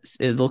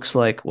it looks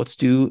like let's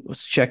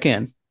check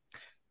in,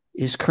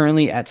 is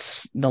currently at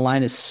the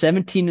line is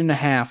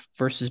 17.5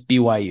 versus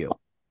BYU.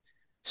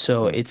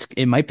 So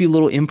it might be a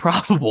little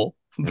improbable,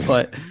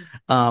 but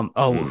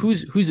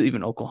who's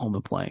even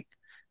Oklahoma playing?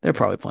 They're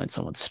probably playing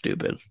someone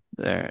stupid.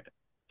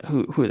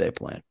 Who are they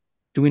playing?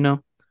 Do we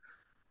know?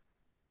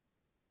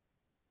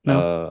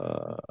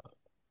 No.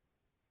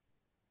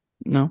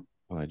 No.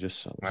 Oh, I just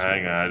saw.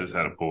 Hang on, I just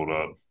had it pulled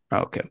up.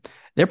 Okay,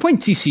 they're playing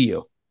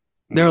TCU.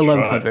 They're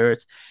 11-point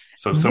favorites.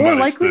 So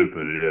somebody's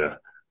stupid, yeah.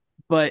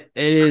 But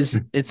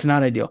it's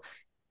not ideal.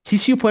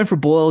 TCU playing for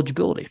bowl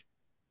eligibility.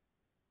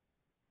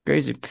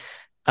 Crazy.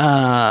 We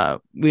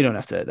don't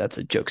have to. That's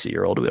a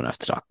jokes-a-year-old. We don't have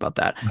to talk about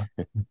that.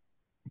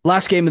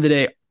 Last game of the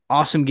day,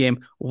 awesome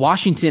game.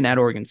 Washington at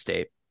Oregon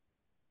State.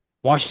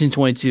 Washington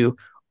 22,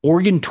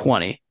 Oregon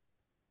 20.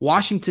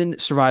 Washington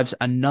survives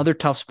another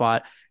tough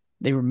spot.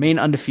 They remain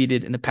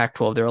undefeated in the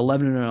Pac-12. They're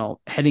 11-0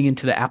 heading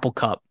into the Apple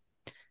Cup.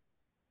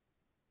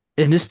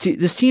 And this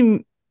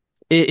team,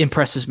 it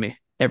impresses me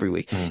every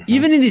week. Mm-hmm.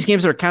 Even in these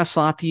games that are kind of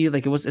sloppy,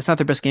 like it's not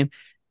their best game,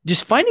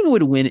 just finding a way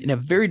to win in a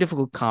very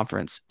difficult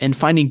conference and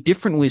finding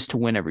different ways to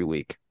win every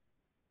week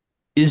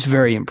is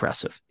very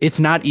impressive. It's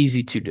not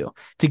easy to do.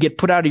 To get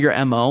put out of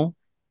your MO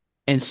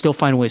and still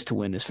find ways to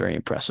win is very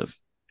impressive.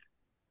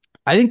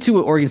 I think too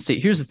with Oregon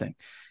State, here's the thing,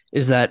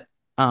 is that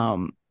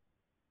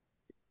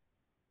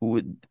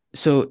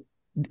so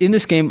in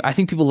this game, I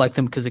think people like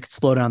them because it could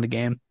slow down the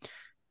game,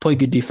 play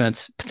good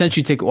defense,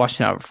 potentially take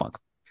Washington out of a funk.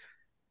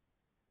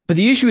 But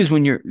the issue is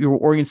when you're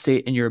Oregon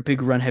State and you're a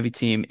big run-heavy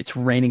team, it's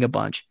raining a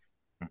bunch,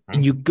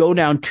 and you go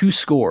down 2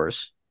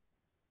 scores,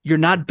 you're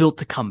not built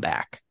to come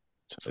back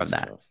from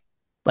that. Tough.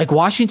 Like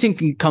Washington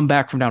can come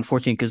back from down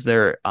 14 because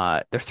they're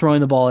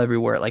throwing the ball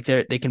everywhere. Like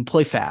they can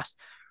play fast.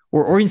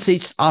 Where Oregon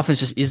State's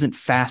offense just isn't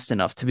fast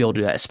enough to be able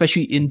to do that,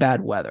 especially in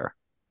bad weather.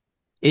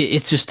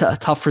 It's just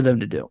tough for them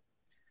to do.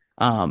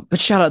 But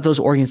shout out those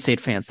Oregon State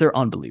fans. They're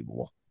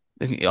unbelievable.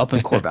 Up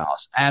in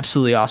Corvallis.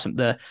 Absolutely awesome.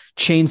 The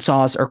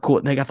chainsaws are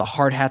cool. They got the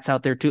hard hats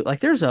out there too. Like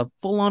there's a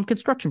full-on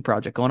construction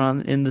project going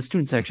on in the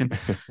student section.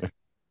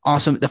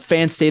 Awesome. The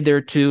fans stayed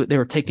there too. They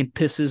were taking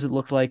pisses, it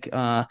looked like,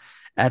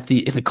 at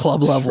the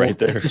club level. Right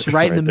there. Just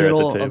right in the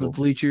middle of the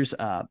bleachers.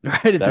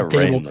 Right at the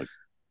table.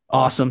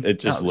 Awesome. It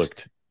just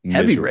looked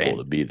miserable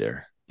to be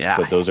there. Yeah.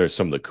 But those are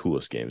some of the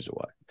coolest games to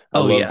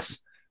watch. Yes.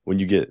 When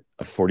you get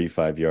a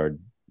 45-yard,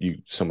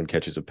 someone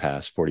catches a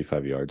pass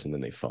 45 yards and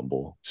then they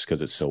fumble just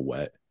because it's so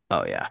wet.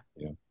 Oh, yeah.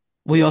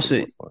 We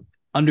also,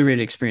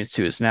 underrated experience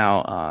too is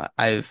now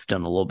I've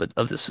done a little bit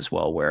of this as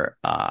well where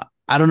I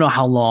don't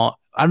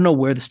know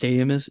where the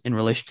stadium is in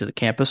relation to the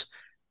campus,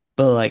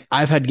 but like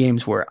I've had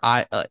games where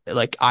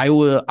like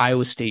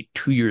Iowa State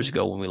 2 years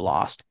ago when we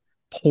lost,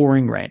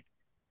 pouring rain.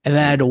 And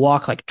then I had to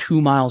walk like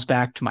 2 miles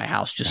back to my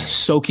house, just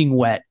soaking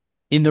wet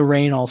in the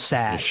rain, all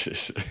sad.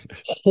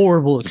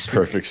 Horrible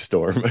experience. Perfect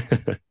storm.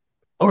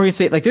 Oregon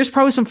State, like there's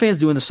probably some fans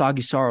doing the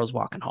soggy sorrows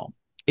walking home.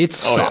 It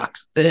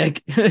sucks. Yeah.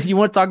 Like, you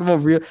want to talk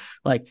about real,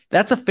 like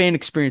that's a fan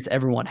experience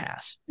everyone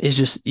has. It's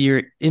just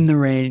you're in the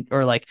rain,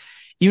 or like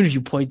even if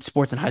you played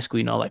sports in high school,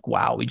 you know, like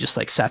wow, we just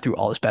like sat through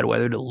all this bad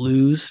weather to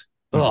lose.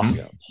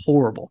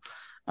 Horrible.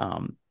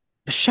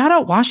 Shout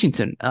out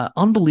Washington,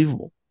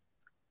 unbelievable.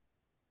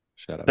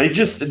 Shout out.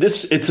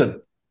 It's a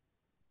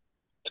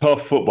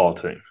tough football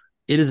team.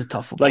 It is a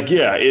tough football team.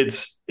 Yeah,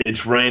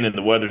 it's rain and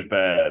the weather's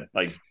bad.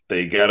 Like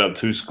they got up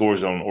 2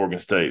 scores on Oregon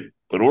State.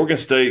 But Oregon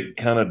State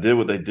kind of did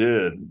what they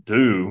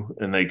do,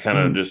 and they kind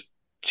of just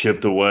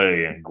chipped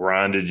away and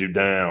grinded you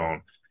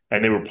down.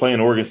 And they were playing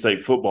Oregon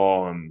State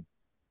football, and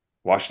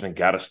Washington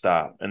got to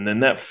stop. And then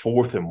that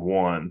 4th and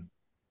 1,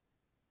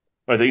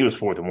 I think it was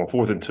 4th and 1,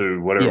 4th and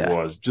 2, whatever it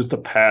was, just a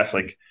pass.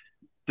 Like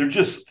they're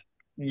just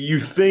 – you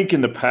think in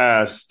the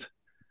past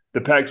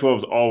the Pac-12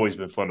 has always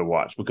been fun to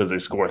watch because they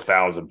score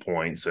 1,000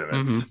 points, and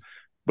it's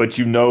but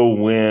you know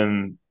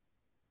when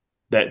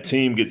that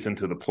team gets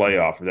into the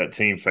playoff, or that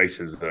team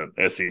faces an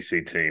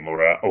SEC team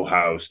or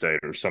Ohio State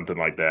or something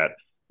like that,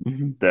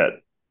 that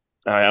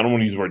I don't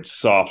want to use the word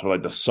soft, but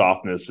like the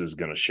softness is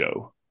going to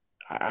show.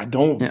 I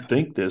don't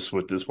think this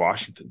with this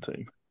Washington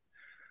team.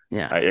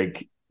 Yeah.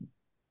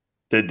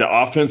 The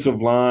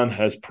offensive line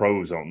has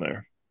pros on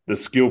there. The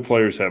skill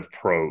players have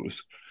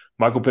pros.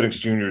 Michael Penix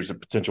Jr. is a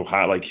potential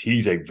high. Like,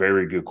 he's a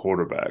very good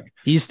quarterback.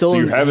 He's still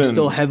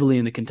heavily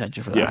in the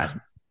contention for the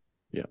Heisman.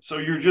 Yeah. So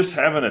you're just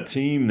having a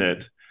team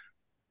that,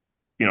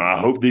 I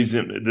hope this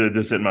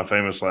isn't my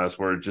famous last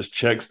word, just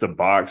checks the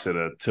box that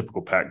a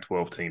typical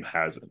Pac-12 team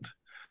hasn't.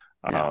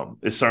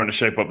 It's starting to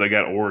shape up. They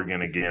got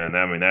Oregon again, and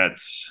I mean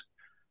that's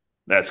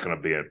going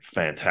to be a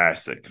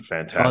fantastic.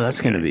 Oh, that's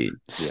going to be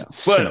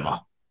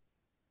cinema.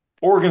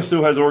 But Oregon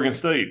still has Oregon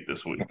State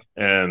this week,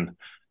 and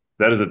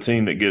that is a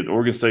team that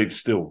Oregon State's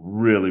still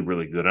really,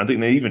 really good. And I think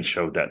they even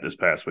showed that this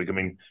past week. I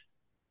mean,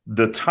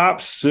 the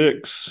top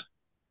 6,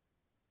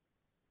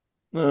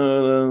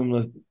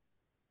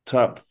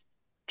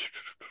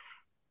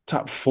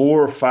 top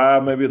 4 or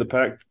 5 maybe of the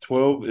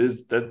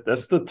Pac-12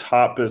 that's the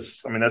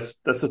toppest. I mean, that's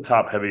the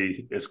top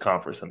heaviest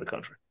conference in the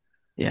country.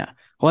 Yeah.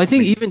 Well, I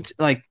think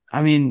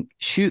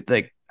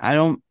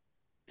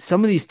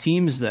some of these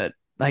teams that,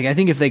 like, I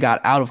think if they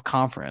got out of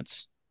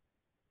conference,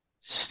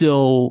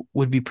 still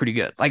would be pretty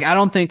good. Like, I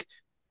don't think,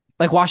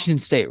 like Washington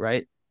State,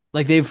 right?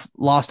 Like, they've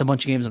lost a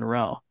bunch of games in a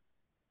row,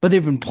 but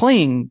they've been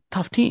playing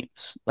tough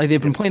teams. Like, they've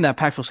been playing that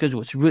Pac-12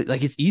 schedule. It's really,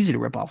 like, it's easy to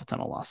rip off a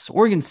ton of losses.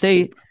 Oregon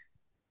State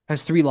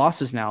has 3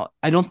 losses now.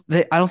 I don't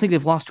think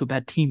they've lost to a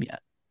bad team yet.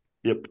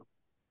 Yep.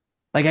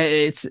 Like,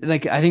 it's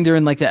like, I think they're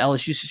in like the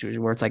LSU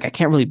situation where it's like, I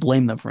can't really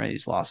blame them for any of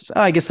these losses.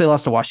 I guess they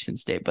lost to Washington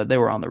State, but they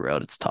were on the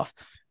road. It's tough.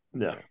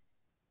 Yeah.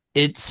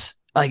 It's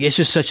like, it's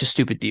just such a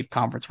stupid deep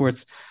conference where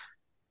it's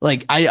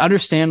like, I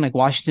understand, like,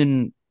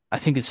 Washington, I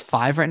think it's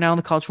 5 right now in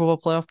the college football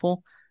playoff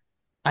poll.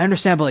 I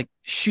understand, but like,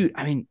 shoot,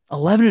 I mean,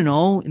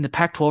 11-0 in the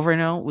Pac-12 right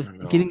now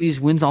with getting these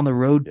wins on the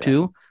road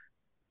too.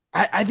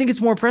 I think it's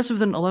more impressive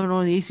than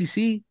 11-0 in the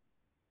ACC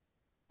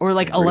or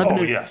like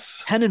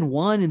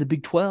 10-1 in the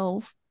Big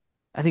 12.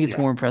 I think it's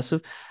more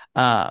impressive.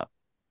 And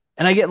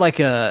I get like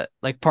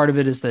part of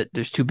it is that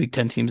there's 2 Big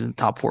 10 teams in the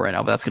top 4 right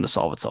now, but that's going to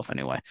solve itself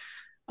anyway.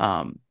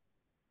 But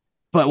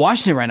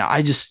Washington right now,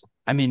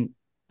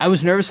 I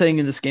was nervous heading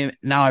in this game.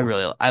 Now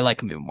I like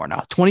them even more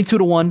now.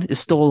 22-1 is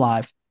still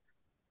alive.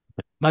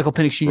 Michael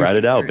Penix Jr. Ride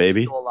it out,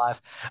 baby. Still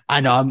alive. I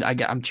know.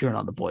 I'm cheering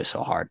on the boys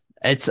so hard.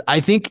 I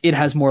think it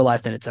has more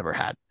life than it's ever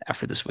had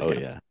after this weekend.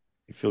 Oh yeah,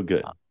 you feel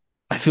good.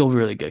 I feel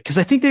really good because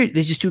I think they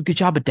just do a good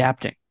job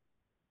adapting.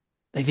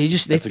 Like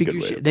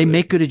they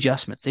make good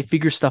adjustments. They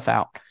figure stuff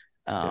out.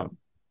 I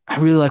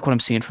really like what I'm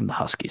seeing from the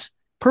Huskies.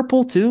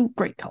 Purple too,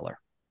 great color.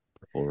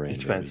 Purple rain,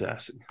 it's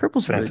fantastic.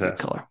 Purple's a really good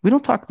color. We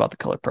don't talk about the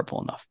color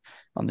purple enough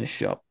on this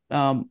show.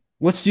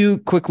 Let's do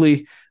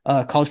quickly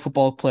college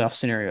football playoff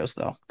scenarios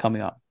though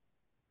coming up.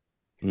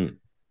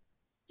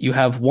 You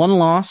have 1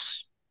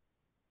 loss.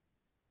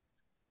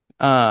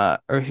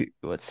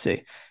 Let's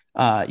see.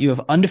 You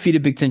have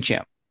undefeated Big Ten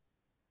champ,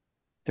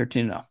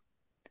 13-0.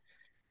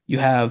 You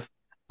have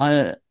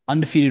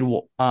undefeated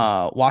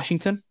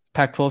Washington,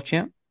 Pac-12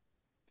 champ.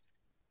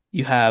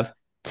 You have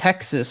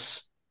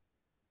Texas,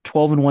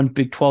 12-1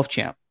 Big 12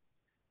 champ.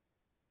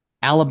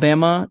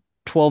 Alabama,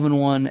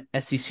 12-1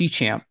 SEC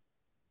champ.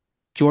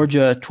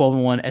 Georgia,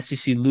 12-1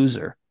 SEC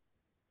loser.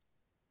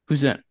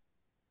 Who's in?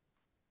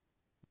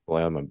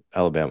 Well,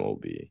 Alabama will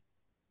be.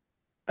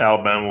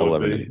 Alabama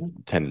would be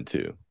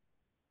 10-2.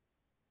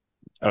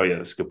 Oh yeah,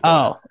 that's a good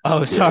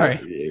point.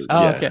 Sorry.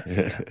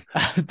 Okay.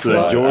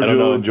 So Georgia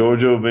will be in.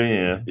 Georgia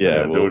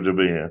will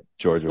be in.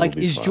 Georgia like,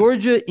 will be is fine.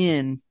 Georgia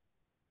in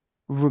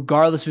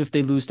regardless of if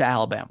they lose to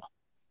Alabama?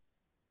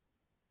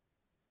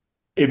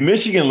 If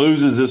Michigan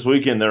loses this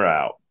weekend, they're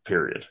out.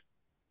 Period.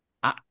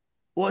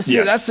 Well,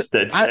 see, that's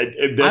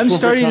I'm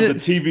starting to a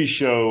TV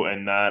show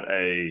and not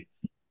a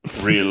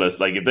realist.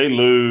 Like, if they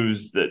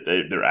lose,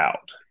 they're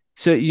out.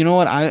 So you know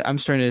what I'm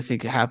starting to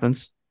think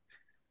happens?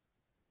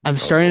 I'm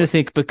starting to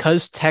think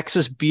because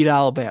Texas beat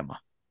Alabama,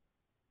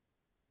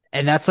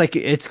 and that's like,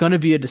 it's going to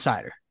be a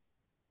decider.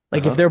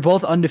 Like, if they're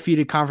both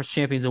undefeated conference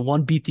champions and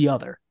one beat the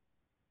other,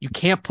 you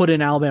can't put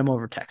in Alabama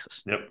over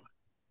Texas. Yep.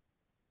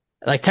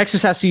 Like,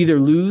 Texas has to either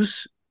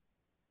lose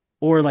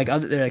or like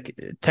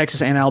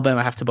Texas and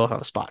Alabama have to both have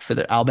a spot for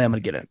the Alabama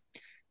to get in.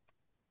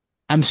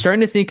 I'm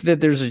starting to think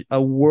that there's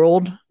a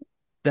world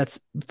that's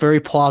very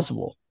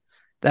plausible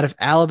that if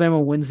Alabama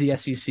wins the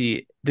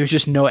SEC, there's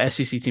just no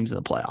SEC teams in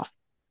the playoff.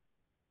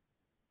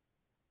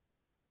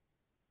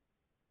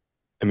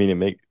 I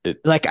mean,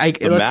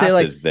 let's say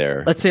like, is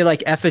there. Let's say like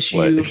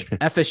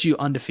FSU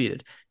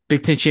undefeated,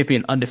 Big Ten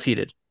champion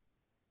undefeated,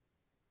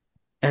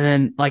 and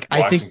then like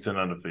Washington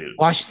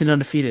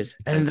undefeated,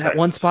 and then that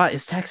one spot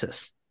is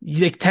Texas.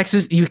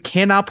 Texas, you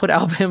cannot put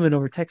Alabama in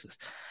over Texas.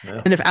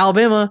 Yeah. And if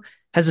Alabama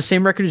has the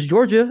same record as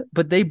Georgia,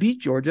 but they beat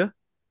Georgia,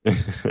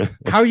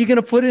 how are you going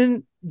to put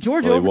in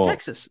Georgia over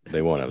Texas?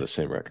 They won't have the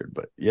same record,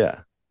 but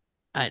yeah.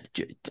 I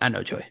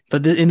know, Joey.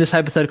 But in this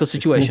hypothetical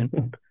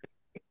situation,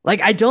 like,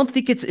 I don't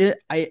think it's it.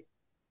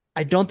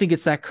 I don't think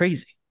it's that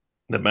crazy.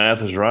 The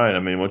math is right. I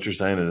mean, what you're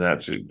saying is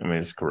absolutely. I mean,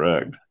 it's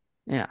correct.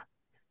 Yeah.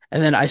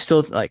 And then I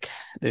still like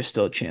there's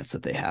still a chance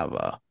that they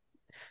have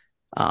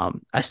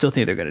I still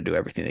think they're going to do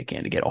everything they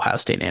can to get Ohio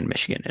State and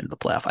Michigan into the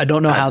playoff. I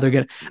don't know how they're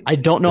going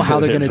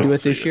to do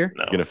it this year.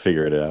 No. Going to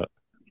figure it out.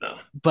 No.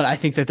 But I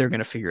think that they're going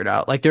to figure it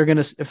out. Like they're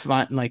going to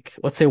find, like,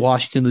 let's say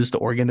Washington loses to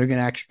Oregon, they're going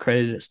to actually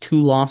credit it as 2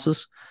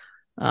 losses.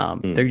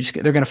 They're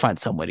going to find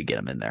some way to get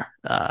them in there.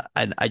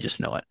 I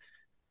just know it.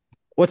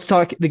 Let's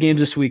talk the games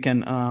this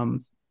weekend.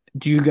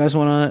 Do you guys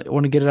want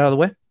to get it out of the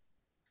way?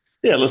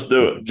 Yeah, let's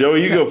do it.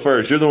 Joey, you go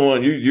first. You're the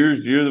one. You're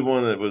the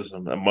one that was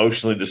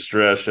emotionally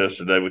distressed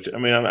yesterday. Which I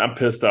mean, I'm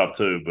pissed off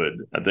too. But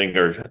I think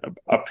our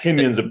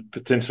opinions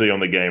potentially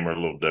on the game are a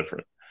little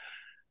different.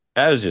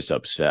 I was just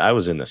upset. I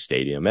was in the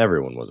stadium.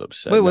 Everyone was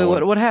upset. Wait,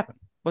 what happened?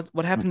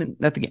 What happened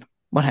at the game?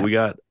 What happened? We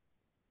got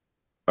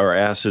our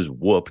asses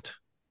whooped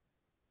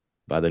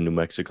by the New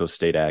Mexico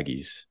State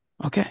Aggies.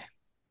 Okay.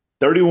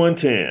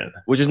 31-10.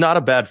 Which is not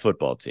a bad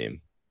football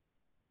team.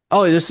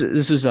 Oh, this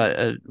is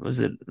was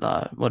it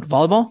what,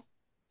 volleyball?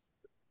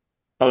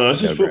 Oh no,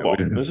 this is football.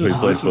 This is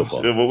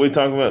football. What we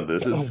talking about?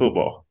 This is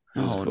football.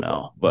 Oh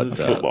no, but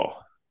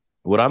football.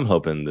 What I'm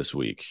hoping this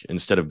week,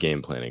 instead of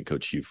game planning,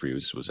 Coach Hugh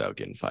Freeze was out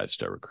getting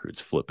 5-star recruits,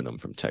 flipping them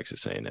from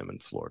Texas A&M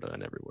and Florida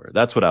and everywhere.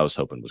 That's what I was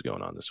hoping was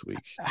going on this week.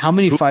 How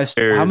many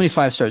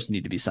 5-stars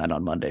need to be signed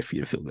on Monday for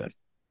you to feel good?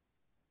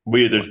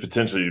 There's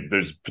potentially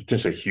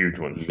huge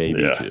ones.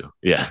 Maybe 2.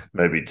 Yeah.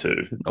 Maybe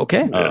 2.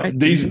 Okay. Right.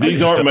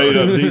 These aren't made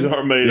up. These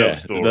aren't made up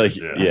stories.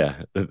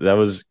 That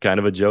was kind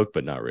of a joke,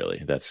 but not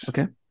really. That's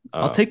okay.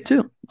 I'll take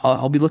 2.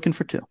 I'll be looking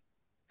for 2.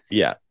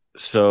 Yeah.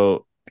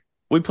 So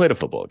we played a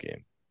football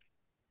game.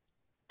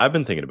 I've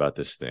been thinking about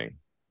this thing.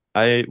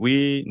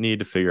 We need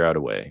to figure out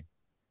a way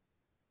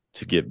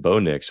to get Bo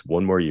Nix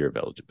 1 more year of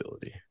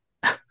eligibility.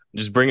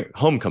 Just bring it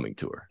homecoming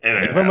tour.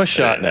 Give him a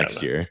shot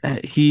next year.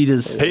 He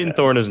does. Peyton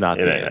Thorne is not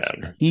the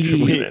answer.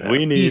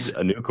 We need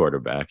a new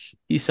quarterback.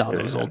 He saw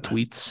those old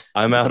tweets.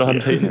 I'm out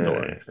on Peyton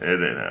Thorne. It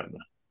ain't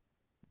happening.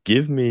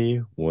 Give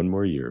me 1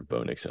 more year of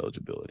Bo Nix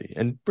eligibility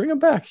and bring him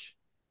back.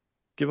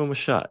 Give him a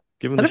shot.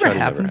 Give him the shot he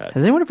never had.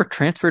 Has anyone ever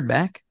transferred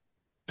back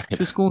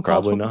to school in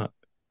college? Probably not.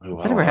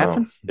 Has that ever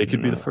happened? It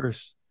could be the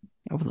first.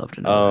 I would love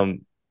to know.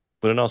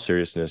 But in all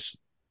seriousness,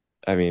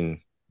 I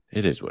mean,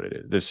 it is what it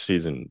is. This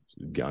season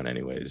gone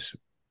anyways.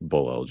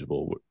 Bowl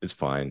eligible. It's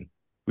fine.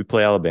 We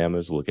play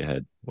Alabama's look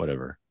ahead.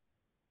 Whatever.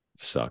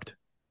 It sucked.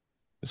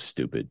 It's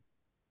stupid.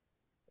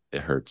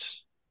 It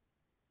hurts.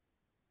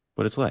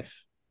 But it's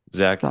life.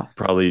 Zach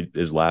probably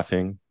is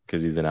laughing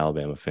because he's an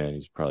Alabama fan.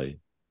 He's probably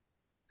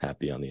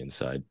happy on the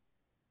inside.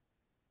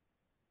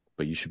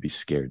 But you should be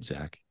scared,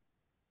 Zach.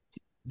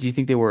 Do you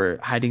think they were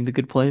hiding the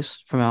good plays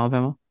from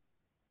Alabama?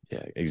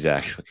 Yeah,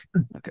 exactly.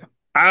 Okay.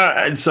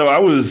 I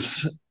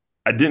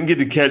didn't get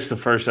to catch the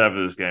first half of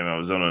this game. I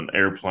was on an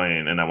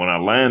airplane, and when I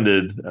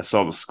landed, I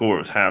saw the score.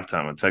 It was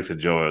halftime. I texted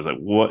Joey. I was like,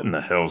 what in the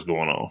hell's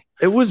going on?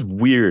 It was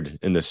weird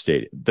in the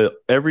stadium.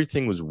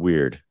 Everything was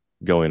weird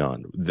going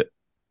on.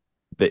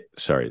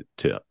 Sorry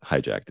to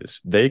hijack this.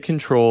 They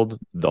controlled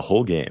the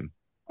whole game.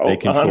 They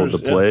controlled the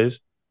plays.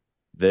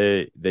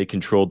 They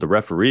controlled the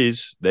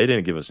referees. They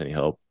didn't give us any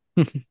help.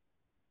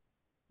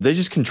 They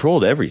just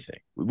controlled everything.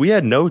 We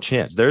had no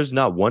chance. There's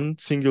not one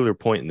singular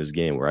point in this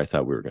game where I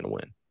thought we were going to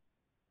win.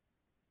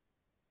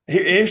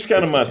 Here's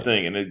kind of my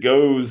thing, and it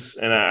goes,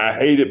 and I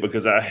hate it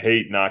because I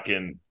hate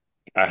knocking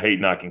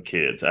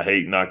kids. I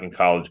hate knocking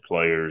college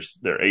players.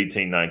 They're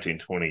 18, 19,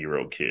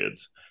 20-year-old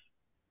kids.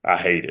 I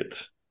hate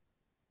it.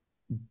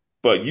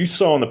 But you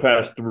saw in the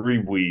past 3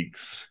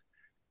 weeks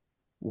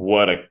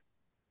what a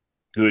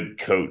good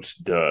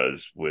coach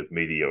does with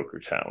mediocre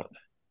talent.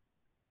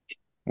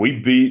 We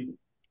beat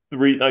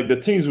the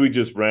teams we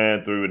just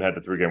ran through and had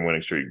the 3-game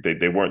winning streak.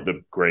 They weren't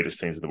the greatest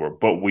teams in the world,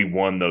 but we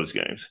won those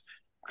games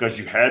because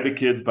you had the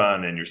kids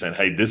buying in. You're saying,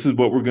 hey, this is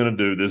what we're going to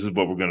do. This is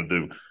what we're going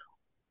to do.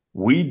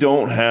 We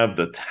don't have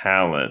the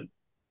talent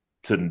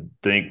to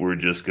think we're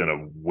just going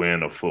to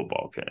win a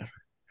football game.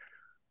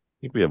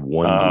 I think we have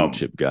one blue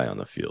chip guy on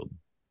the field.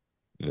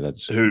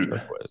 That's who?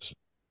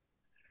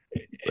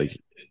 Like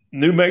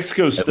New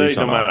Mexico State,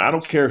 no matter, I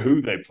don't care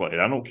who they played.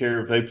 I don't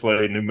care if they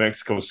played New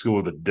Mexico School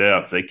of the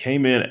Deaf. They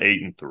came in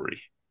 8-3.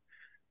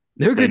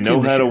 They're good. They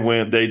know how to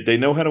win. They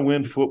know how to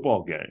win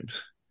football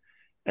games.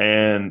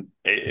 And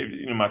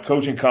my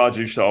coach in college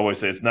used to always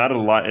say it's not an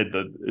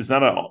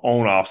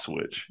on-off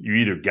switch. You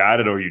either got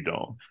it or you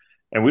don't.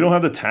 And we don't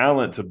have the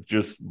talent to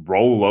just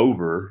roll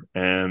over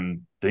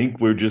and think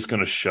we're just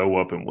going to show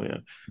up and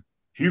win.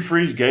 Hugh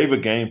Freeze gave a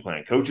game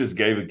plan. Coaches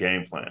gave a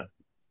game plan.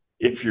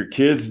 If your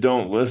kids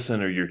don't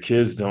listen or your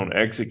kids don't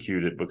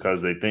execute it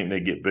because they think they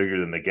get bigger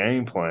than the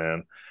game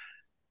plan,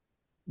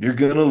 you're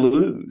going to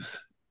lose.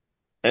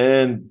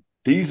 And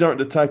these aren't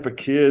the type of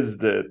kids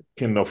that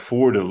can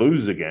afford to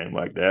lose a game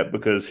like that,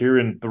 because here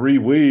in 3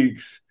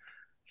 weeks,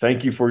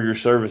 thank you for your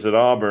service at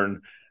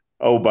Auburn.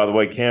 Oh, by the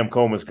way, Cam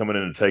Coleman's coming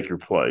in to take your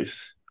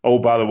place. Oh,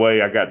 by the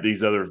way, I got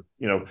these other,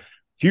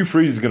 Hugh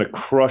Freeze is going to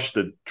crush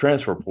the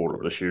transfer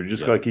portal this year,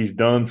 just like he's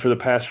done for the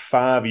past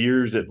 5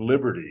 years at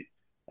Liberty.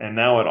 and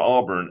now at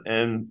Auburn.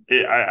 And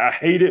I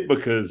hate it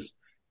because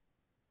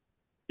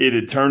it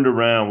had turned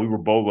around. We were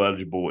bowl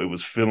eligible. It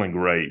was feeling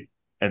great.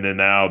 And then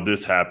now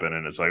this happened,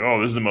 and it's like,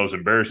 oh, this is the most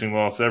embarrassing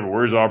loss ever.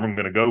 Where's Auburn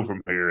going to go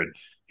from here? And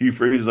Hugh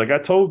Freeze is like, I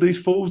told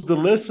these fools to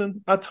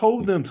listen. I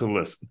told them to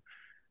listen.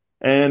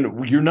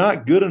 And you're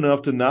not good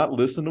enough to not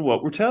listen to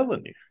what we're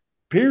telling you,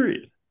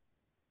 period.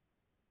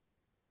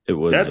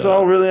 That's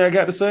all really I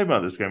got to say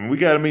about this game.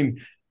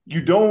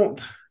 You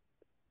don't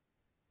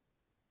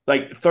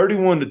like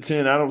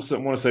 31-10. I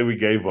don't want to say we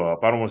gave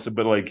up. I don't want to say,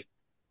 but like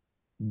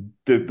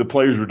the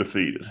players were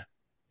defeated,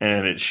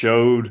 and it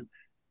showed.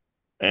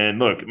 And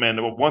look, man,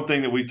 the one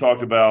thing that we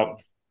talked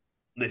about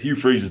that Hugh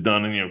Freeze has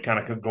done, and kind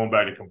of going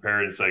back to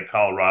compare it, say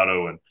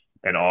Colorado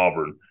and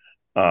Auburn.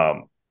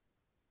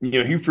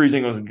 Hugh Freeze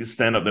ain't going to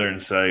stand up there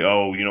and say,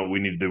 "Oh, we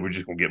need to do. We're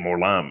just going to get more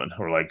linemen,"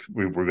 or like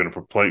we're going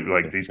to play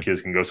like these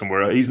kids can go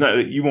somewhere else. He's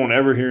not. You won't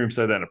ever hear him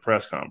say that in a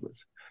press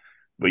conference.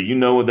 But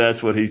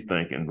that's what he's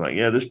thinking. Like,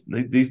 yeah,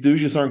 these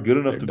dudes just aren't good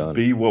enough to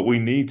be what we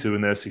need to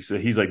in the SEC.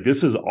 He's like,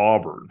 this is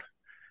Auburn,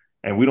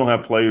 and we don't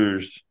have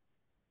players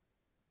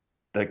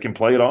that can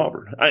play at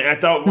Auburn. I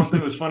thought one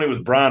thing was funny was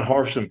Brian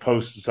Harsin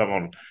posted something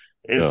on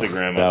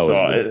Instagram. I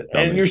saw it,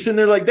 and you're sitting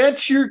there like,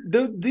 this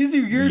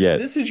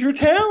is your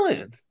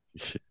talent.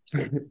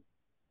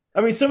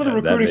 I mean, some of the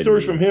recruiting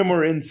stories from him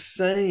were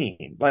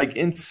insane, like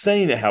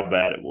insane at how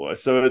bad it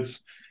was. So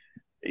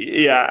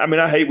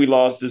I hate we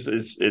lost this.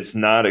 It's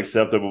not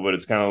acceptable, but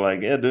it's kind of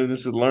like, yeah, dude, this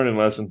is a learning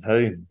lesson.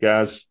 Hey,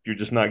 guys, you're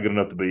just not good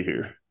enough to be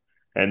here.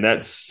 And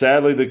that's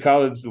sadly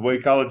the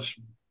way college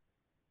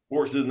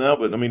sports is now.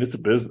 But, it's a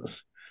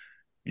business.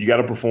 You got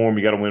to perform.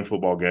 You got to win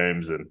football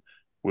games. And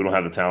we don't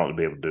have the talent to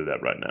be able to do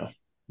that right now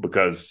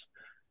because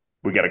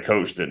we got a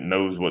coach that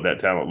knows what that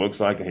talent looks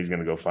like, and he's going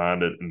to go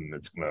find it, and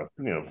it's going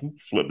to,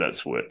 flip that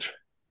switch.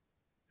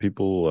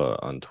 People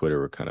on Twitter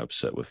were kind of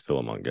upset with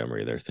Phil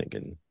Montgomery. They're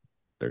thinking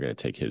they're going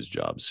to take his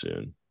job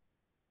soon.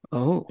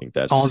 Oh, I think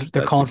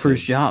they're calling for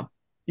his job.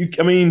 I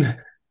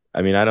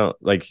don't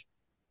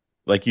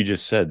like you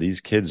just said, these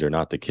kids are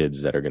not the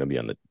kids that are going to be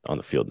on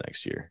the field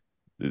next year.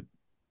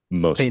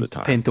 Most of the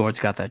time. Payne Thorne's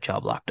got that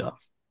job locked up.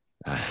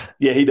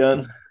 Yeah, he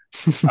done.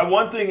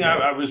 One thing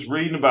I was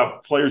reading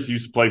about players who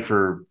used to play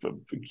for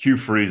Hugh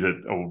Freeze at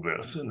Ole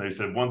Miss, and they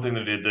said one thing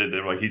they did, they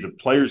were like, he's a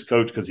player's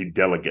coach because he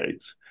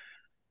delegates.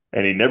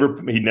 And he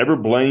never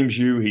blames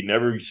you.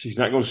 He's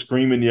not going to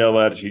scream and yell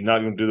at you. He's not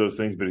going to do those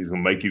things, but he's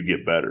going to make you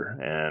get better.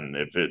 And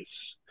if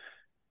it's,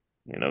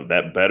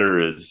 that better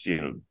is,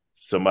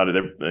 somebody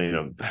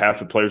that, half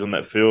the players on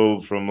that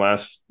field from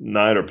last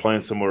night are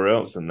playing somewhere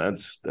else. And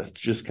that's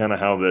just kind of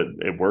how that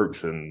it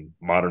works in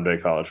modern day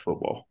college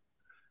football.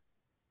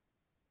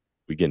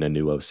 We getting a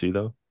new OC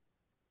though?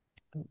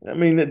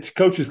 It's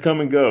coaches come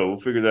and go. We'll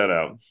figure that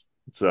out.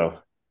 So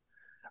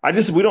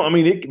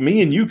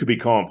me and you could be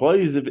calling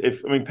plays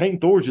if Peyton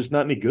Thorne's just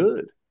not any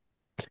good.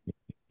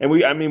 And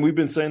we've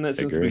been saying that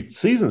since the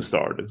season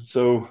started.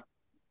 So,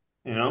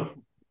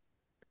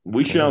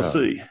 we shall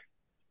see.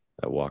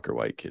 That Walker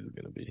White kid is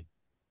going to be.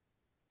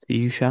 See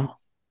you shall.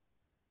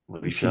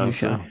 We shall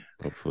see.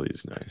 Hopefully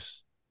he's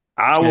nice.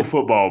 Iowa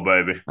football,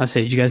 baby. I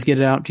say, did you guys get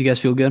it out? Do you guys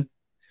feel good?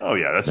 Oh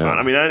yeah, that's fine.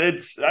 I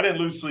didn't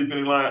lose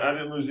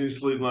any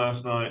sleep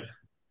last night.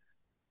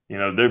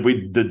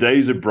 The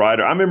days are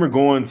brighter. I remember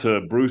going to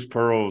Bruce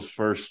Pearl's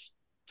first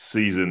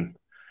season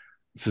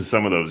to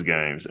some of those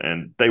games,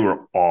 and they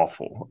were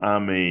awful.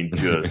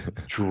 Just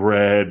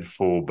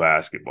dreadful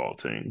basketball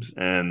teams.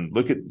 And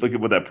look at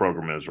what that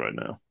program is right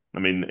now.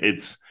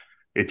 It's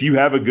if you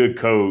have a good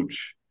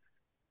coach,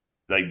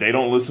 like they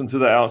don't listen to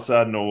the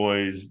outside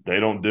noise. They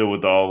don't deal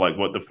with all like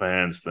what the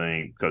fans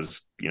think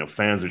because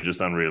fans are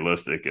just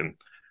unrealistic. And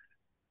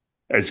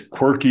as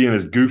quirky and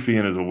as goofy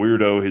and as a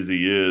weirdo as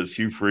he is,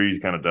 Hugh Freeze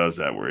kind of does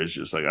that where it's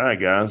just like, all right,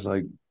 guys,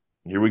 like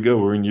here we go.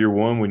 We're in year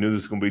one. We knew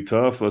this was going to be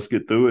tough. Let's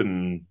get through it.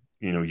 And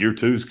year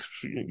two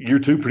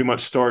pretty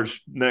much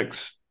starts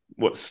next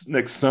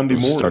Sunday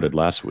morning. Started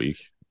last week,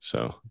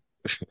 so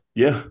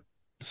yeah.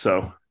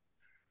 So.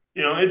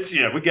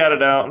 We got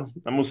it out.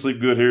 I'm going to sleep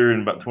good here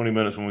in about 20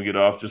 minutes when we get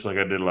off, just like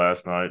I did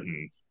last night.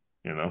 And,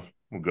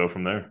 we'll go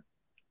from there.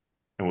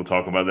 And we'll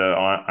talk about that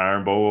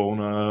Iron Bowl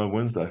on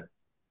Wednesday.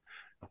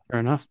 Fair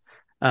enough.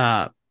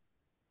 Iowa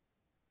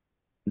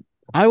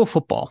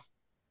football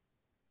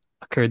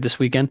occurred this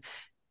weekend.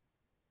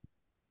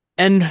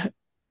 And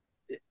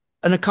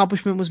an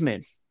accomplishment was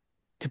made,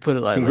 to put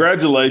it lightly.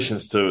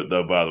 Congratulations to it,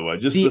 though, by the way.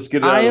 Let's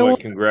get it out of the way.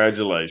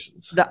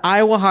 Congratulations. The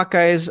Iowa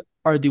Hawkeyes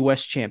are the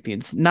West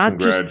champions, not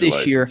just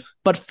this year,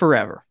 but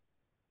forever.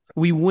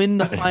 We win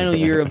the final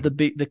year of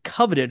the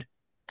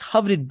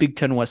coveted Big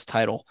Ten West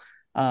title.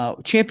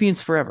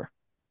 Champions forever.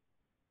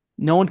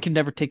 No one can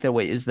never take that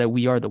away, is that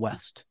we are the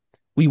West.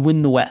 We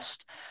win the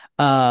West.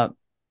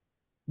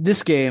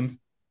 This game,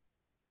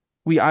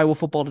 we Iowa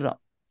footballed it up,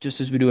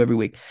 just as we do every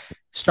week.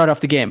 Start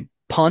off the game,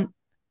 punt,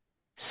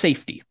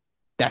 safety.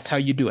 That's how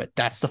you do it.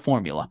 That's the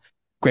formula.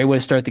 Great way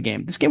to start the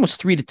game. This game was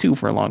 3-2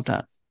 for a long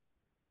time.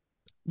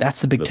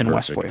 That's the Big Ten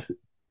West for you.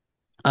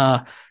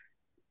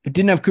 We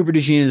didn't have Cooper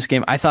DeJean in this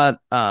game. I thought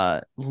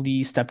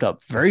Lee stepped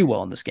up very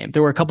well in this game.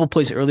 There were a couple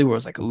plays early where I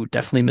was like, ooh,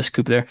 definitely missed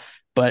Cooper there.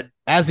 But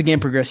as the game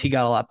progressed, he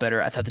got a lot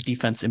better. I thought the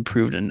defense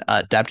improved and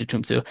adapted to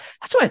him too.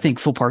 That's why I think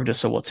Phil Parker does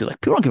so well too.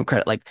 Like people don't give him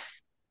credit. Like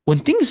when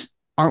things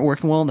aren't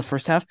working well in the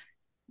first half,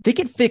 they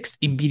get fixed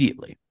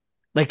immediately.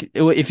 Like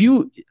if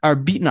you are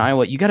beating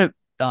Iowa, you got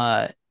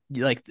to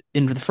like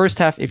in the first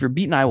half, if you're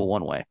beating Iowa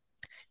one way,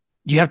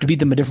 you have to beat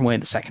them a different way in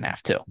the second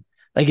half too.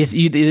 Like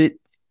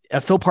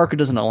Phil Parker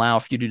doesn't allow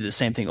for you to do the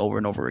same thing over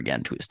and over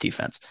again to his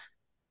defense.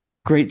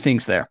 Great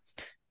things there.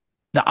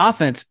 The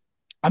offense,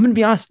 I'm going to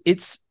be honest,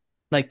 it's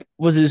like,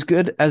 was it as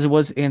good as it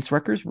was against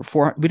Rutgers? We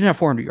didn't have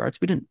 400 yards.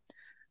 We didn't.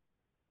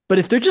 But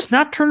if they're just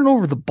not turning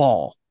over the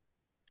ball,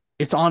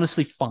 it's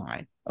honestly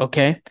fine.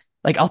 Okay.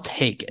 Like I'll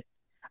take it.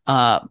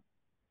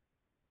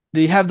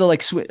 They have the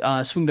like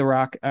swing the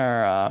rock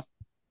or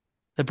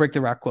the break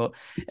the rock quote.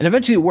 And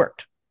eventually it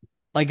worked.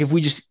 Like if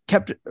we just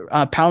kept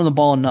pounding the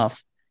ball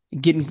enough,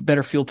 getting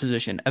better field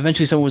position,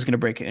 eventually someone was going to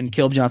break it, and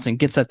Caleb Johnson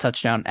gets that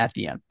touchdown at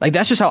the end. Like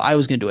that's just how I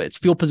was going to do it. It's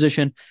field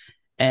position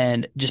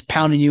and just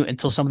pounding you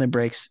until something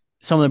breaks.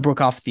 Something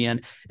broke off at the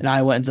end, and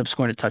Iowa ends up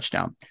scoring a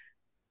touchdown.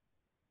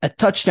 A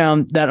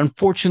touchdown that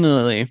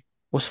unfortunately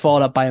was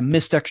followed up by a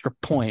missed extra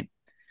point,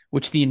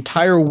 which the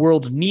entire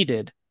world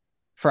needed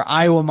for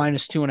Iowa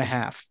minus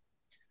 2.5.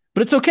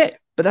 But it's okay.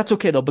 But that's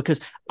okay though, because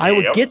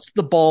Iowa gets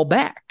the ball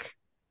back.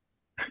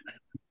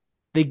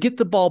 They get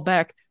the ball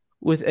back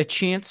with a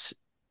chance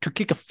to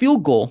kick a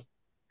field goal,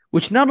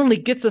 which not only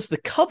gets us the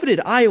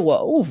coveted Iowa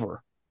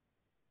over,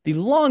 the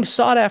long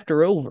sought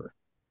after over,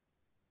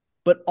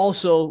 but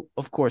also,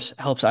 of course,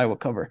 helps Iowa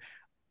cover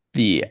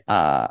the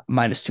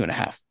minus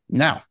 2.5.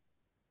 Now,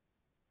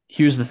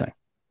 here's the thing.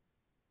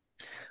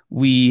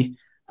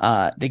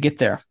 They get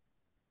there,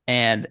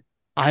 and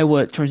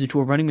Iowa turns into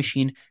a running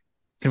machine,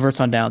 converts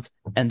on downs,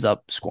 ends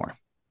up scoring.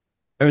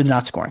 Or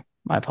not scoring.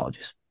 My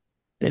apologies.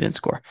 They didn't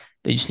score.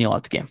 They just kneel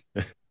out the game.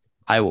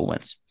 Iowa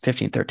wins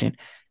 15-13.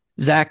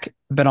 Zach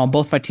bet on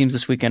both my teams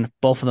this weekend.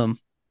 Both of them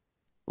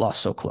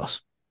lost so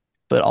close,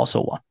 but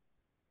also won.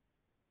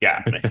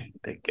 Got me.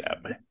 They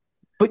got me.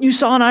 But you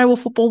saw an Iowa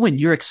football win.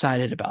 You're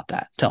excited about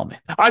that. Tell me.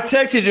 I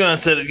texted you and I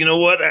said, you know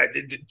what?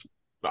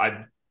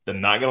 I'm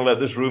not going to let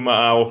this ruin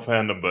my Iowa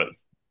fandom, but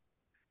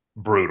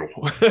brutal.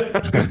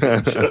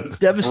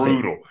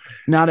 Devastating. Brutal.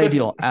 Not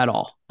ideal at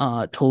all.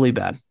 Totally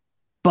bad.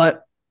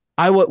 But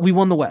Iowa, we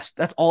won the West.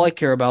 That's all I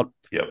care about.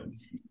 Yep.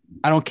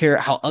 I don't care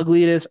how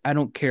ugly it is. I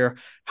don't care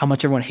how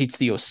much everyone hates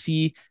the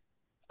OC.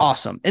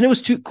 Awesome. And it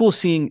was too cool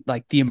seeing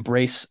like the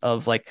embrace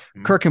of like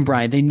Kirk and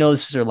Brian. They know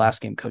this is their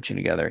last game coaching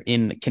together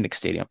in Kinnick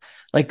Stadium.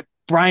 Like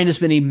Brian has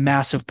been a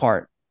massive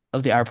part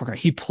of the Iowa program.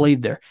 He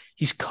played there.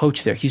 He's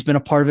coached there. He's been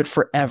a part of it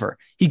forever.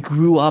 He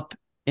grew up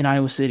in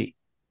Iowa City.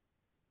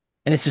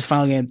 And it's his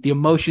final game. The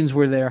emotions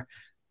were there.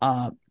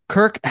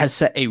 Kirk has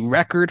set a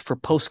record for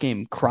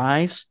post-game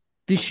cries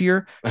this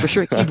year. For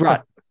sure. He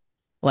brought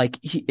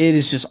it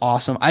is just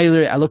awesome. I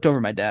looked over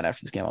at my dad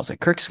after this game. I was like,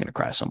 Kirk is going to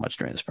cry so much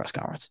during this press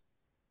conference.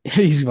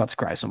 He's about to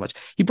cry so much.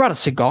 He brought a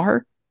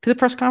cigar to the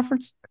press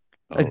conference.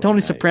 Tony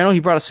Soprano,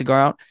 he brought a cigar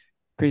out.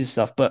 Crazy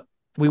stuff. But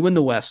we win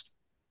the West.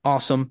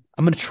 Awesome.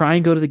 I'm going to try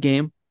and go to the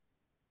game.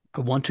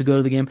 I want to go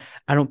to the game.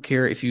 I don't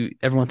care if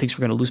everyone thinks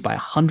we're going to lose by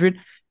 100.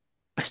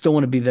 I still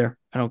want to be there.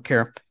 I don't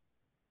care.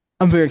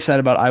 I'm very excited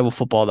about Iowa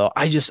football, though.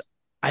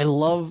 I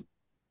love,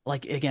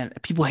 again,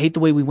 people hate the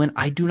way we win.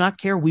 I do not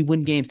care. We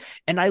win games.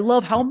 And I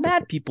love how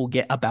mad people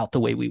get about the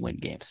way we win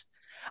games.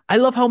 I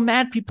love how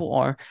mad people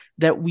are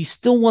that we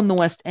still won the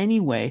West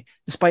anyway,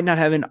 despite not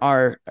having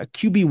our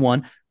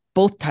QB1,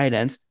 both tight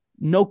ends,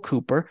 no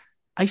Cooper.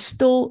 I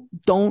still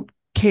don't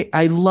care.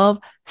 I love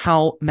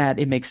how mad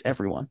it makes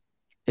everyone.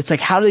 It's like,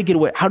 how do they get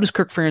away? How does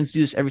Kirk Ferentz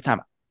do this every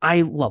time?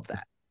 I love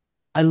that.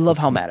 I love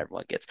how mad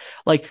everyone gets.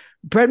 Like,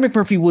 Brett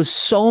McMurphy was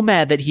so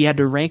mad that he had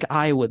to rank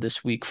Iowa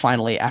this week,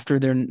 finally, after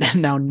they're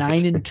now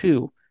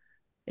 9-2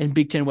 in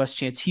Big Ten West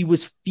chance. He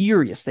was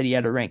furious that he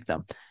had to rank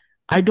them.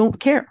 I don't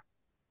care.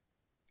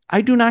 I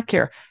do not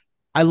care.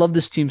 I love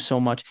this team so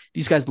much.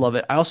 These guys love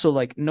it. I also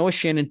like Noah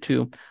Shannon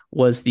too,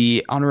 was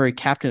the honorary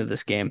captain of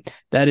this game.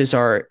 That is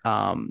our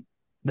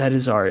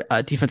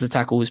defensive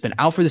tackle who's been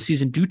out for the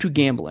season due to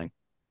gambling.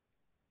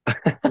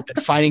 We've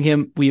been fighting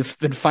him. We've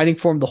been fighting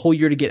for him the whole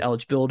year to get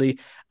eligibility.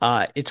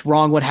 It's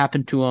wrong what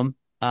happened to him.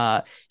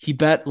 He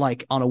bet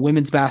on a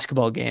women's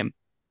basketball game,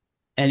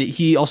 and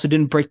he also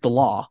didn't break the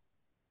law.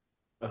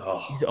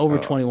 He's over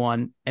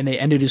 21, and they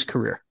ended his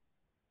career.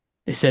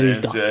 They said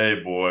he's done.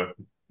 Hey, boy.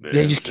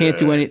 They just can't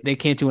do any. They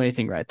can't do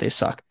anything right. They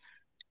suck.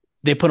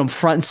 They put him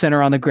front and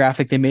center on the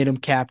graphic. They made him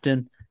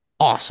captain.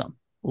 Awesome.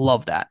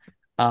 Love that.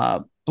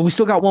 But we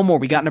still got one more.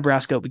 We got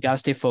Nebraska. We got to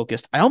stay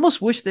focused. I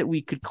almost wish that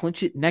we could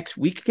clinch it next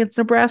week against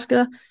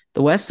Nebraska,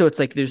 the West. So it's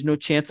like there's no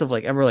chance of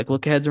ever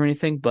look aheads or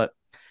anything. But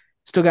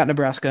still got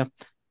Nebraska.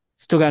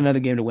 Still got another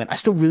game to win. I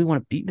still really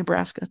want to beat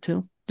Nebraska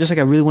too. Just like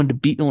I really wanted to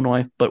beat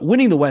Illinois. But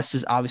winning the West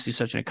is obviously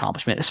such an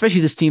accomplishment, especially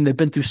this team. They've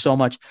been through so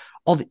much.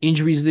 All the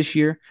injuries this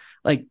year.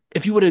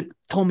 If you would have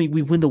told me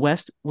we win the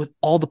West with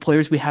all the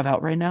players we have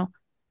out right now,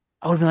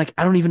 I would have been like,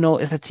 I don't even know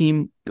if that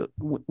team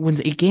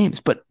wins 8 games,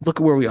 but look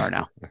at where we are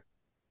now.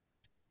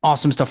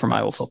 Awesome stuff from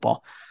Iowa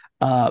football.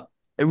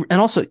 And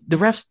also the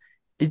refs,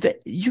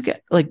 you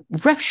get like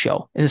ref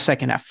show in the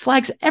second half,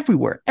 flags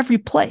everywhere, every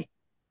play.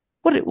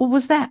 What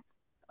was that?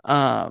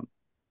 I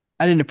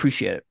didn't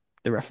appreciate it,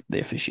 the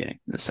officiating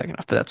in the second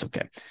half, but that's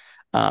okay.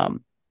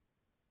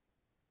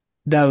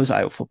 That was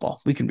Iowa football.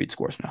 We can read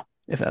scores now,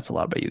 if that's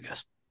allowed by you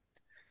guys.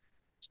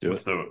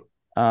 Let's do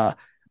it.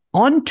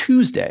 On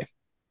Tuesday,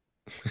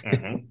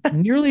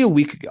 nearly a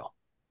week ago,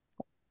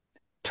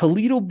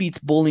 Toledo beats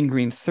Bowling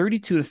Green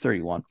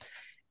 32-31,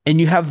 and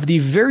you have the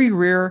very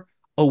rare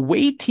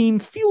away team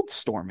field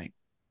storming.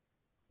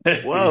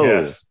 Whoa.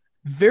 Yes.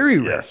 Very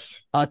rare.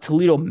 Yes.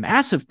 Toledo,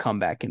 massive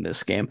comeback in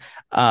this game.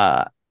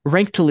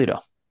 Ranked Toledo,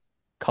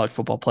 college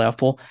football playoff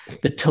poll.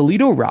 The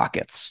Toledo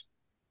Rockets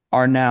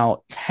are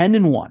now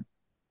 10-1.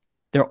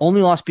 Their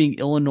only loss being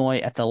Illinois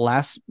at the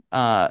last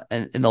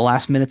in the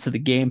last minutes of the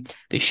game.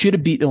 They should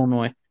have beat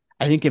Illinois.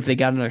 I think if they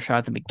got another shot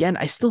at them again,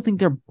 I still think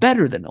they're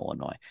better than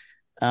Illinois.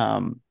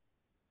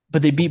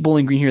 But they beat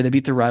Bowling Green here. They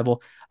beat their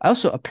rival.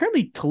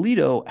 Apparently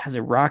Toledo has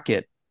a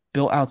rocket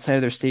built outside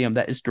of their stadium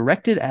that is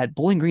directed at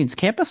Bowling Green's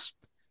campus.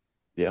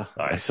 Yeah,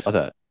 nice. I saw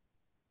that.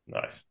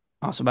 Nice.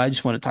 Awesome. I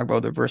just want to talk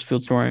about the reverse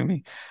field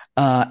storing.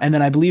 And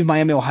then I believe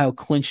Miami, Ohio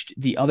clinched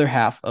the other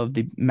half of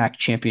the MAC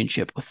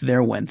championship with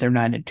their win. They're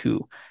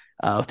 9-2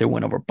 with their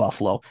win over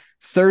Buffalo.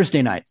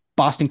 Thursday night,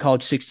 Boston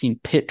College 16,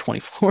 Pitt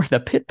 24. The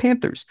Pitt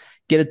Panthers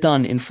get it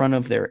done in front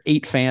of their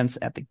 8 fans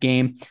at the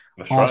game.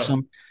 That's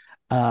awesome.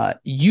 Right.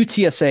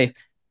 UTSA,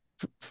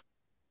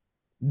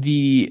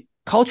 the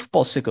college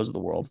football sickos of the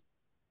world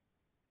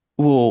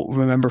will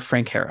remember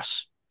Frank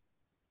Harris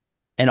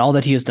and all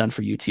that he has done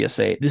for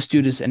UTSA. This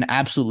dude is an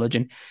absolute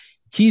legend.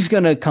 He's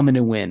going to come in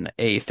and win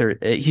he's going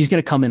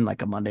to come in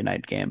like a Monday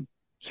night game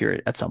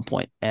here at some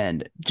point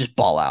and just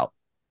ball out.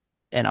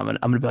 And I'm going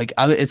to be like,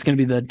 it's going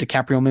to be the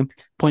DiCaprio meme,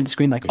 point at the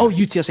screen like, oh,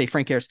 UTSA,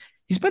 Frank Harris.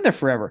 He's been there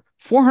forever.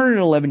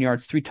 411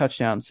 yards, 3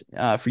 touchdowns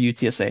for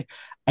UTSA.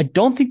 I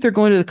don't think they're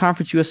going to the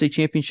Conference USA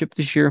Championship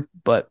this year,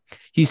 but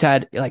he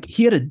had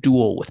a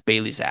duel with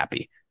Bailey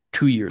Zappi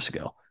 2 years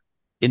ago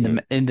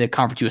in the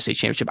Conference USA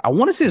Championship. I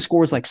want to say the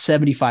score was like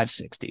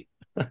 75-60.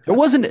 There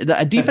wasn't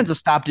a defensive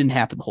stop didn't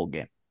happen the whole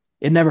game.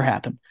 It never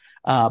happened.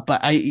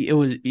 It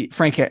was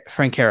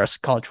Frank Harris,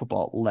 college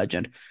football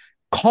legend.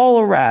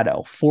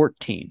 Colorado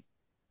 14,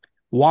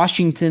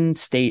 Washington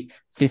State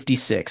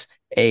 56.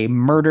 A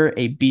murder,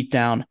 a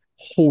beatdown,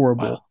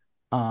 horrible.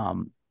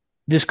 Wow.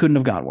 This couldn't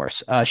have gone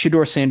worse.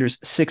 Shedeur Sanders,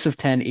 6 of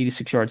 10,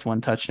 86 yards,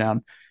 1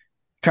 touchdown.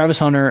 Travis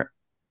Hunter,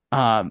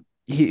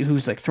 who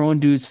was like throwing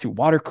dudes through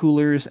water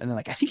coolers, and then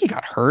I think he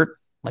got hurt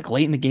like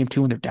late in the game too,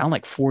 when they're down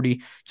like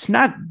 40. It's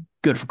not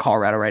good for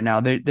Colorado right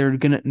now. They're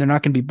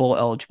not gonna be bowl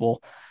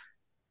eligible.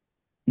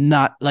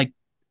 Not like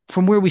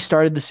from where we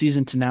started the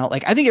season to now.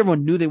 Like I think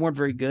everyone knew they weren't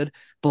very good,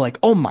 but like,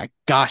 oh my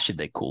gosh, did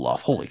they cool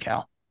off? Holy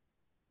cow.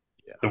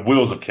 The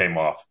wheels have came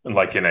off in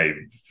a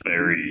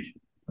very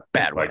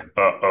bad way.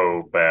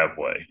 Bad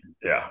way.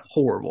 Yeah.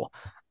 Horrible.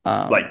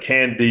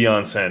 Can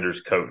Deion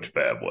Sanders coach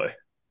bad way?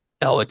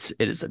 Oh, it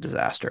is a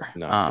disaster.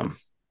 No.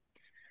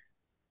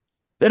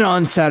 Then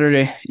on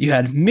Saturday, you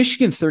had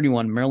Michigan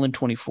 31, Maryland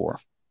 24.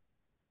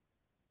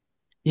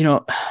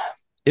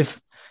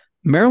 If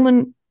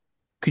Maryland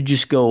could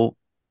just go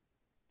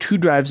 2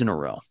 drives in a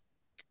row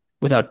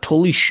without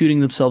totally shooting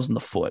themselves in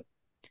the foot,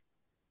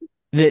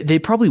 they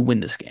probably win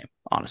this game.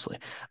 Honestly,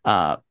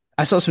 I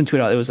saw some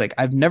tweet out. It was like,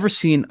 I've never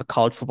seen a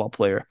college football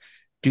player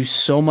do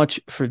so much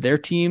for their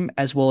team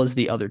as well as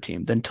the other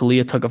team than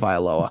Talia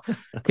Tagovailoa,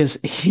 because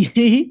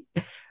he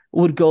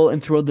would go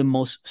and throw the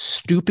most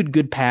stupid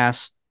good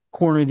pass,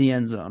 corner of the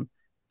end zone,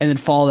 and then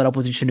follow that up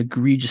with just an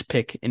egregious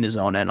pick in his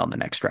own end on the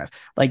next drive.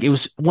 Like it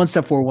was 1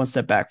 step forward, 1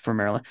 step back for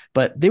Maryland,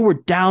 but they were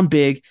down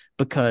big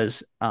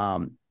because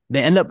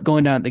they end up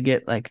going down. They're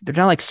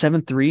down like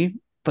 7-3,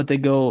 but they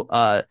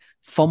go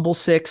fumble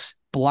 6.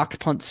 Blocked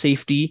punt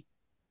safety,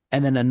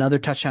 and then another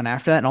touchdown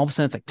after that. And all of a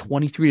sudden it's like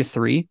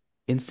 23-3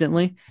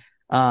 instantly.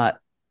 The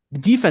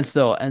defense,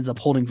 though, ends up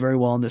holding very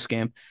well in this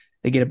game.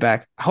 They get it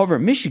back. However,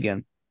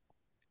 Michigan,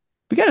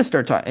 we got to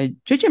start talking.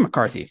 JJ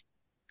McCarthy,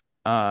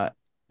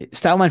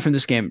 stat line from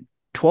this game,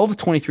 12 of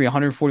 23,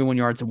 141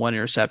 yards and 1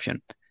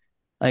 interception.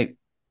 Like,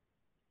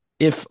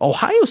 if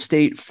Ohio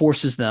State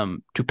forces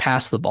them to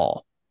pass the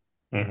ball,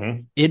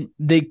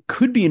 they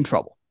could be in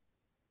trouble.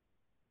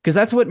 Because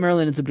that's what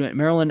Maryland ends up doing.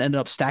 Maryland ended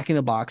up stacking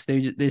the box.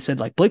 They said,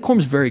 Blake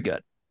Corum's very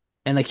good.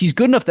 And, he's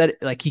good enough that,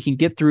 he can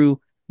get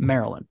through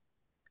Maryland.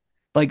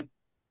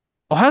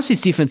 Ohio State's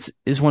defense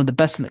is one of the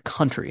best in the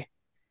country.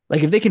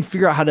 If they can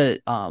figure out how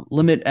to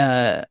limit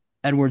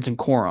Edwards and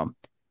Corum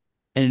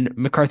and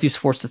McCarthy's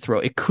forced to throw,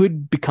 it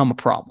could become a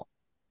problem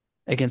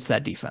against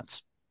that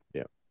defense.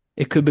 Yeah.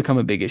 It could become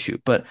a big issue.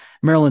 But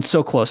Maryland's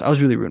so close. I was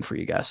really rooting for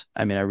you guys.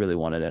 I mean, I really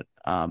wanted it.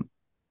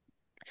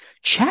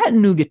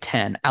 Chattanooga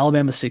 10,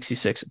 Alabama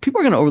 66. People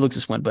are going to overlook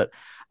this one, but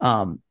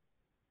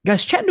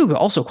guys, Chattanooga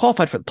also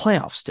qualified for the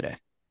playoffs today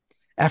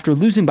after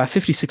losing by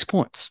 56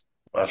 points.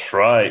 That's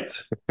right.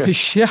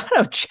 Shout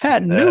out That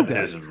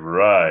Chattanooga. is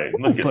right. Ooh,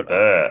 Look at but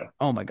that.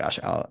 oh my gosh,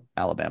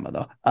 Alabama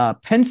though.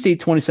 Penn State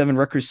 27,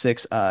 Rutgers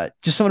 6.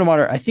 Just someone to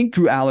monitor. I think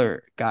Drew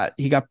Aller got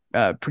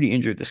pretty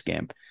injured this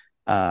game.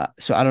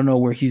 So I don't know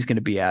where he's going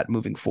to be at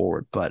moving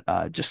forward, but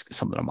just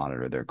something to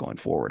monitor there going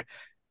forward.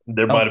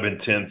 There Oh, might have been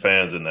 10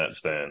 fans in that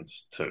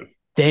stands, too.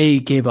 they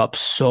gave up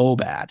so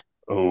bad.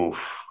 Oh,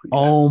 yeah.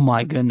 Oh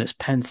my goodness,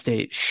 Penn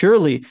State.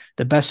 Surely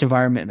the best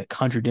environment in the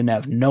country didn't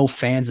have no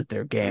fans at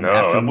their game No,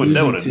 after that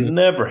losing would have to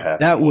never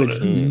happened, that would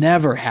would it?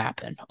 never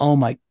happen. Oh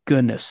my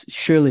goodness.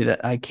 Surely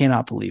that I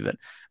cannot believe it.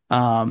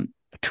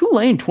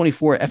 Tulane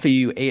 24,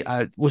 FAU 8.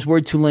 I was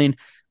worried Tulane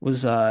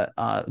was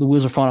the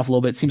wheels are falling off a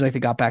little bit. It seems like they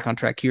got back on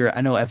track here.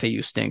 I know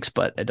FAU stinks,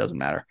 but it doesn't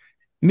matter.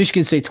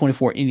 Michigan State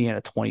 24, Indiana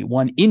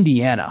 21.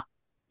 Indiana.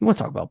 You want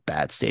to talk about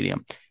bad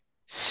stadium.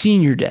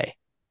 Senior day.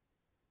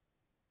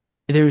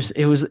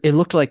 It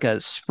looked like a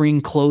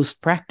spring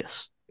closed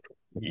practice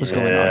was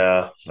going on.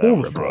 Yeah, that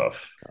was Horrible.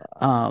 rough.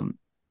 Um,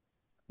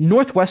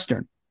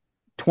 Northwestern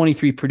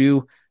 23,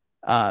 Purdue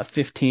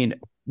 15.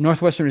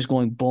 Northwestern is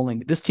going bowling.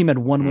 This team had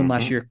one win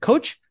last year.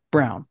 Coach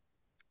Brown,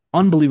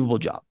 unbelievable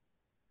job.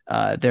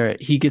 There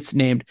he gets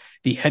named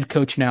the head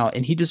coach now,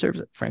 and he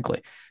deserves it,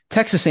 frankly.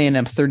 Texas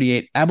A&M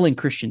 38, Abilene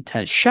Christian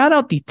 10. Shout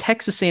out the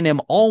Texas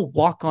A&M all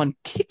walk-on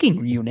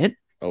kicking unit.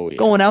 Oh yeah.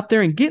 Going out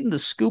there and getting the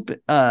scoop.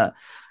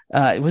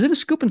 Was it a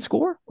scoop and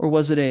score or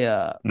was it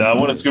a? No, I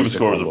wanted it's scoop and just a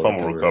score as a fumble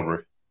fumble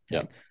recovery.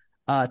 recovery.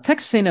 Yeah.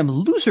 Texas A&M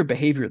loser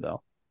behavior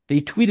though. They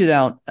tweeted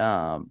out.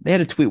 They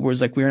had a tweet where it's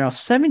like we are now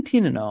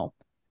 17-0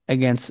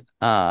 against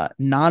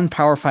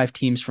non-Power 5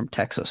 teams from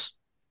Texas.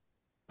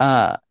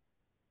 Like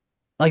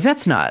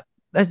that's not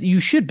that you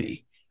should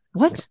be.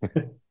 What?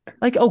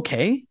 Like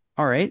okay,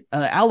 all right.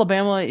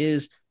 Alabama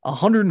is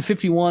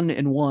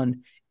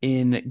 151-1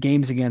 in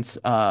games against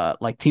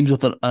like teams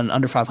with an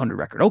under 500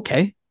 record.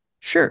 Okay,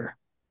 sure.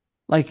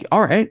 Like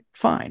all right,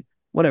 fine,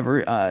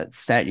 whatever.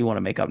 Stat you want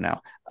to make up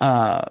now.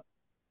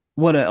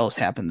 What else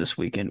happened this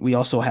weekend? We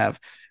also have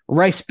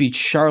Rice Beach,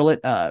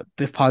 Charlotte.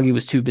 Biff Poggi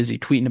was too busy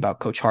tweeting about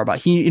Coach Harbaugh.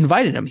 He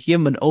invited him. He gave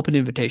him an open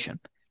invitation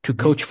to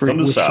coach for From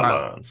the with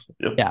Charlotte. sidelines.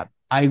 Yep. Yeah,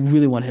 I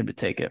really want him to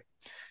take it.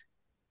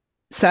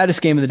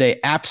 Saddest game of the day: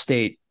 App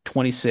State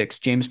 26,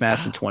 James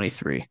Madison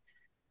 23.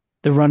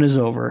 The run is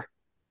over.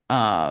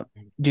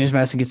 James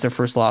Madison gets their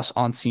first loss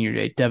on senior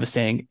day.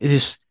 Devastating.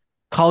 This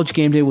college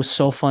game day was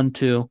so fun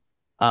too.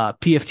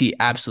 PFT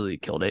absolutely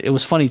killed it. It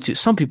was funny too.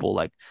 Some people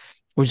like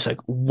were just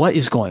like, "What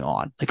is going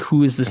on? Like,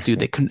 who is this dude?"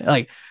 They couldn't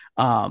like.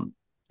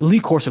 Lee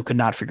Corso could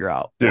not figure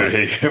out.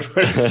 Dude, he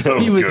was so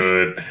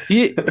good.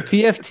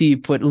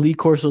 PFT put Lee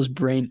Corso's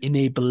brain in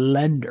a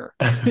blender.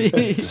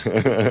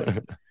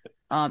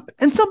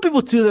 And some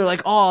people too, they're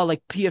like, "Oh,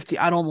 like PFT,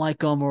 I don't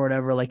like him or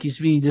whatever. Like he's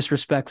being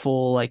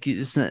disrespectful. Like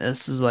this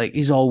is like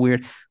he's all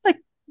weird.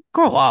 Like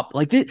grow up.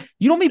 Like you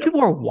know how many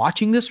people are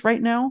watching this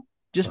right now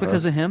just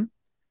because of him.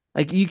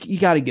 Like you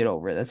got to get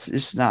over it. That's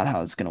just not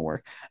how it's gonna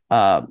work.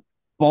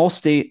 Ball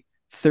State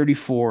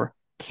 34,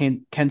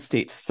 Kent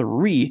State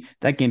 3.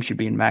 That game should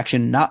be in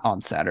action, not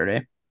on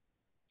Saturday.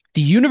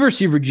 The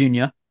University of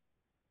Virginia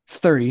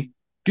 30,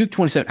 Duke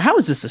 27. How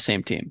is this the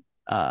same team?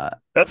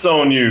 That's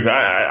on you.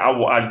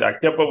 I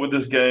kept up with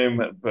this game,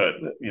 but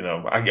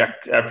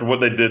after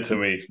what they did to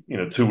me,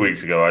 2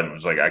 weeks ago, I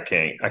was like, I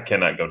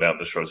cannot go down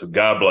this road. So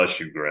God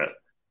bless you, Grant.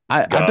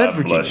 I bet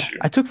Virginia. Bless you.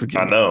 I took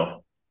Virginia. I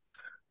know.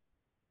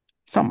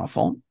 It's not my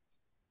fault.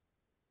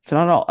 It's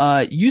not at all.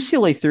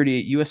 UCLA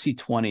 38, USC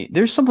 20.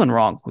 There's something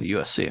wrong with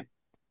USC.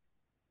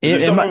 Is there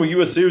something wrong with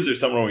USC or is there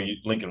something wrong with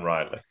Lincoln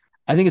Riley?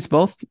 I think it's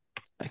both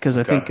because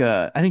I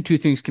think two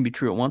things can be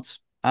true at once.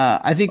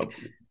 I think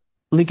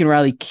Lincoln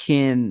Riley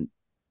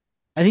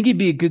I think he'd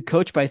be a good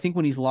coach, but I think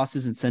when he's lost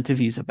his incentive,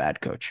 he's a bad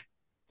coach.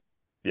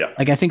 Yeah.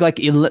 Like I think like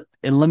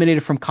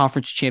eliminated from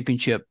conference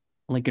championship,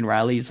 Lincoln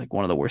Riley is like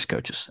one of the worst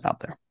coaches out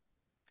there.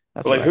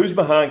 That's like who's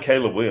behind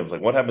Caleb Williams?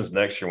 Like what happens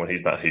next year when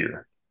he's not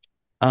here?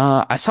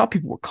 I saw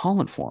people were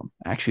calling for him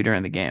actually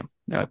during the game.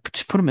 They're like,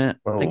 just put him in.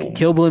 Like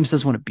Caleb Williams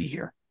doesn't want to be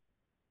here.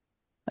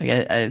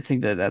 Like I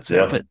think that's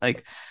fair. But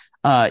like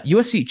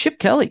USC Chip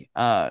Kelly,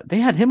 they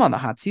had him on the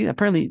hot seat.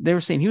 Apparently they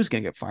were saying he was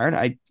going to get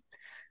fired.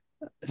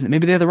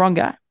 Maybe they're the wrong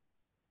guy.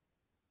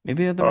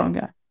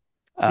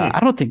 I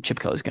don't think Chip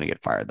Kelly's going to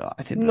get fired though.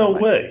 I think no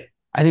way.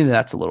 I think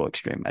that's a little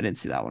extreme. I didn't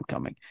see that one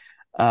coming.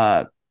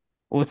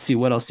 Let's see.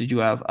 What else did you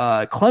have?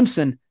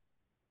 Clemson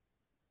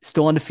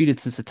still undefeated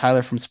since the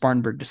Tyler from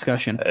Spartanburg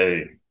discussion.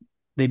 Hey,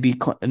 they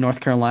beat North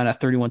Carolina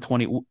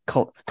 31-20,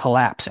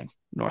 collapsing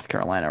North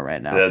Carolina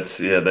right now. It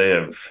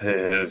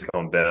has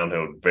gone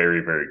downhill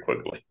very, very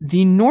quickly.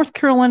 The North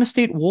Carolina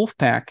State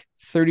Wolfpack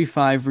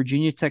 35,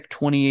 Virginia Tech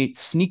 28,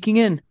 sneaking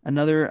in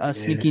another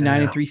sneaky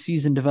 9-3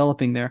 season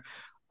developing there.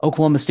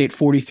 Oklahoma State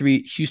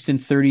 43, Houston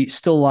 30,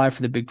 still alive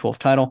for the Big 12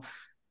 title.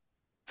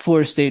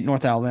 Florida State,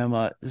 North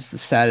Alabama, this is the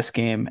saddest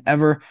game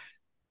ever.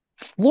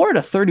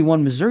 Florida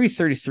 31, Missouri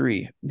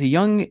 33. The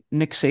young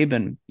Nick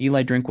Saban,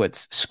 Eli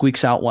Drinkwitz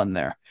squeaks out one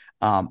there.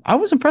 I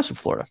was impressed with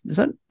Florida.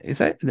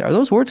 Are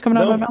those words coming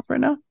out of my mouth right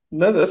now?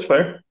 No, that's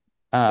fair.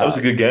 That was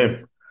a good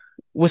game.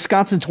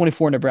 Wisconsin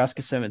 24,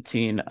 Nebraska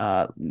 17.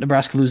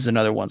 Nebraska loses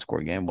another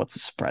one-score game. What's the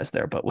surprise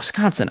there? But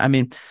Wisconsin, I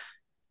mean,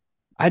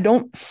 I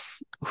don't.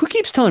 Who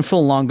keeps telling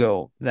Phil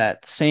Longo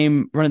that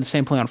running the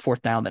same play on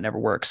fourth down that never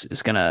works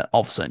is gonna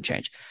all of a sudden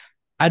change?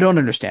 I don't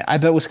understand. I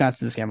bet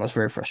Wisconsin this game I was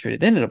very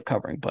frustrated. They ended up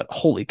covering, but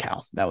holy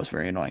cow, that was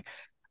very annoying.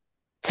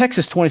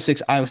 Texas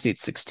 26, Iowa State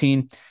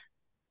 16,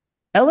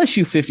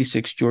 LSU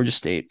 56, Georgia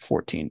State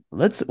 14.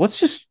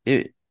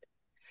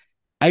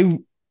 I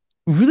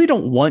really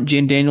don't want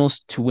Jane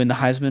Daniels to win the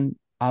Heisman,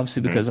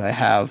 obviously because I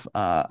have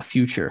a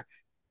future.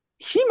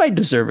 He might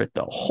deserve it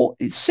though.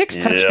 Six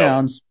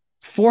touchdowns,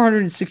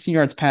 416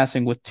 yards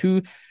passing with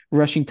 2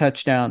 rushing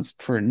touchdowns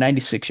for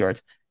 96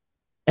 yards.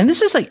 And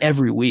this is like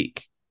every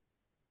week.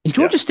 And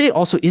Georgia State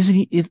also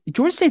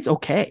Georgia State's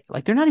okay.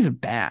 Like they're not even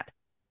bad.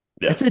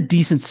 Yeah. It's a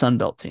decent Sun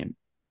Belt team.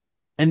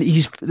 And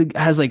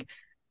has like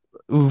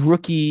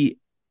rookie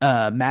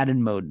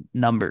Madden mode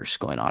numbers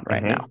going on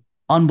right now.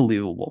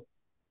 Unbelievable.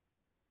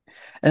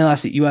 And then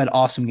lastly, you had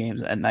awesome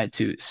games at night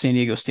too. San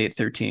Diego State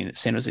 13,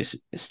 San Jose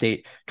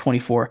State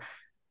 24,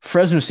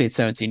 Fresno State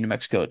 17, New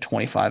Mexico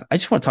 25. I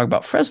just want to talk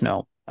about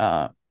Fresno.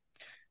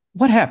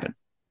 What happened?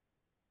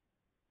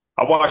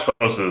 I watched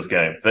most of this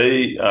game.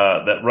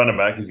 That running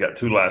back, he's got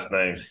 2 last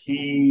names.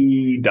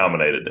 He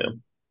dominated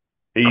them.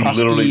 He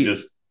literally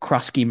just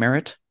Krosky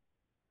Merritt.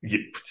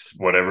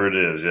 Whatever it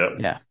is,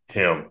 yeah,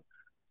 him.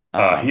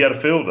 He had a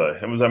field day.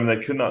 They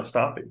could not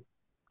stop him.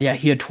 Yeah,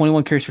 he had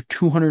 21 carries for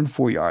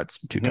 204 yards,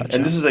 2 touchdowns.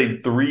 And this is a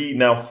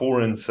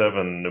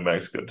 4-7 New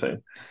Mexico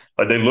team.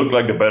 Like they look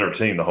like a better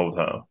team the whole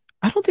time.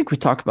 I don't think we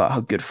talk about how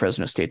good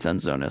Fresno State's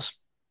end zone is.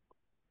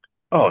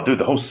 Oh, dude,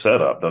 the whole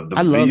setup, the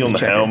V on the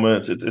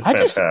helmets, it's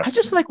fantastic. I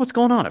just like what's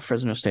going on at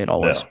Fresno State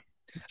always. Yeah.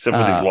 Except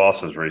for these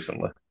losses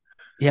recently.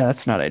 Yeah,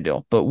 that's not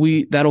ideal. But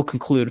that'll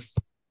conclude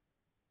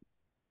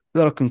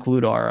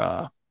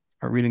our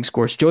reading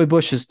scores. Joey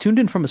Bush is tuned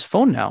in from his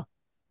phone now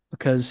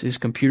because his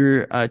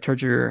computer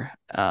charger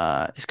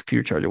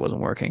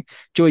wasn't working.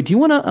 Joey, do you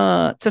want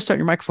to test out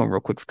your microphone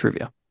real quick for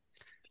trivia?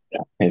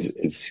 Yeah,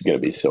 it's gonna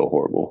be so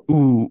horrible.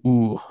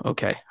 Ooh,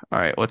 okay. All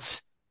right,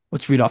 let's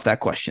read off that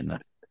question then.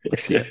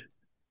 Let's see it.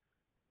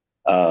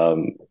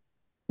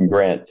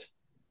 Grant,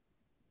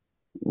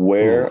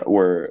 where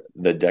were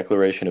the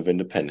Declaration of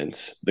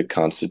Independence, the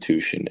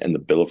Constitution, and the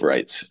Bill of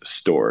Rights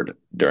stored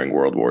during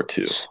World War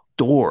II?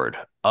 Stored.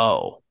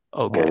 Oh,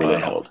 okay. Where were they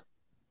held?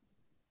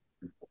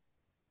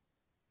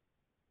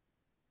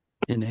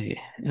 In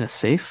a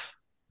safe,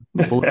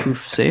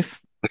 bulletproof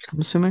safe. I'm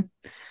assuming.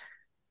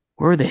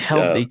 Where were they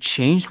held? They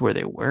changed where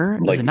they were.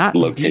 Is it not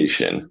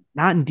location?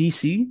 Not in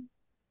DC.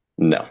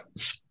 No.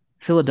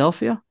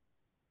 Philadelphia.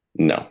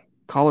 No.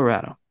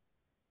 Colorado.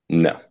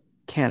 No.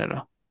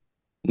 Canada.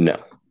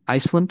 No.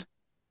 Iceland.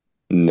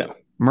 No.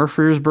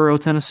 Murfreesboro,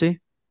 Tennessee.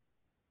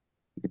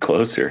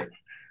 Closer.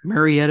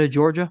 Marietta,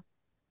 Georgia.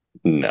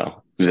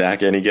 No.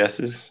 Zach, any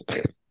guesses?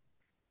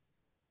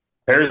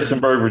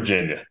 Harrisonburg,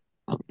 Virginia.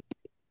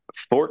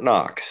 Fort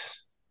Knox.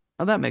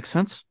 Oh, that makes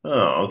sense.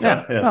 Oh,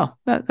 okay. Yeah. Oh,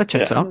 that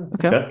checks out.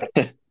 Okay.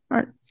 All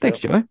right. Thanks,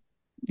 Joey.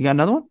 You got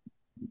another one?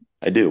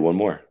 I do. One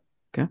more.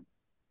 Okay.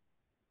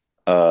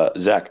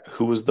 Zach,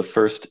 who was the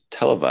first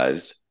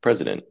televised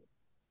president?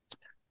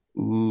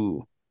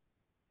 Ooh.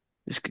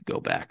 This could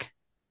go back.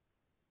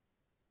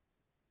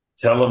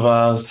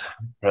 Televised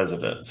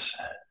presidents.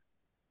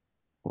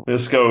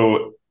 Let's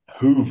go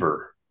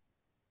Hoover.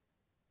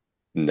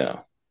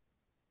 No.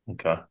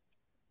 Okay.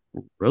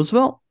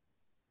 Roosevelt?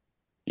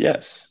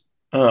 Yes.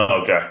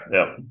 Oh, okay.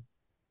 Yep.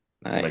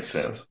 Nice. Makes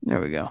sense. There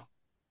we go.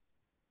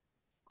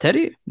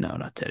 Teddy? No,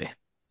 not Teddy.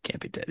 Can't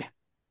be Teddy.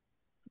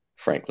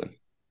 Franklin.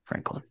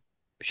 Franklin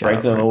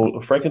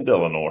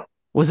Delano.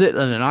 Was it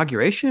an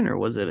inauguration or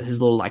was it his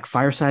little like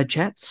fireside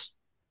chats?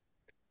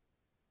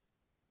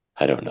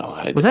 I don't know.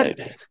 Was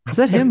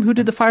that him who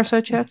did the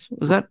fireside chats?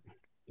 Was that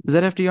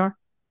FDR?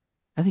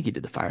 I think he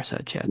did the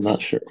fireside chats. I'm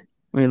not sure.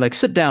 I mean, like,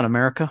 sit down,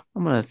 America.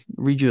 I'm gonna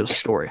read you a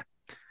story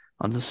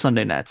on the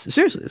Sunday nights.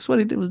 Seriously, that's what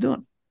he was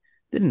doing.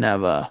 Didn't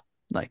have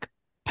like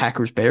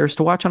Packers Bears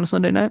to watch on a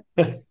Sunday night.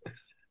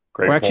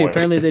 Great or actually, point.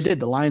 apparently they did.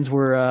 The Lions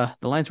were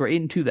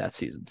 8-2 that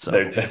season. So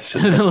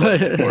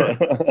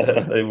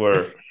they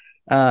were.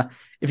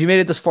 If you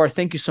made it this far,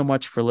 thank you so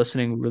much for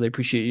listening. We really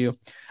appreciate you.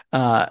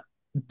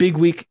 Big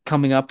week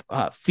coming up.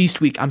 Feast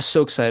week. I'm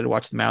so excited to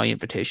watch the Maui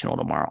Invitational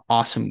tomorrow.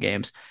 Awesome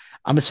games.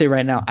 I'm gonna say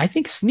right now, I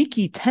think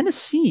sneaky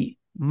Tennessee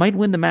might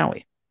win the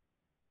Maui.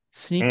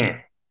 Sneaky.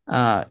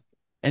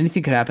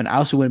 Anything could happen. I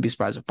also wouldn't be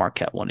surprised if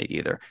Marquette won it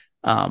either.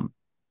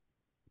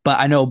 But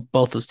I know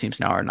both those teams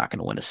now are not going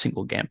to win a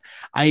single game.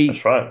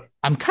 That's right.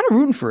 I'm kind of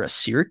rooting for a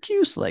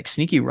Syracuse like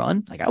sneaky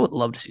run. Like I would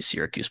love to see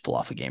Syracuse pull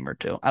off a game or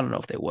two. I don't know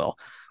if they will.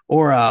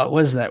 Or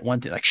what is that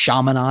one thing like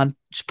Shamanon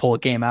just pull a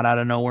game out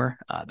of nowhere?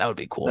 That would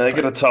be cool. They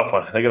get a tough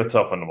one. They get a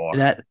tough one tomorrow.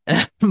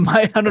 I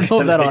don't know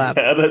if that'll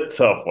happen. They a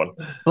tough one.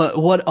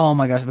 But what? Oh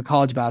my gosh, the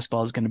college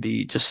basketball is going to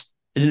be just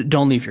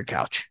don't leave your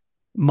couch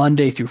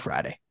Monday through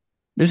Friday.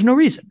 There's no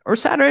reason, or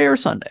Saturday or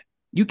Sunday.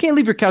 You can't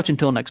leave your couch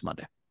until next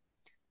Monday.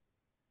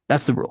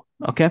 That's the rule.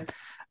 Okay.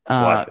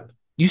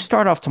 You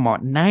start off tomorrow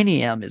at 9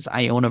 a.m. is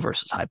Iona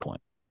versus High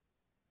Point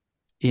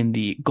in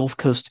the Gulf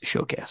Coast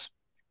Showcase.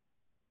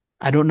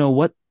 I don't know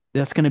what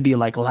that's going to be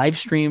like live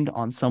streamed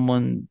on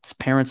someone's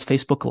parents'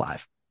 Facebook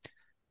Live,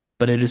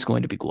 but it is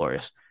going to be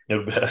glorious.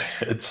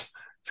 It's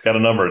got a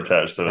number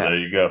attached to it. There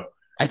you go.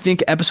 I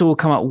think episode will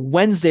come out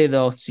Wednesday,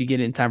 though, so you get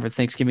it in time for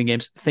Thanksgiving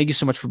games. Thank you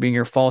so much for being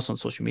here. Follow us on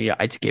social media,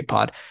 ITK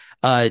Pod.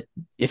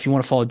 If you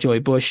want to follow Joey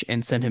Bush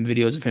and send him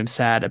videos of him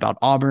sad about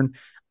Auburn,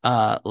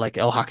 like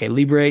El Hake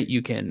Libre,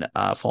 you can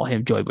follow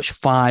him, Joey Bush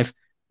 5.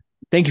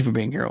 Thank you for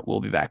being here.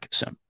 We'll be back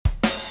soon.